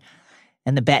sky,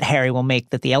 and the bet Harry will make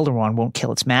that the Elder Wand won't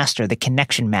kill its master, the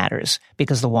connection matters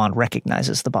because the wand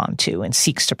recognizes the bond too and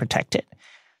seeks to protect it.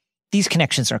 These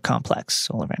connections are complex,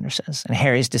 Ollivander says, and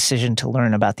Harry's decision to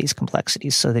learn about these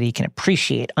complexities so that he can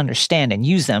appreciate, understand, and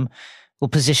use them will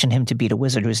position him to beat a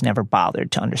wizard who has never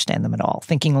bothered to understand them at all,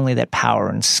 thinking only that power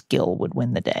and skill would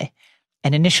win the day.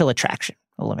 An initial attraction,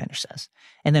 Ollivander says,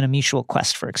 and then a mutual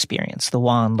quest for experience, the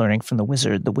wand learning from the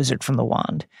wizard from the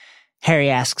wand. Harry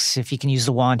asks if he can use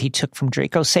the wand he took from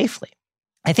Draco safely.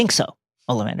 I think so,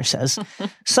 Ollivander says.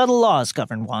 Subtle laws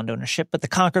govern wand ownership, but the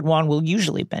conquered wand will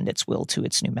usually bend its will to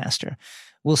its new master.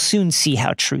 We'll soon see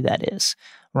how true that is.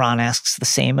 Ron asks the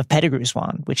same of Pettigrew's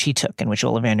wand, which he took and which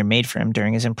Ollivander made for him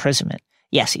during his imprisonment.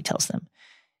 Yes, he tells them.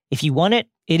 If you want it,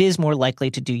 it is more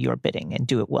likely to do your bidding and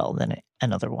do it well than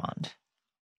another wand.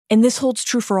 And this holds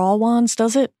true for all wands,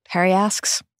 does it? Harry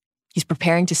asks. He's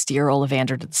preparing to steer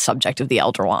Ollivander to the subject of the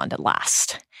Elder Wand at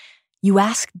last. You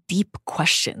ask deep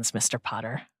questions, Mr.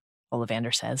 Potter,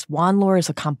 Ollivander says. Wand lore is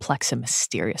a complex and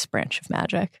mysterious branch of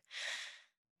magic.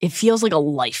 It feels like a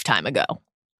lifetime ago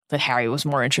that Harry was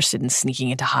more interested in sneaking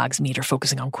into Hogsmeade or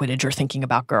focusing on Quidditch or thinking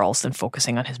about girls than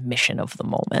focusing on his mission of the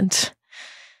moment.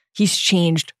 He's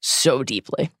changed so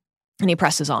deeply, and he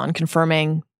presses on,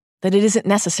 confirming that it isn't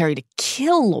necessary to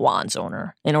kill a wand's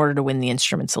owner in order to win the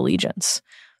instrument's allegiance.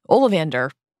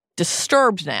 Ollivander,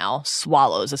 disturbed now,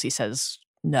 swallows as he says,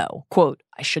 no. Quote,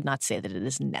 I should not say that it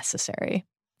is necessary.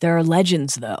 There are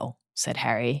legends, though, said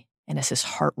Harry, and as his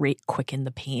heart rate quickened,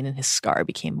 the pain in his scar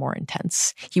became more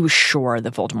intense. He was sure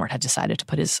that Voldemort had decided to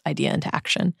put his idea into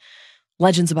action.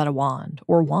 Legends about a wand,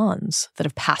 or wands, that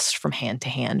have passed from hand to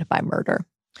hand by murder.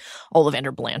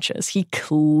 Ollivander blanches. He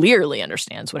clearly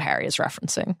understands what Harry is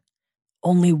referencing.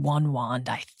 Only one wand,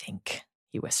 I think,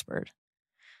 he whispered.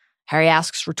 Harry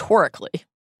asks rhetorically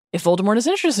if Voldemort is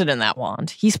interested in that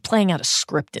wand. He's playing out a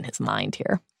script in his mind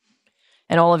here.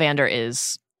 And Ollivander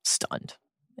is stunned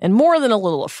and more than a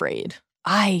little afraid.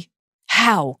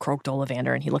 How, croaked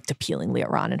Ollivander, and he looked appealingly at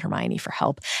Ron and Hermione for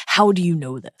help. How do you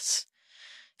know this?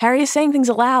 Harry is saying things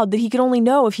aloud that he could only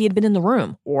know if he had been in the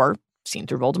room or seen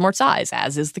through Voldemort's eyes,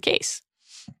 as is the case.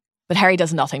 But Harry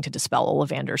does nothing to dispel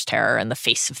Ollivander's terror in the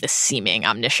face of this seeming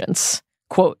omniscience.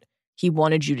 Quote, he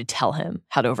wanted you to tell him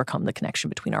how to overcome the connection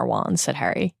between our wands, said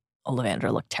Harry.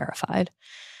 Ollivander looked terrified.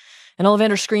 And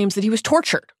Ollivander screams that he was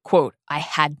tortured. Quote, I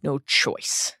had no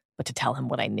choice but to tell him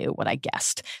what I knew, what I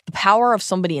guessed. The power of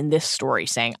somebody in this story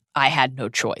saying, I had no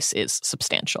choice, is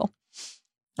substantial.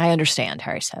 I understand,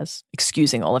 Harry says,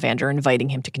 excusing Ollivander, inviting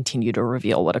him to continue to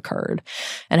reveal what occurred.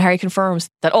 And Harry confirms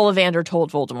that Ollivander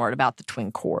told Voldemort about the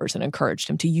twin cores and encouraged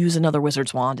him to use another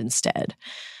wizard's wand instead.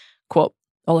 Quote,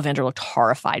 Ollivander looked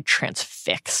horrified,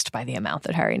 transfixed by the amount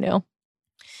that Harry knew.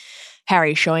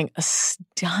 Harry, showing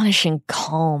astonishing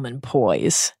calm and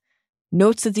poise,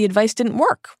 notes that the advice didn't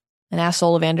work and asks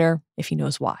Ollivander if he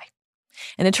knows why.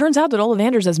 And it turns out that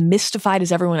Ollivander's as mystified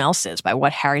as everyone else is by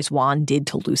what Harry's wand did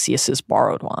to Lucius's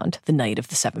borrowed wand the night of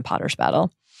the Seven Potters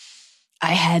battle.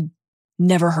 I had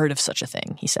never heard of such a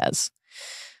thing, he says.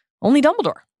 Only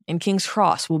Dumbledore in King's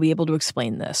Cross will be able to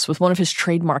explain this with one of his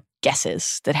trademark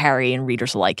guesses that Harry and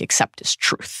readers alike accept as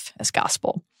truth, as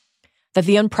gospel. That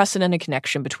the unprecedented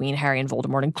connection between Harry and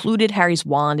Voldemort included Harry's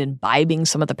wand imbibing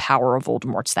some of the power of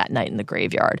Voldemort's that night in the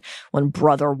graveyard when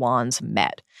brother wands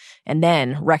met. And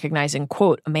then, recognizing,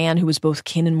 quote, a man who was both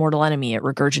kin and mortal enemy, it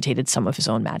regurgitated some of his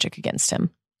own magic against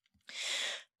him.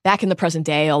 Back in the present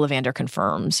day, Ollivander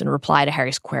confirms in reply to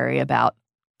Harry's query about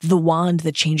the wand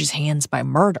that changes hands by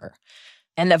murder,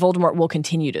 and that Voldemort will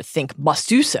continue to think must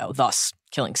do so, thus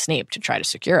killing Snape to try to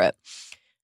secure it.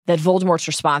 That Voldemort's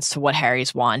response to what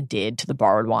Harry's wand did to the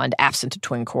borrowed wand absent of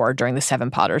Twin Core during the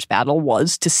Seven Potters battle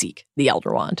was to seek the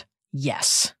Elder Wand.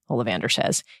 Yes, Ollivander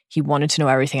says. He wanted to know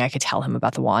everything I could tell him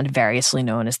about the wand, variously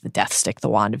known as the Death Stick, the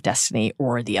Wand of Destiny,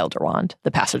 or the Elder Wand.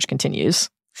 The passage continues.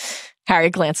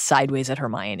 Harry glanced sideways at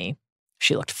Hermione.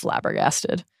 She looked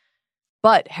flabbergasted.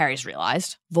 But, Harry's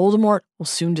realized, Voldemort will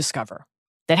soon discover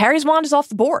that Harry's wand is off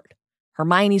the board.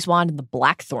 Hermione's wand and the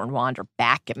Blackthorn wand are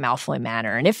back at Malfoy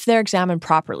Manor, and if they're examined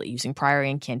properly using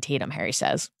Priori Incantatem, Harry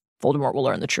says, Voldemort will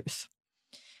learn the truth.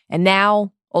 And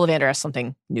now, Ollivander has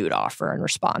something new to offer in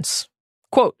response.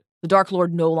 Quote, the Dark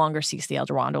Lord no longer seeks the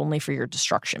Elder Wand only for your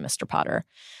destruction, Mr. Potter.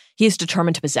 He is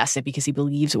determined to possess it because he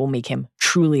believes it will make him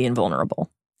truly invulnerable.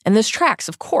 And this tracks,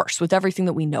 of course, with everything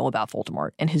that we know about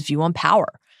Voldemort and his view on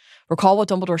power. Recall what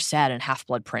Dumbledore said in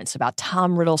Half-Blood Prince about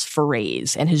Tom Riddle's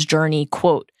forays and his journey,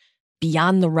 quote,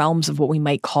 beyond the realms of what we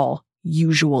might call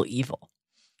usual evil.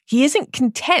 He isn't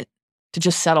content to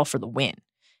just settle for the win.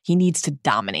 He needs to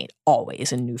dominate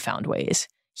always in newfound ways.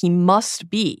 He must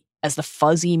be, as the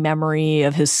fuzzy memory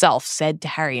of his self said to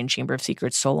Harry in Chamber of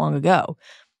Secrets so long ago,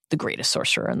 the greatest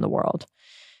sorcerer in the world.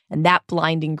 And that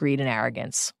blinding greed and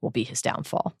arrogance will be his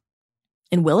downfall.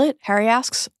 And will it, Harry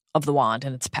asks, of the wand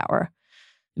and its power?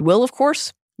 It will, of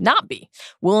course, not be.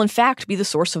 Will, in fact, be the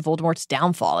source of Voldemort's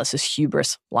downfall as his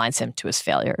hubris blinds him to his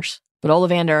failures. But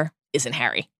Ollivander isn't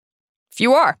Harry.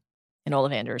 Few are. And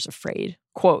Ollivander is afraid.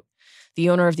 Quote,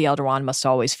 the owner of the Elder Wand must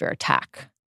always fear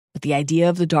attack. But the idea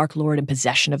of the Dark Lord in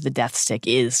possession of the Death Stick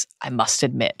is, I must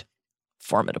admit,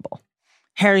 formidable.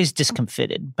 Harry's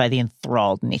discomfited by the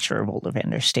enthralled nature of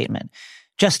Ollivander's statement,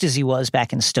 just as he was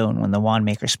back in Stone when the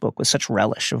Wandmaker spoke with such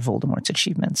relish of Voldemort's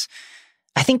achievements.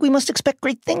 I think we must expect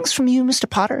great things from you, Mr.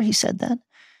 Potter, he said then.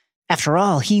 After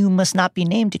all, he who must not be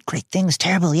named did great things,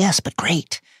 terrible, yes, but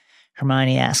great.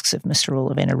 Hermione asks if Mr.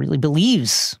 Ollivander really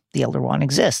believes the Elder Wand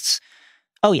exists.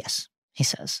 Oh, yes, he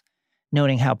says,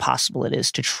 noting how possible it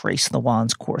is to trace the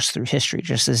wand's course through history,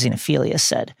 just as Xenophilius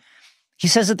said. He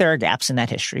says that there are gaps in that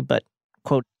history, but,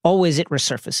 quote, always it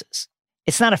resurfaces.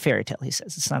 It's not a fairy tale, he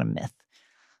says. It's not a myth.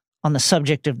 On the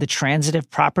subject of the transitive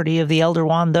property of the Elder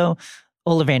Wand, though,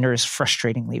 Ollivander is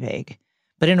frustratingly vague,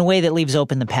 but in a way that leaves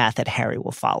open the path that Harry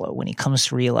will follow when he comes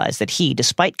to realize that he,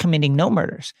 despite committing no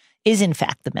murders, is in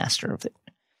fact the master of it.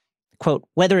 Quote,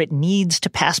 whether it needs to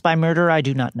pass by murder, I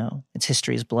do not know. Its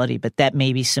history is bloody, but that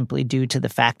may be simply due to the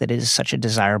fact that it is such a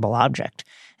desirable object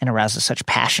and arouses such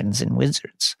passions in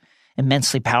wizards.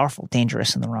 Immensely powerful,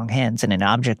 dangerous in the wrong hands, and an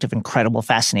object of incredible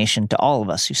fascination to all of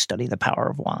us who study the power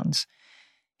of wands.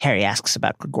 Harry asks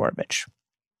about Grigorovich.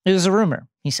 There's a rumor,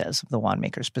 he says, of the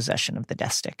Wandmaker's possession of the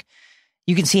Death Stick.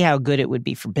 You can see how good it would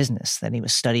be for business that he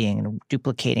was studying and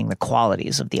duplicating the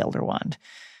qualities of the Elder Wand.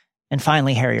 And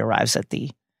finally, Harry arrives at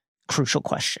the crucial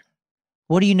question.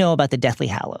 What do you know about the Deathly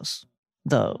Hallows?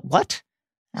 The what?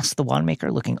 Asked the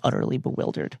Wandmaker, looking utterly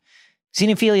bewildered.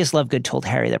 Xenophilius Lovegood told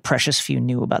Harry that precious few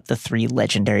knew about the 3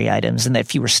 legendary items and that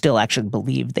fewer still actually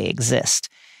believed they exist.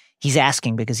 He's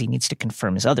asking because he needs to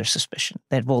confirm his other suspicion,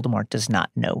 that Voldemort does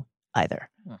not know either.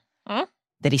 Huh?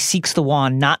 That he seeks the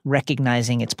wand not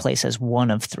recognizing its place as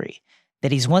one of 3.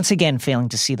 That he's once again failing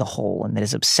to see the whole, and that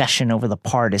his obsession over the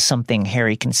part is something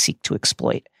Harry can seek to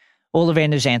exploit.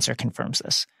 Ollivander's answer confirms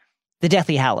this. The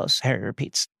Deathly Hallows, Harry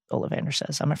repeats. Ollivander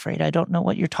says, I'm afraid I don't know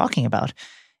what you're talking about.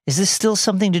 Is this still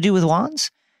something to do with wands?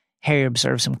 Harry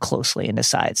observes him closely and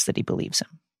decides that he believes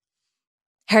him.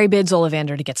 Harry bids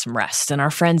Ollivander to get some rest, and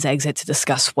our friends exit to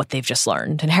discuss what they've just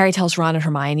learned. And Harry tells Ron and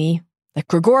Hermione that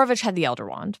Grigorovich had the Elder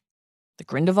Wand, that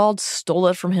Grindelwald stole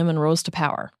it from him and rose to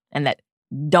power, and that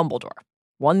Dumbledore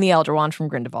won the Elder Wand from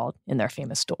Grindelwald in their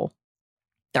famous duel.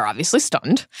 They're obviously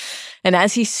stunned, and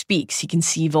as he speaks, he can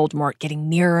see Voldemort getting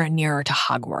nearer and nearer to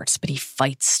Hogwarts, but he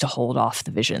fights to hold off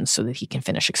the vision so that he can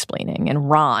finish explaining. And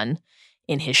Ron,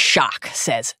 in his shock,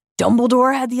 says,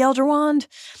 Dumbledore had the Elder Wand?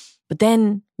 But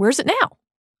then, where's it now?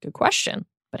 Good question.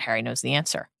 But Harry knows the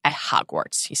answer. At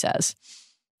Hogwarts, he says.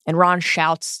 And Ron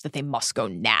shouts that they must go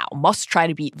now, must try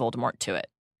to beat Voldemort to it.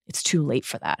 It's too late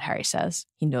for that, Harry says.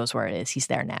 He knows where it is. He's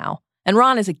there now. And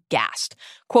Ron is aghast.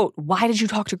 Quote, why did you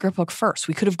talk to Griphook first?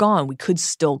 We could have gone. We could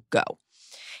still go.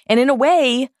 And in a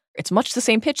way, it's much the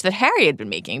same pitch that Harry had been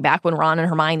making back when Ron and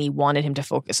Hermione wanted him to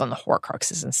focus on the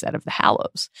Horcruxes instead of the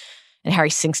Hallows. And Harry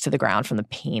sinks to the ground from the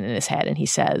pain in his head, and he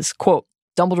says, quote,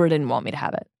 Dumbledore didn't want me to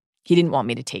have it. He didn't want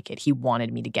me to take it. He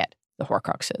wanted me to get the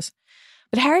Horcruxes.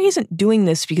 But Harry isn't doing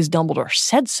this because Dumbledore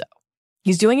said so.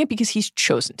 He's doing it because he's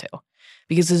chosen to.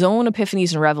 Because his own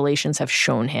epiphanies and revelations have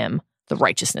shown him the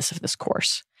righteousness of this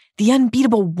course. The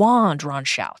unbeatable wand, Ron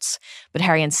shouts. But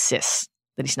Harry insists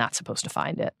that he's not supposed to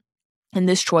find it. And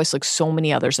this choice, like so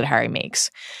many others that Harry makes,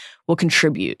 will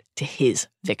contribute to his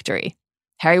victory.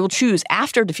 Harry will choose,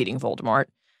 after defeating Voldemort,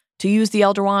 to use the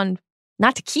Elder Wand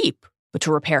not to keep, but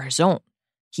to repair his own.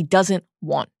 He doesn't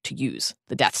want to use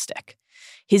the Death Stick.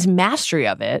 His mastery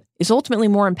of it is ultimately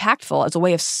more impactful as a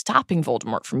way of stopping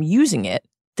Voldemort from using it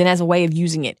than as a way of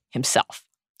using it himself.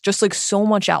 Just like so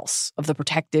much else of the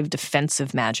protective,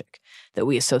 defensive magic that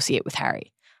we associate with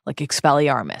Harry, like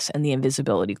Expelliarmus and the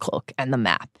invisibility cloak and the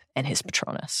map and his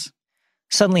Patronus.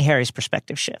 Suddenly, Harry's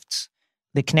perspective shifts.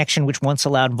 The connection which once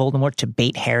allowed Voldemort to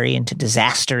bait Harry into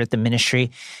disaster at the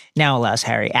Ministry now allows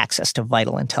Harry access to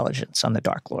vital intelligence on the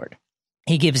Dark Lord.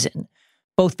 He gives in,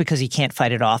 both because he can't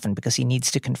fight it off and because he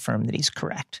needs to confirm that he's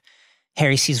correct.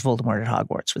 Harry sees Voldemort at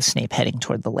Hogwarts with Snape heading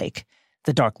toward the lake.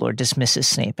 The Dark Lord dismisses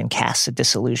Snape and casts a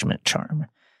disillusionment charm.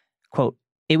 Quote,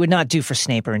 it would not do for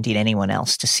Snape or indeed anyone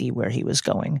else to see where he was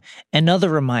going. Another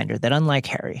reminder that unlike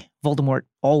Harry, Voldemort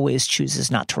always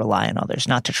chooses not to rely on others,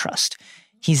 not to trust.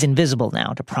 He's invisible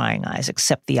now to prying eyes,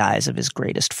 except the eyes of his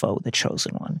greatest foe, the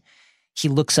Chosen One. He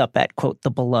looks up at, quote,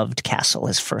 the beloved castle,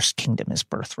 his first kingdom, his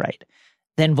birthright.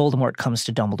 Then Voldemort comes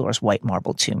to Dumbledore's white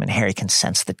marble tomb, and Harry can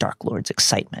sense the Dark Lord's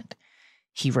excitement.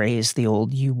 He raised the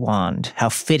old yew wand. How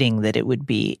fitting that it would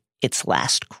be its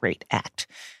last great act.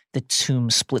 The tomb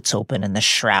splits open, and the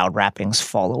shroud wrappings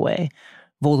fall away.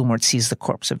 Voldemort sees the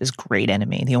corpse of his great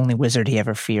enemy, the only wizard he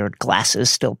ever feared, glasses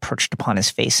still perched upon his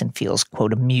face, and feels,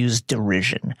 quote, amused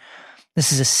derision.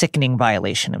 This is a sickening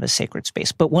violation of his sacred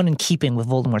space, but one in keeping with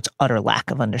Voldemort's utter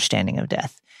lack of understanding of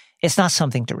death. It's not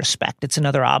something to respect. It's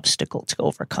another obstacle to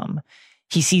overcome.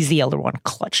 He sees the Elder Wand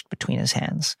clutched between his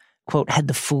hands. Quote, had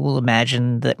the fool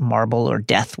imagined that marble or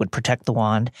death would protect the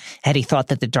wand? Had he thought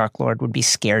that the Dark Lord would be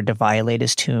scared to violate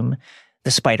his tomb?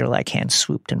 The spider-like hand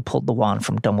swooped and pulled the wand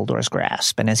from Dumbledore's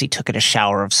grasp, and as he took it, a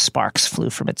shower of sparks flew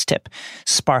from its tip,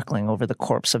 sparkling over the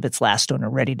corpse of its last owner,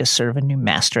 ready to serve a new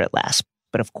master at last.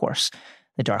 But of course,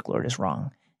 the Dark Lord is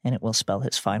wrong, and it will spell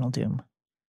his final doom.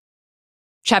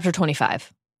 Chapter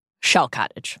 25, Shell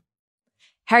Cottage.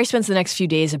 Harry spends the next few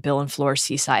days at Bill and Flora's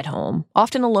seaside home,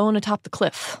 often alone atop the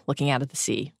cliff, looking out at the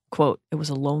sea. Quote, it was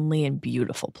a lonely and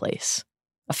beautiful place.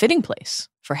 A fitting place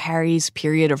for Harry's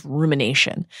period of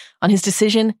rumination on his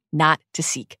decision not to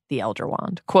seek the Elder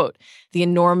Wand. Quote, the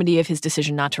enormity of his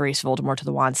decision not to race Voldemort to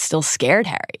the wand still scared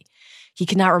Harry. He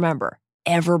could not remember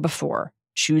ever before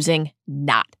choosing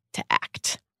not to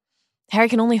act. Harry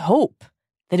can only hope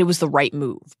that it was the right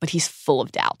move, but he's full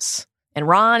of doubts. And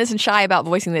Ron isn't shy about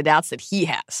voicing the doubts that he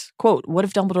has. Quote, what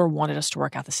if Dumbledore wanted us to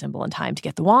work out the symbol in time to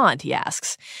get the wand, he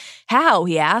asks. How,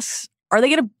 he asks, are they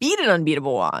going to beat an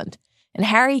unbeatable wand? And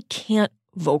Harry can't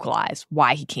vocalize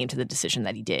why he came to the decision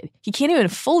that he did. He can't even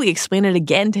fully explain it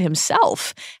again to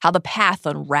himself, how the path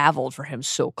unraveled for him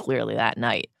so clearly that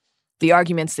night. The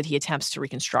arguments that he attempts to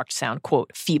reconstruct sound,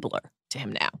 quote, feebler to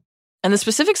him now. And the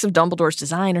specifics of Dumbledore's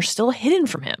design are still hidden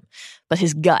from him. But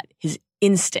his gut, his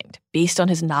instinct, based on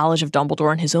his knowledge of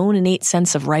Dumbledore and his own innate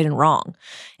sense of right and wrong,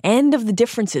 and of the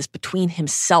differences between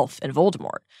himself and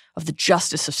Voldemort, of the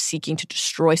justice of seeking to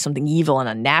destroy something evil and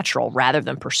unnatural rather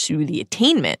than pursue the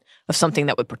attainment of something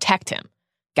that would protect him,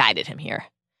 guided him here.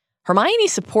 Hermione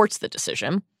supports the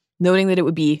decision, noting that it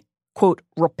would be, quote,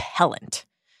 repellent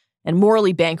and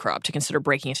morally bankrupt to consider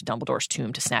breaking into Dumbledore's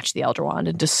tomb to snatch the Elder Wand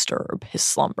and disturb his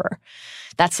slumber.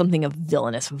 That's something a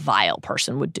villainous, vile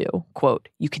person would do. Quote,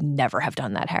 you could never have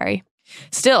done that, Harry.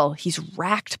 Still, he's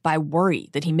racked by worry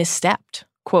that he misstepped.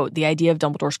 Quote, the idea of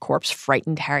Dumbledore's corpse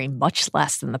frightened Harry much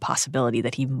less than the possibility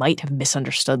that he might have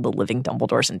misunderstood the living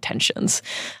Dumbledore's intentions.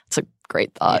 It's a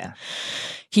great thought. Yeah.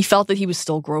 He felt that he was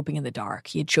still groping in the dark.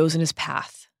 He had chosen his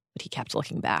path, but he kept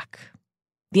looking back.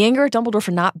 The anger at Dumbledore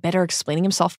for not better explaining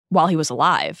himself while he was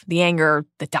alive, the anger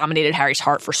that dominated Harry's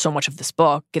heart for so much of this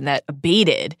book and that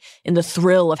abated in the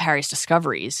thrill of Harry's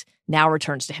discoveries, now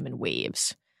returns to him in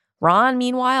waves. Ron,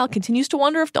 meanwhile, continues to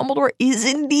wonder if Dumbledore is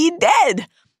indeed dead.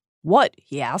 What,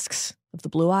 he asks, of the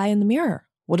blue eye in the mirror?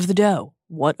 What of the doe?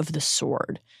 What of the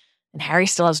sword? And Harry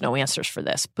still has no answers for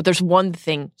this, but there's one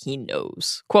thing he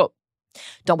knows. Quote,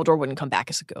 Dumbledore wouldn't come back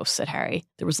as a ghost, said Harry.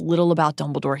 There was little about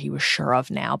Dumbledore he was sure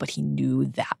of now, but he knew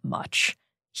that much.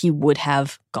 He would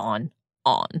have gone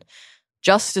on.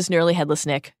 Just as nearly headless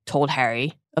Nick told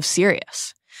Harry of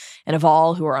Sirius, and of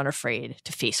all who are unafraid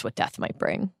to face what death might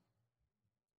bring.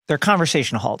 Their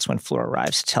conversation halts when Fleur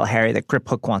arrives to tell Harry that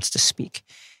Griphook wants to speak.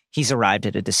 He's arrived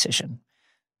at a decision.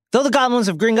 Though the goblins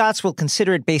of Gringotts will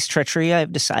consider it base treachery, I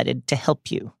have decided to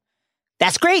help you.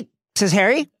 That's great, says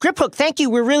Harry. Griphook, thank you.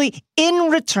 We're really in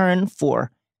return for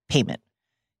payment.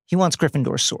 He wants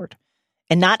Gryffindor's sword,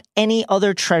 and not any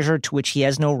other treasure to which he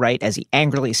has no right, as he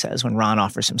angrily says when Ron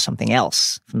offers him something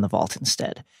else from the vault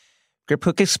instead.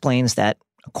 Griphook explains that,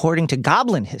 according to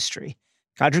goblin history,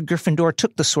 Godric Gryffindor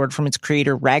took the sword from its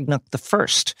creator Ragnarok I.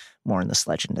 More in this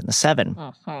legend in the Seven.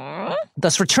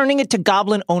 Thus, returning it to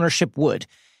goblin ownership would,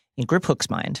 in Griphook's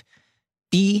mind,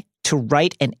 be to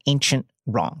right an ancient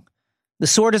wrong. The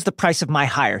sword is the price of my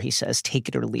hire, he says. Take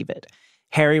it or leave it.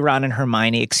 Harry, Ron, and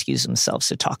Hermione excuse themselves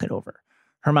to talk it over.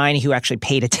 Hermione, who actually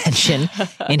paid attention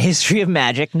in History of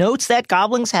Magic, notes that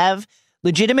goblins have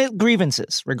legitimate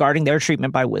grievances regarding their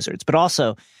treatment by wizards, but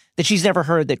also that she's never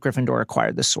heard that Gryffindor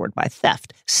acquired the sword by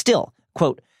theft. Still,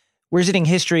 quote, wizarding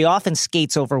history often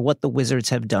skates over what the wizards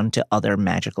have done to other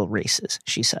magical races,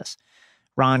 she says.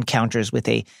 Ron counters with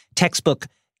a textbook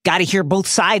gotta hear both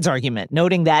sides argument,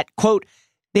 noting that, quote,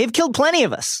 they've killed plenty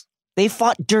of us. They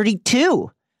fought dirty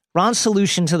too. Ron's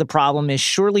solution to the problem is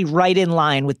surely right in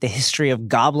line with the history of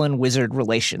goblin-wizard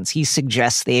relations. He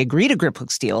suggests they agree to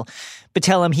Griphook's deal, but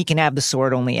tell him he can have the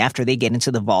sword only after they get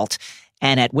into the vault,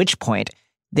 and at which point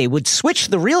they would switch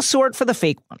the real sword for the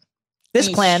fake one. This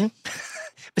plan,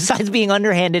 besides being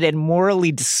underhanded and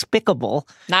morally despicable...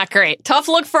 Not great. Tough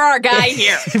look for our guy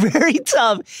here. Very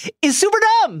tough. Is super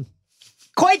dumb.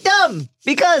 Quite dumb.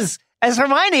 Because, as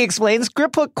Hermione explains,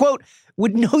 Griphook, quote,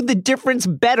 would know the difference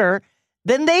better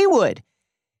than they would.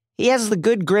 He has the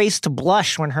good grace to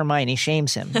blush when Hermione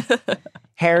shames him.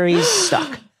 Harry's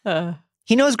stuck.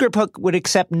 He knows Griphook would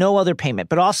accept no other payment,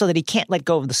 but also that he can't let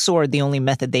go of the sword, the only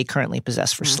method they currently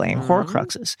possess for slaying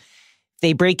Horcruxes.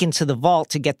 They break into the vault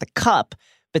to get the cup,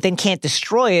 but then can't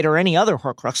destroy it or any other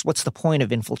Horcrux. What's the point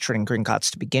of infiltrating Gringotts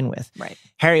to begin with? Right.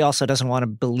 Harry also doesn't want to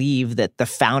believe that the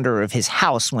founder of his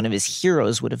house, one of his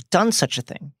heroes, would have done such a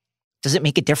thing. Does it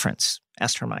make a difference?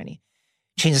 Asked Hermione.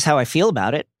 Changes how I feel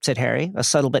about it, said Harry, a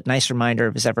subtle but nice reminder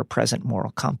of his ever-present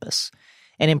moral compass.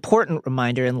 An important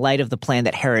reminder in light of the plan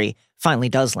that Harry finally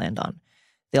does land on.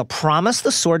 They'll promise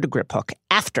the sword to Griphook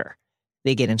after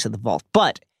they get into the vault.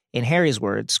 But, in Harry's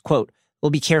words, quote,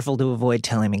 we'll be careful to avoid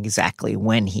telling him exactly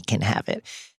when he can have it.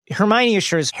 Hermione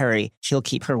assures Harry she'll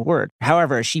keep her word.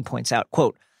 However, as she points out,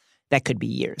 quote, that could be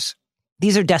years.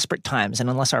 These are desperate times, and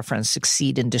unless our friends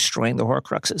succeed in destroying the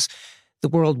Horcruxes, the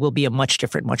world will be a much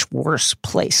different, much worse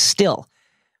place. Still,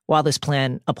 while this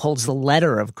plan upholds the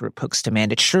letter of Griphook's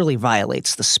demand, it surely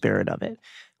violates the spirit of it.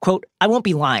 Quote, I won't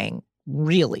be lying,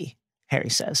 really, Harry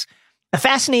says. A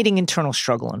fascinating internal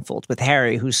struggle unfolds with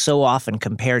Harry, who so often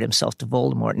compared himself to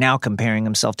Voldemort, now comparing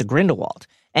himself to Grindelwald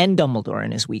and Dumbledore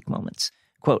in his weak moments.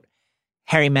 Quote,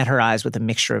 Harry met her eyes with a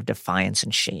mixture of defiance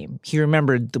and shame. He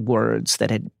remembered the words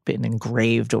that had been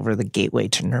engraved over the gateway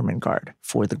to Nurmengard,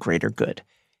 for the greater good.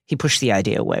 He pushed the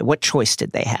idea away. What choice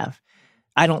did they have?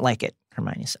 I don't like it,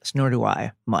 Hermione says. Nor do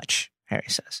I. Much, Harry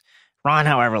says. Ron,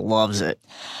 however, loves it.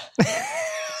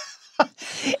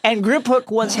 And Griphook,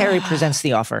 once Harry presents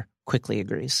the offer, quickly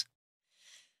agrees.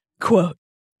 Quote,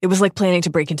 it was like planning to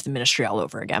break into the Ministry all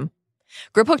over again.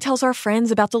 Griphook tells our friends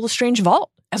about the Lestrange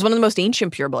Vault. As one of the most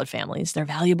ancient pureblood families, their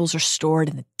valuables are stored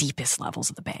in the deepest levels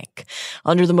of the bank,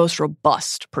 under the most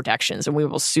robust protections, and we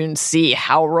will soon see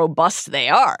how robust they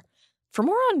are. For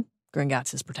more on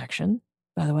Gringotts' protection,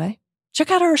 by the way,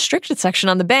 check out our restricted section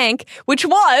on the bank, which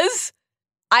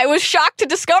I was shocked to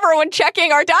discover when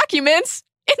checking our documents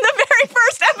in the very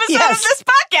first episode of this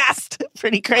podcast.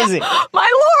 Pretty crazy.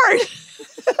 My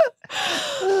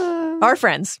Lord. Our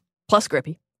friends, plus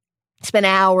Grippy, spent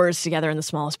hours together in the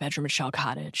smallest bedroom at Shell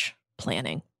Cottage,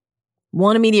 planning.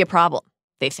 One immediate problem,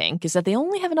 they think, is that they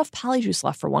only have enough polyjuice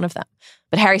left for one of them.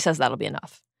 But Harry says that'll be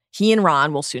enough. He and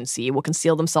Ron, we'll soon see, will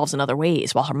conceal themselves in other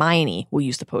ways, while Hermione will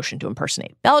use the potion to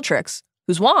impersonate Bellatrix,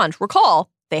 whose wand, recall,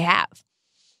 they have.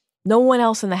 No one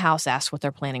else in the house asks what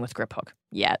they're planning with Griphook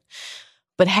yet.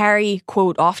 But Harry,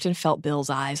 quote, often felt Bill's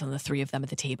eyes on the three of them at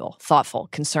the table, thoughtful,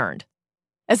 concerned.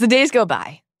 As the days go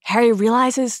by, Harry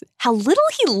realizes how little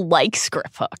he likes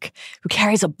Griphook, who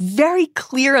carries a very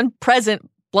clear and present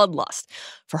bloodlust,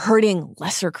 for hurting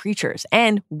lesser creatures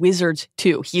and wizards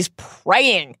too. He's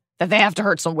praying that they have to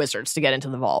hurt some wizards to get into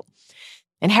the vault.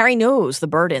 And Harry knows the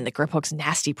burden that Griphook's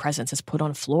nasty presence has put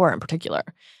on Fleur in particular.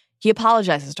 He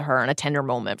apologizes to her in a tender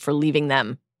moment for leaving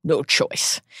them no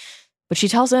choice. But she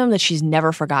tells him that she's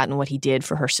never forgotten what he did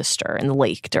for her sister in the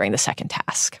lake during the second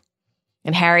task.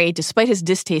 And Harry, despite his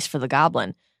distaste for the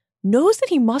goblin, knows that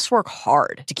he must work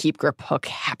hard to keep Griphook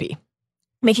happy,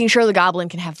 making sure the goblin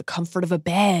can have the comfort of a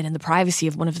bed and the privacy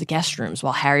of one of the guest rooms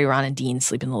while Harry, Ron, and Dean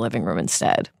sleep in the living room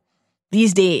instead.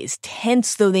 These days,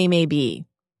 tense though they may be,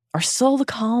 are still the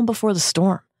calm before the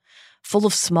storm, full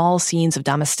of small scenes of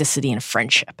domesticity and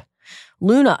friendship.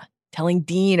 Luna telling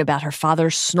Dean about her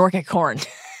father's snorkecorn.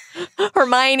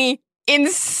 Hermione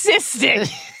insisting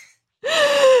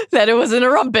that it was an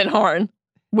Rumpenhorn,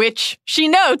 which, she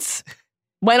notes,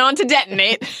 went on to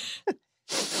detonate.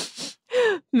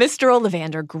 Mr.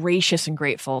 Ollivander, gracious and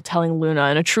grateful, telling Luna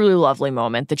in a truly lovely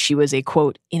moment that she was a,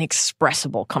 quote,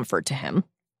 inexpressible comfort to him,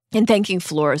 and thanking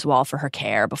Fleur as well for her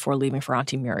care before leaving for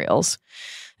Auntie Muriel's.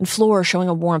 And Fleur showing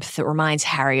a warmth that reminds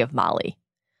Harry of Molly.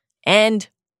 And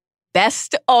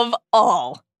best of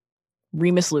all,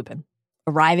 Remus Lupin,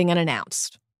 arriving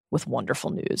unannounced with wonderful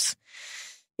news.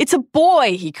 "It's a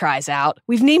boy," he cries out.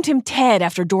 "We've named him Ted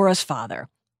after Dora's father."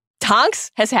 Tonks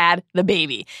has had the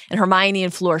baby, and Hermione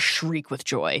and Fleur shriek with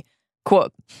joy.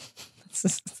 Quote,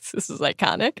 this is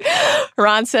iconic.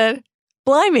 Ron said,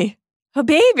 "Blimey, a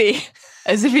baby,"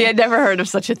 as if he had never heard of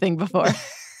such a thing before.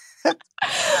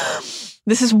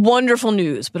 This is wonderful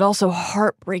news, but also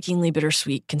heartbreakingly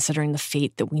bittersweet considering the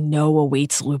fate that we know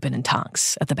awaits Lupin and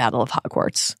Tonks at the Battle of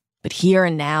Hogwarts. But here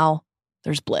and now,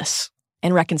 there's bliss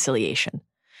and reconciliation.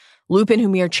 Lupin, who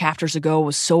mere chapters ago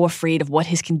was so afraid of what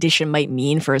his condition might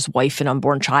mean for his wife and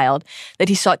unborn child that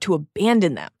he sought to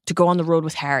abandon them to go on the road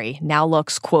with Harry, now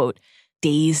looks, quote,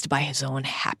 dazed by his own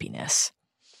happiness.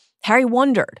 Harry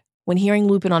wondered, when hearing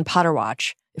Lupin on Potter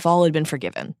Watch, if all had been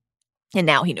forgiven. And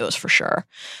now he knows for sure.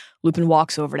 Lupin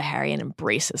walks over to Harry and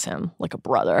embraces him like a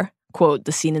brother. Quote,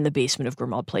 the scene in the basement of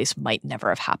Grimmauld Place might never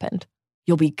have happened.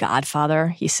 "You'll be godfather,"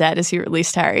 he said as he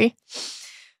released Harry.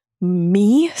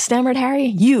 "Me?" stammered Harry.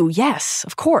 "You, yes,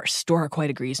 of course." Dora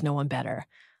quite agrees, no one better.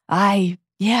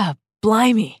 Yeah,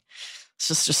 blimey.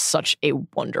 It's just such a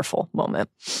wonderful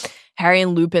moment. Harry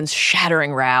and Lupin's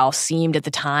shattering row seemed at the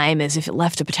time as if it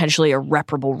left a potentially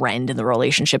irreparable rend in the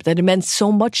relationship that had meant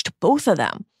so much to both of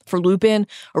them. For Lupin,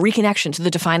 a reconnection to the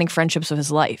defining friendships of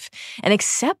his life, an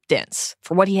acceptance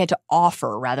for what he had to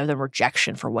offer rather than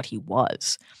rejection for what he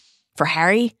was. For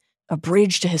Harry, a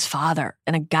bridge to his father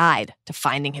and a guide to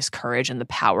finding his courage and the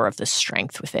power of the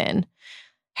strength within.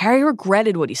 Harry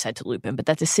regretted what he said to Lupin, but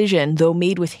that decision, though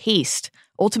made with haste,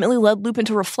 ultimately led Lupin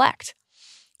to reflect.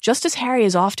 Just as Harry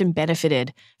has often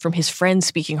benefited from his friends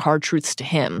speaking hard truths to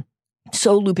him,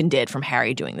 so Lupin did from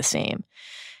Harry doing the same.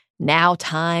 Now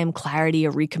time, clarity,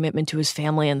 a recommitment to his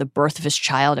family, and the birth of his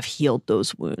child have healed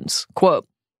those wounds. Quote,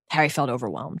 Harry felt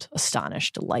overwhelmed,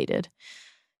 astonished, delighted.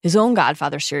 His own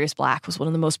godfather, Sirius Black, was one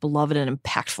of the most beloved and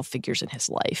impactful figures in his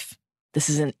life. This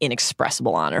is an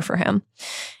inexpressible honor for him.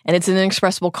 And it's an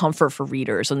inexpressible comfort for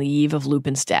readers on the eve of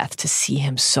Lupin's death to see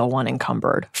him so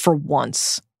unencumbered, for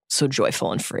once, so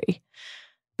joyful and free.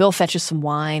 Bill fetches some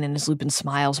wine, and as Lupin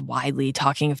smiles widely,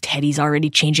 talking of Teddy's already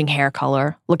changing hair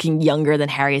color, looking younger than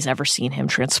Harry has ever seen him,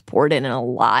 transported and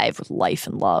alive with life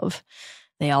and love.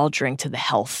 They all drink to the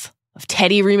health of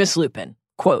Teddy Remus Lupin,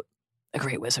 quote, a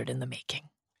great wizard in the making.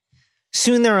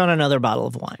 Soon they're on another bottle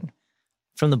of wine.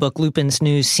 From the book, Lupin's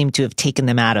news seemed to have taken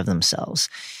them out of themselves.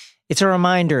 It's a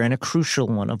reminder, and a crucial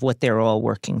one, of what they're all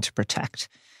working to protect.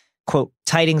 Quote,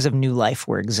 tidings of new life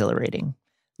were exhilarating.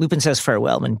 Lupin says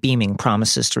farewell and, beaming,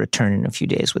 promises to return in a few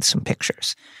days with some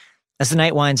pictures. As the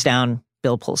night winds down,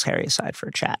 Bill pulls Harry aside for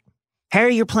a chat.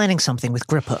 "Harry, you're planning something with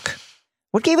Griphook.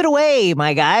 What gave it away,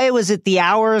 my guy? Was it the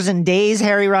hours and days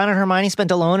Harry, Ron, and Hermione spent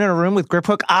alone in a room with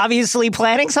Griphook obviously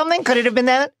planning something? Could it have been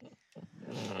that?"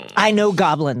 "I know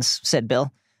goblins," said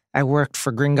Bill. "I worked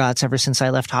for Gringotts ever since I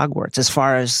left Hogwarts. As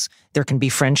far as there can be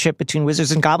friendship between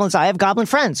wizards and goblins, I have goblin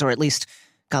friends, or at least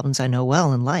goblins I know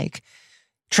well and like.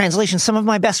 Translation, some of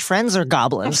my best friends are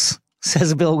goblins,"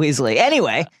 says Bill Weasley.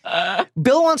 Anyway,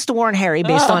 Bill wants to warn Harry,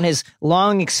 based on his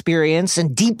long experience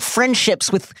and deep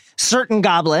friendships with certain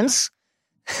goblins,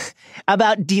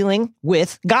 about dealing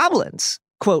with goblins.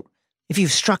 Quote, "If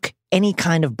you've struck any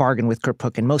kind of bargain with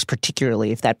Griphook, and most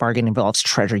particularly if that bargain involves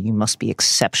treasure, you must be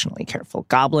exceptionally careful.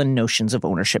 Goblin notions of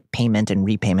ownership, payment, and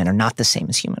repayment are not the same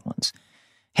as human ones."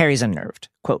 Harry's unnerved,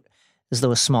 quote, as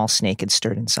though a small snake had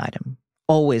stirred inside him.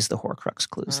 Always the Horcrux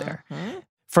clues there.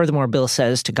 Furthermore, Bill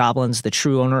says to goblins, the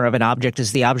true owner of an object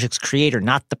is the object's creator,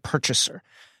 not the purchaser.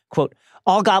 Quote,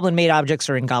 all goblin-made objects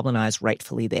are in goblin eyes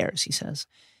rightfully theirs, he says.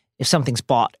 If something's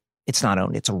bought, it's not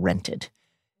owned, it's rented.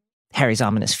 Harry's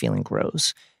ominous feeling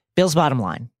grows. Bill's bottom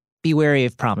line, be wary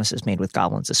of promises made with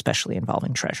goblins, especially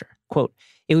involving treasure. Quote,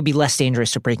 it would be less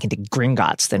dangerous to break into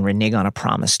Gringotts than renege on a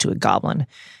promise to a goblin.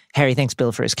 Harry thanks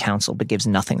Bill for his counsel, but gives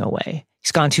nothing away.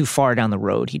 He's gone too far down the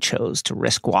road he chose to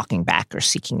risk walking back or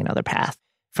seeking another path.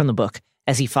 From the book,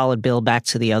 as he followed Bill back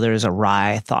to the others, a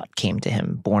wry thought came to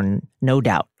him, born, no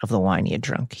doubt, of the wine he had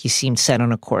drunk. He seemed set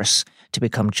on a course to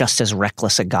become just as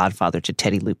reckless a godfather to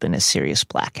Teddy Lupin as Sirius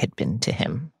Black had been to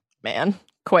him. Man,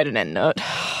 quite an endnote.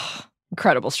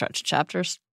 Incredible stretch of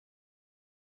chapters.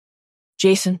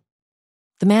 Jason,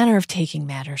 the manner of taking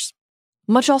matters.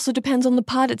 Much also depends on the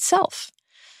pod itself.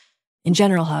 In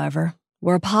general, however,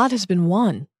 where a pod has been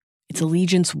won, its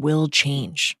allegiance will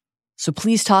change. So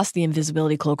please toss the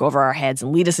invisibility cloak over our heads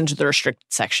and lead us into the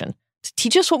restricted section to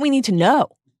teach us what we need to know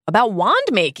about wand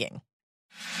making.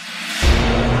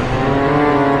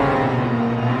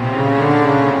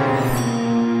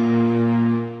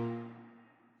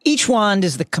 Each wand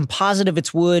is the composite of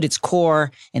its wood, its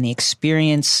core, and the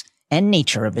experience and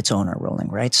nature of its owner, Rowling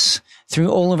writes, through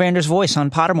Ollivander's voice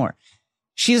on Pottermore.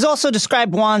 She has also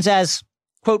described wands as,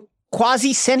 quote,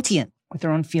 quasi-sentient, with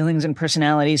their own feelings and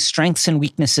personalities, strengths and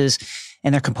weaknesses,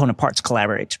 and their component parts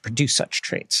collaborate to produce such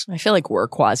traits. I feel like we're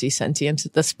quasi-sentient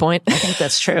at this point. I think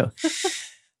that's true.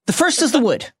 The first is the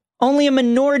wood. Only a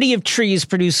minority of trees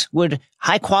produce wood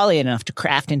high quality enough to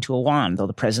craft into a wand, though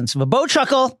the presence of a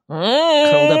bowtruckle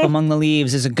curled up among the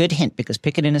leaves is a good hint because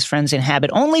Pickett and his friends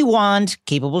inhabit only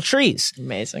wand-capable trees.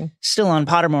 Amazing. Still on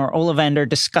Pottermore, Ollivander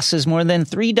discusses more than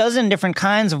 36 different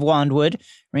kinds of wand wood,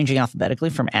 ranging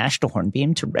alphabetically from ash to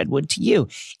hornbeam to redwood to yew.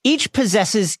 Each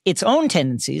possesses its own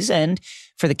tendencies, and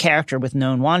for the character with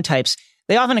known wand types,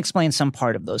 they often explain some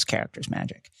part of those characters'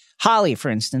 magic. Holly,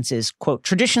 for instance, is, quote,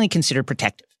 traditionally considered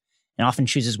protective, and often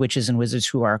chooses witches and wizards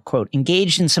who are, quote,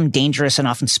 engaged in some dangerous and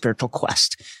often spiritual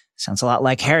quest. Sounds a lot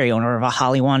like Harry, owner of a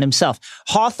holly wand himself.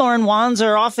 Hawthorn wands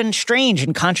are often strange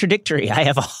and contradictory. I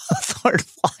have a Hawthorn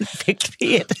wand picked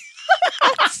me. A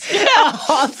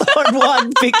Hawthorn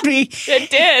wand picked me.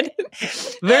 It did.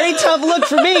 Very tough look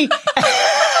for me.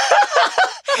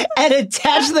 And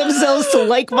attach themselves to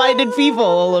like-minded people,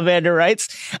 Ollivander writes.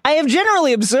 I have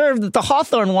generally observed that the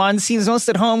Hawthorn wand seems most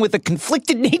at home with a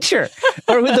conflicted nature,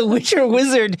 or with a witch or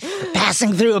wizard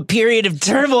passing through a period of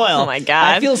turmoil. Oh my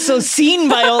God. I feel so seen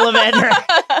by Ollivander.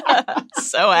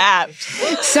 So apt.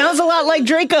 Sounds a lot like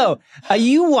Draco. A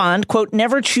yew wand, quote,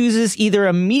 never chooses either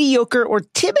a mediocre or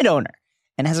timid owner,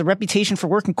 and has a reputation for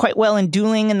working quite well in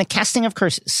dueling and the casting of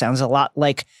curses. Sounds a lot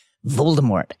like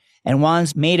Voldemort. And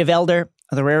wands made of elder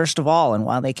are the rarest of all, and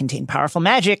while they contain powerful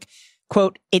magic,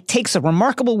 quote, it takes a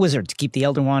remarkable wizard to keep the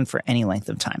elder wand for any length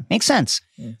of time. Makes sense.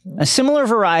 Mm-hmm. A similar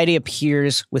variety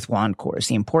appears with wand cores,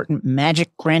 the important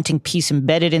magic-granting piece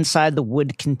embedded inside the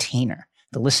wood container.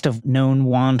 The list of known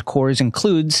wand cores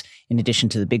includes, in addition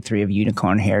to the big three of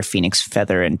unicorn hair, phoenix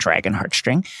feather, and dragon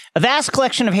heartstring, a vast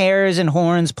collection of hairs and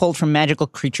horns pulled from magical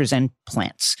creatures and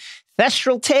plants.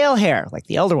 Thestral tail hair, like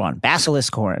the elder wand,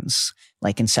 basilisk horns,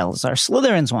 like in Salazar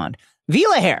Slytherin's wand,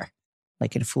 Vela hair,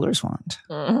 like in Fuller's wand,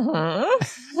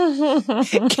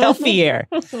 Kelpie hair,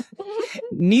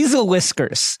 Kneazle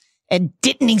whiskers, and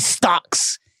Dittany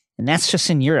stalks. And that's just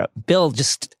in Europe. Bill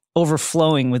just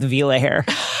overflowing with Vela hair.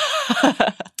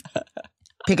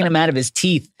 Picking him out of his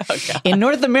teeth. Oh, in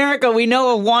North America, we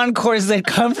know of wand cores that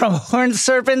come from horned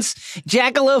serpents,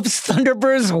 jackalopes,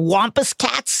 thunderbirds, wampus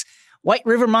cats, white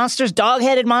river monsters,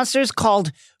 dog-headed monsters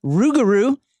called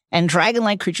Rougarou, and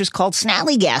dragon-like creatures called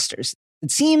Snallygasters. It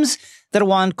seems that a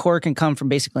wand core can come from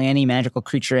basically any magical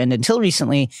creature, and until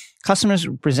recently, customers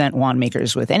would present wand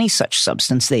makers with any such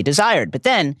substance they desired. But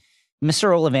then, Mr.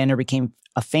 Ollivander became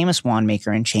a famous wand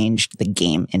maker and changed the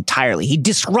game entirely. He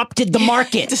disrupted the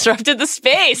market. Disrupted the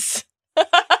space.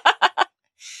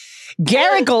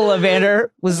 Garrick Ollivander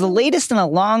was the latest in a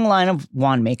long line of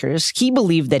wand makers. He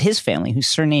believed that his family, whose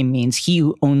surname means he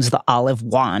who owns the olive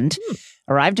wand,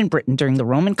 arrived in Britain during the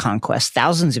Roman conquest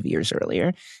thousands of years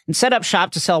earlier and set up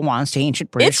shop to sell wands to ancient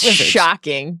British wizards. It's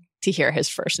shocking to hear his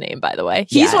first name, by the way.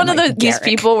 He's one of these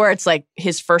people where it's like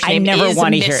his first name is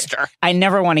Mr. I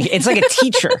never want to hear. It's like a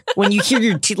teacher. When you hear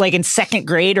your, like in second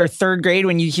grade or third grade,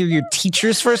 when you hear your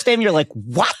teacher's first name, you're like,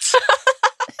 what?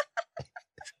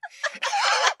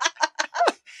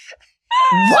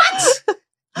 What?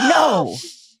 No.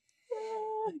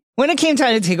 When it came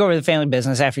time to take over the family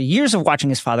business after years of watching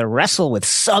his father wrestle with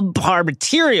subpar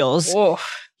materials,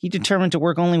 he determined to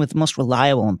work only with the most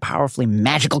reliable and powerfully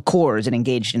magical cores and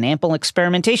engaged in ample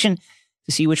experimentation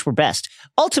to see which were best.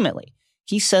 Ultimately,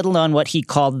 he settled on what he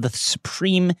called the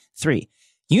Supreme Three: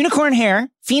 unicorn hair,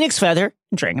 phoenix feather,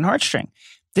 and dragon heartstring.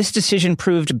 This decision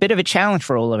proved a bit of a challenge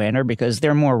for Ollivander because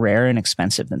they're more rare and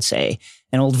expensive than, say,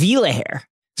 an old Vila hair.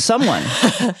 Someone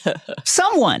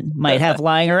might have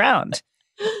lying around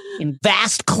in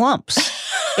vast clumps.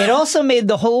 It also made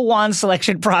the whole wand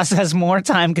selection process more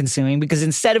time-consuming because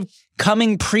instead of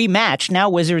coming pre-matched, now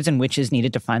wizards and witches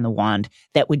needed to find the wand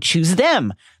that would choose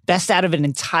them, best out of an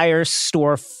entire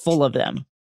store full of them.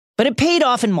 But it paid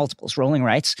off in multiples. Rowling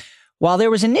writes, while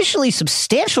there was initially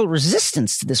substantial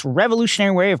resistance to this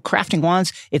revolutionary way of crafting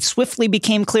wands, it swiftly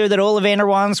became clear that Ollivander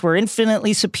wands were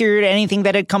infinitely superior to anything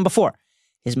that had come before.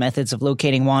 His methods of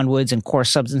locating wand woods and core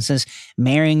substances,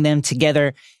 marrying them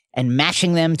together, and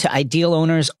matching them to ideal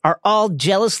owners are all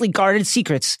jealously guarded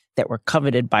secrets that were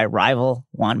coveted by rival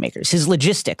wand makers. His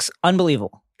logistics,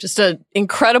 unbelievable. Just an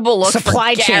incredible look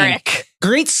supply for chain. Garrick.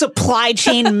 Great supply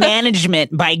chain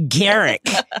management by Garrick.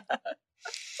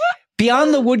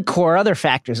 Beyond the wood core, other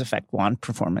factors affect wand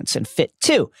performance and fit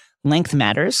too. Length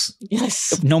matters.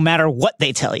 Yes. No matter what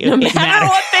they tell you. No matter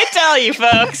what they tell you,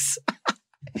 folks.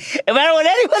 No matter what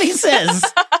anybody says.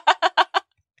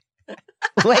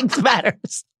 Length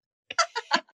matters.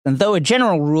 And though a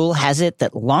general rule has it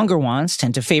that longer wands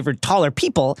tend to favor taller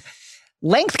people,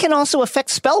 length can also affect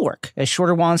spell work, as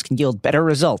shorter wands can yield better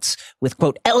results with,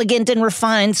 quote, elegant and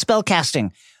refined spell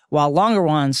casting, while longer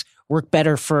wands work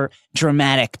better for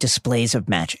dramatic displays of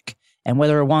magic. And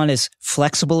whether a wand is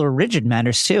flexible or rigid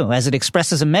matters too, as it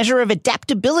expresses a measure of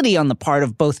adaptability on the part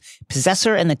of both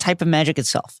possessor and the type of magic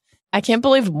itself. I can't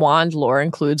believe wand lore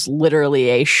includes literally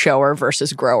a shower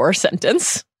versus grower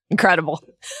sentence. Incredible.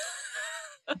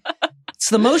 It's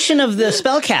the motion of the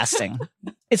spell casting.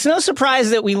 It's no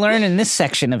surprise that we learn in this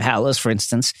section of Hallows, for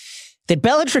instance, that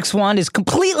Bellatrix's wand is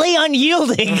completely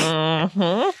unyielding,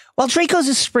 while Draco's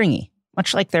is springy,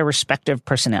 much like their respective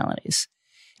personalities.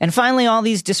 And finally, all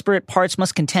these disparate parts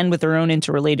must contend with their own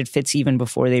interrelated fits even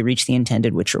before they reach the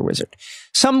intended witch or wizard.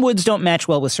 Some woods don't match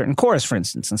well with certain cores, for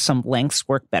instance, and some lengths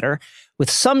work better with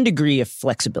some degree of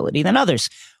flexibility than others.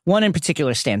 One in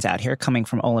particular stands out here, coming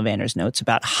from Ollivander's notes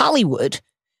about Hollywood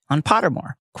on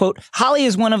Pottermore. Quote, holly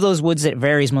is one of those woods that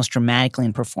varies most dramatically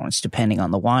in performance depending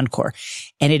on the wand core,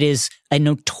 and it is a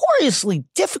notoriously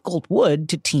difficult wood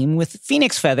to team with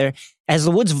phoenix feather, as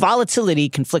the wood's volatility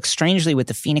conflicts strangely with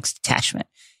the phoenix detachment.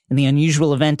 In the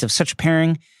unusual event of such a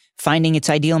pairing, finding its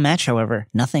ideal match, however,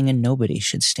 nothing and nobody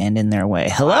should stand in their way.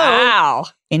 Hello? Wow.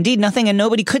 Indeed, nothing and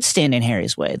nobody could stand in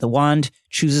Harry's way. The wand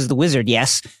chooses the wizard,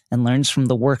 yes, and learns from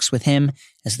the works with him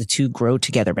as the two grow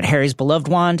together. But Harry's beloved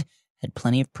wand had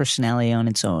plenty of personality on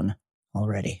its own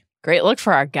already. Great look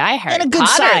for our guy, Harry And a good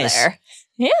Potter size. there.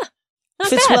 Yeah. Not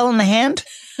Fits bad. well in the hand.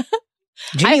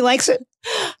 Ginny likes it.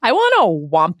 I want a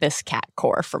Wampus cat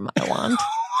core for my wand.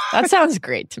 That sounds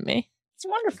great to me. It's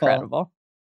wonderful. Incredible.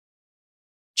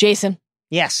 Jason,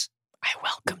 Yes. I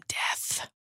welcome death.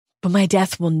 But my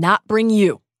death will not bring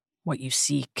you what you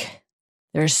seek.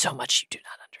 There is so much you do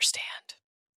not understand.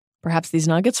 Perhaps these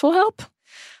nuggets will help?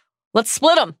 Let's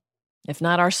split them, if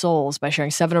not our souls, by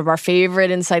sharing 7 of our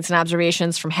favorite insights and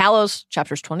observations from Hallows,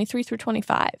 chapters 23 through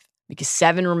 25. Because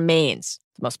 7 remains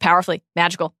the most powerfully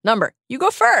magical number. You go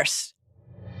first.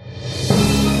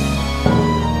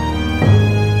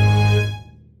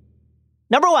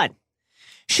 Number 1.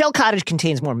 Shell Cottage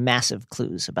contains more massive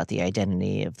clues about the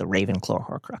identity of the Ravenclaw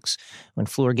Horcrux. When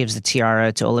Fleur gives the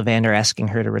tiara to Ollivander, asking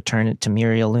her to return it to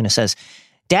Muriel, Luna says,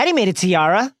 Daddy made a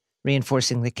tiara,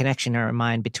 reinforcing the connection in her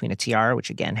mind between a tiara, which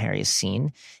again Harry has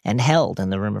seen and held in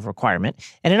the Room of Requirement,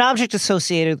 and an object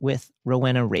associated with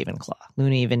Rowena Ravenclaw.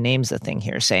 Luna even names the thing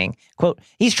here, saying, quote,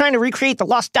 he's trying to recreate the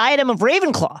lost diadem of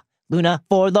Ravenclaw. Luna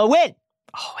for the win.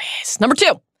 Always. Number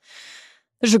 2.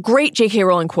 There's a great J.K.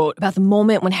 Rowling quote about the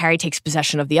moment when Harry takes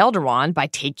possession of the Elder Wand by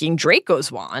taking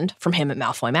Draco's wand from him at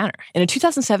Malfoy Manor. In a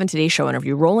 2007 Today Show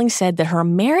interview, Rowling said that her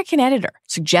American editor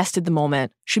suggested the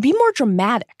moment should be more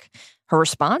dramatic. Her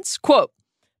response, quote,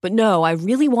 but no, I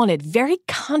really wanted very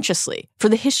consciously for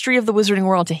the history of the wizarding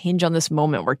world to hinge on this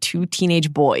moment where 2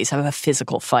 teenage boys have a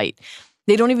physical fight.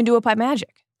 They don't even do it by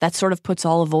magic. That sort of puts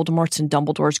all of Voldemort's and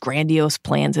Dumbledore's grandiose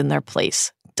plans in their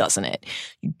place, doesn't it?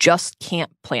 You just can't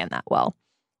plan that well.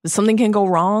 Something can go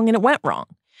wrong, and it went wrong.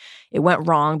 It went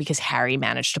wrong because Harry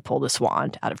managed to pull this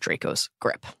wand out of Draco's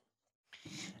grip.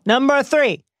 Number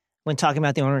 3. When talking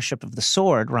about the ownership of the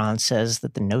sword, Ron says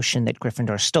that the notion that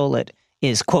Gryffindor stole it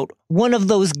is, quote, one of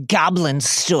those goblin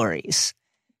stories.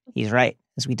 He's right.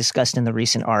 As we discussed in the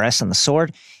recent RS on the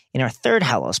sword, In our third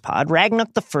Hallows pod, Ragnar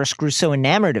I grew so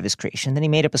enamored of his creation that he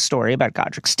made up a story about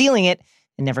Godric stealing it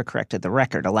and never corrected the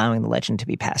record, allowing the legend to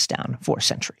be passed down for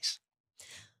centuries.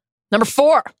 Number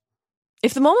 4.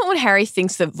 If the moment when Harry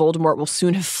thinks that Voldemort will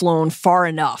soon have flown far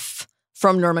enough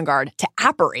from Nurmengard to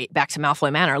apparate back to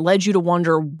Malfoy Manor led you to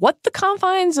wonder what the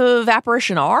confines of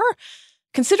apparition are,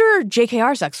 consider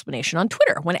JKR's explanation on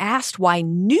Twitter when asked why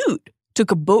Newt took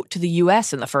a boat to the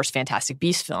U.S. in the first Fantastic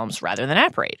Beasts films rather than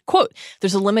apparate. Quote,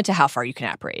 "There's a limit to how far you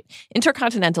can apparate.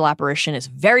 Intercontinental apparition is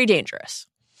very dangerous."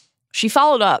 She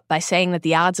followed up by saying that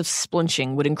the odds of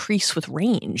splinching would increase with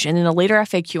range, and in a later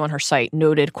FAQ on her site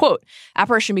noted, quote,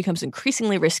 "Apparition becomes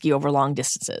increasingly risky over long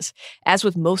distances. As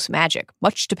with most magic,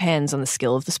 much depends on the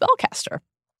skill of the spellcaster.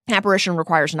 Apparition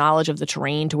requires knowledge of the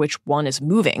terrain to which one is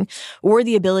moving, or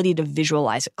the ability to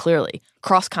visualize it clearly.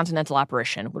 Cross-continental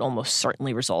apparition would almost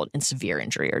certainly result in severe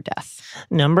injury or death."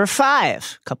 Number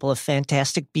 5, a couple of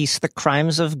Fantastic Beasts, The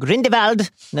Crimes of Grindelwald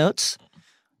notes.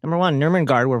 Number 1,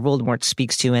 Nurmengard, where Voldemort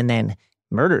speaks to and then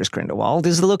murders Grindelwald,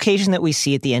 is the location that we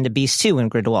see at the end of Beast 2 when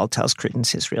Grindelwald tells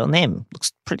Credence his real name.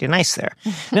 Looks pretty nice there.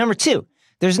 Number 2,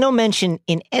 there's no mention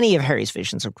in any of Harry's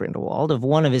visions of Grindelwald of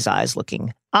one of his eyes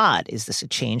looking odd. Is this a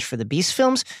change for the Beast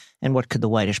films? And what could the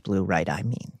whitish-blue right eye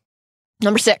mean?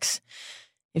 Number 6,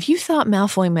 if you thought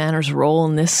Malfoy Manor's role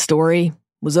in this story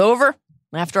was over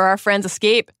after our friend's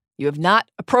escape, you have not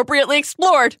appropriately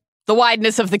explored the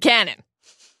wideness of the canon.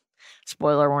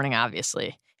 Spoiler warning,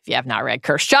 obviously, if you have not read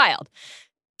Cursed Child.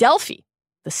 Delphi,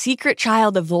 the secret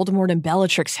child that Voldemort and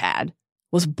Bellatrix had,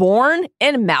 was born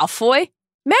in Malfoy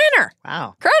Manor.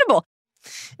 Wow. Incredible.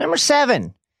 Number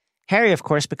 7, Harry, of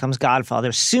course, becomes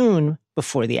godfather soon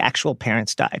before the actual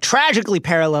parents die, tragically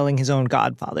paralleling his own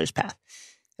godfather's path.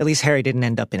 At least Harry didn't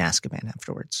end up in Azkaban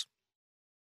afterwards.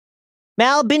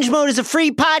 Mal, Binge Mode is a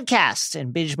free podcast,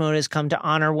 and Binge Mode has come to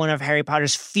honor one of Harry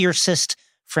Potter's fiercest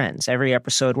friends. Every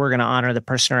episode, we're going to honor the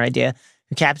person or idea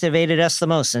who captivated us the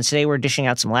most, and today we're dishing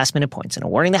out some last-minute points and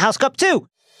awarding the House Cup to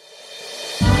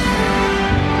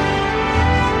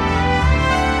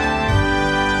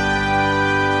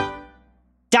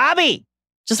Dobby!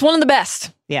 Just one of the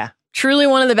best. Yeah. Truly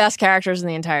one of the best characters in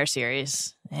the entire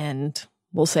series. And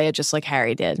we'll say it just like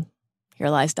Harry did. Here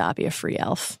lies Dobby, a free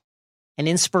elf. An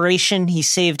inspiration, he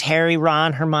saved Harry,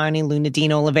 Ron, Hermione,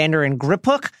 Lunadino, Ollivander, and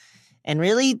Griphook, and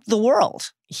really the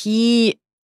world. He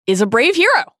is a brave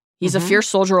hero. He's a fierce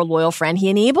soldier, a loyal friend. He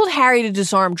enabled Harry to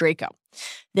disarm Draco,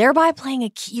 thereby playing a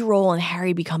key role in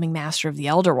Harry becoming master of the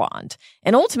Elder Wand,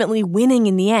 and ultimately winning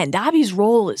in the end. Dobby's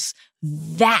role is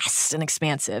vast and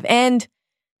expansive, and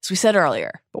as we said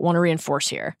earlier, but want to reinforce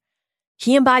here,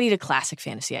 he embodied a classic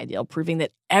fantasy ideal, proving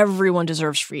that everyone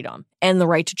deserves freedom and the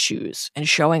right to choose, and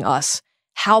showing us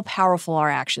how powerful our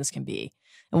actions can be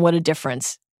and what a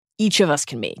difference each of us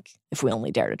can make if we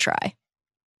only dare to try.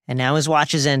 And now his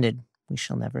watch is ended. We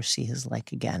shall never see his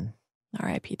like again.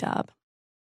 R.I.P. Dob.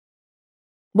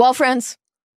 Well, friends,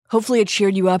 hopefully it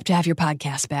cheered you up to have your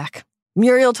podcast back.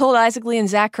 Muriel told Isaac Lee and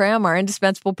Zach Cram, our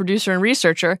indispensable producer and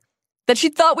researcher, that she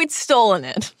thought we'd stolen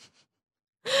it.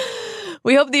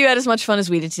 We hope that you had as much fun as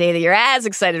we did today, that you're as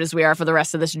excited as we are for the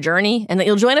rest of this journey, and that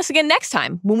you'll join us again next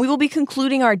time when we will be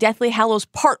concluding our Deathly Hallows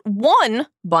Part 1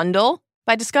 bundle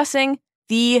by discussing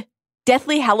the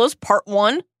Deathly Hallows Part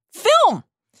 1 film.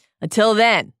 Until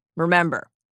then, remember,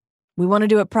 we want to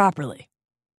do it properly,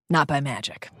 not by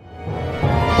magic.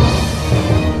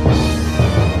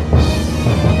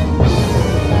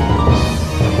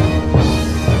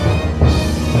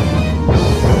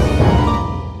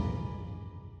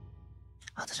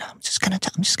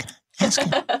 I'm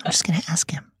just gonna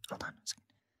ask him. Hold on.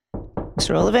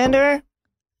 Mr. Ollivander?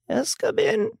 Yes, come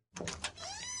in.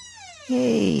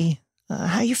 Hey,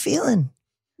 how you feeling?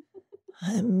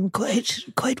 I'm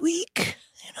quite weak.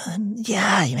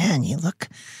 Yeah, man, you look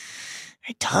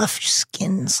very tough. Your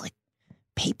skin's like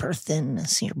paper thin. I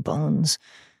see your bones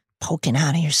poking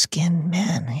out of your skin.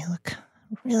 Man, you look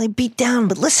really beat down.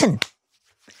 But listen,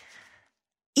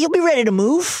 you'll be ready to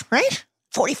move, right?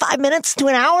 45 minutes to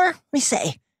an hour? What do you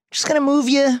say? Just gonna move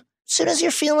you as soon as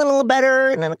you're feeling a little better,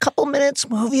 and in a couple minutes,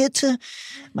 move you to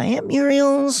my Aunt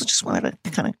Muriel's. Just wanted to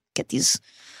kind of get these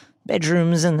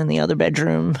bedrooms and then the other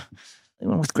bedroom, the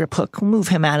one with Griphook. We'll move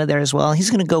him out of there as well. He's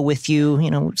gonna go with you.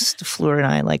 Just Fleur and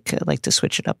I like to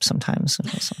switch it up sometimes.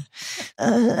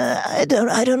 I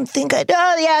don't think I do.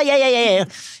 Oh, yeah.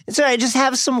 It's all right. Just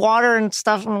have some water and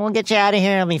stuff, and we'll get you out of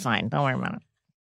here. It'll be fine. Don't worry about it.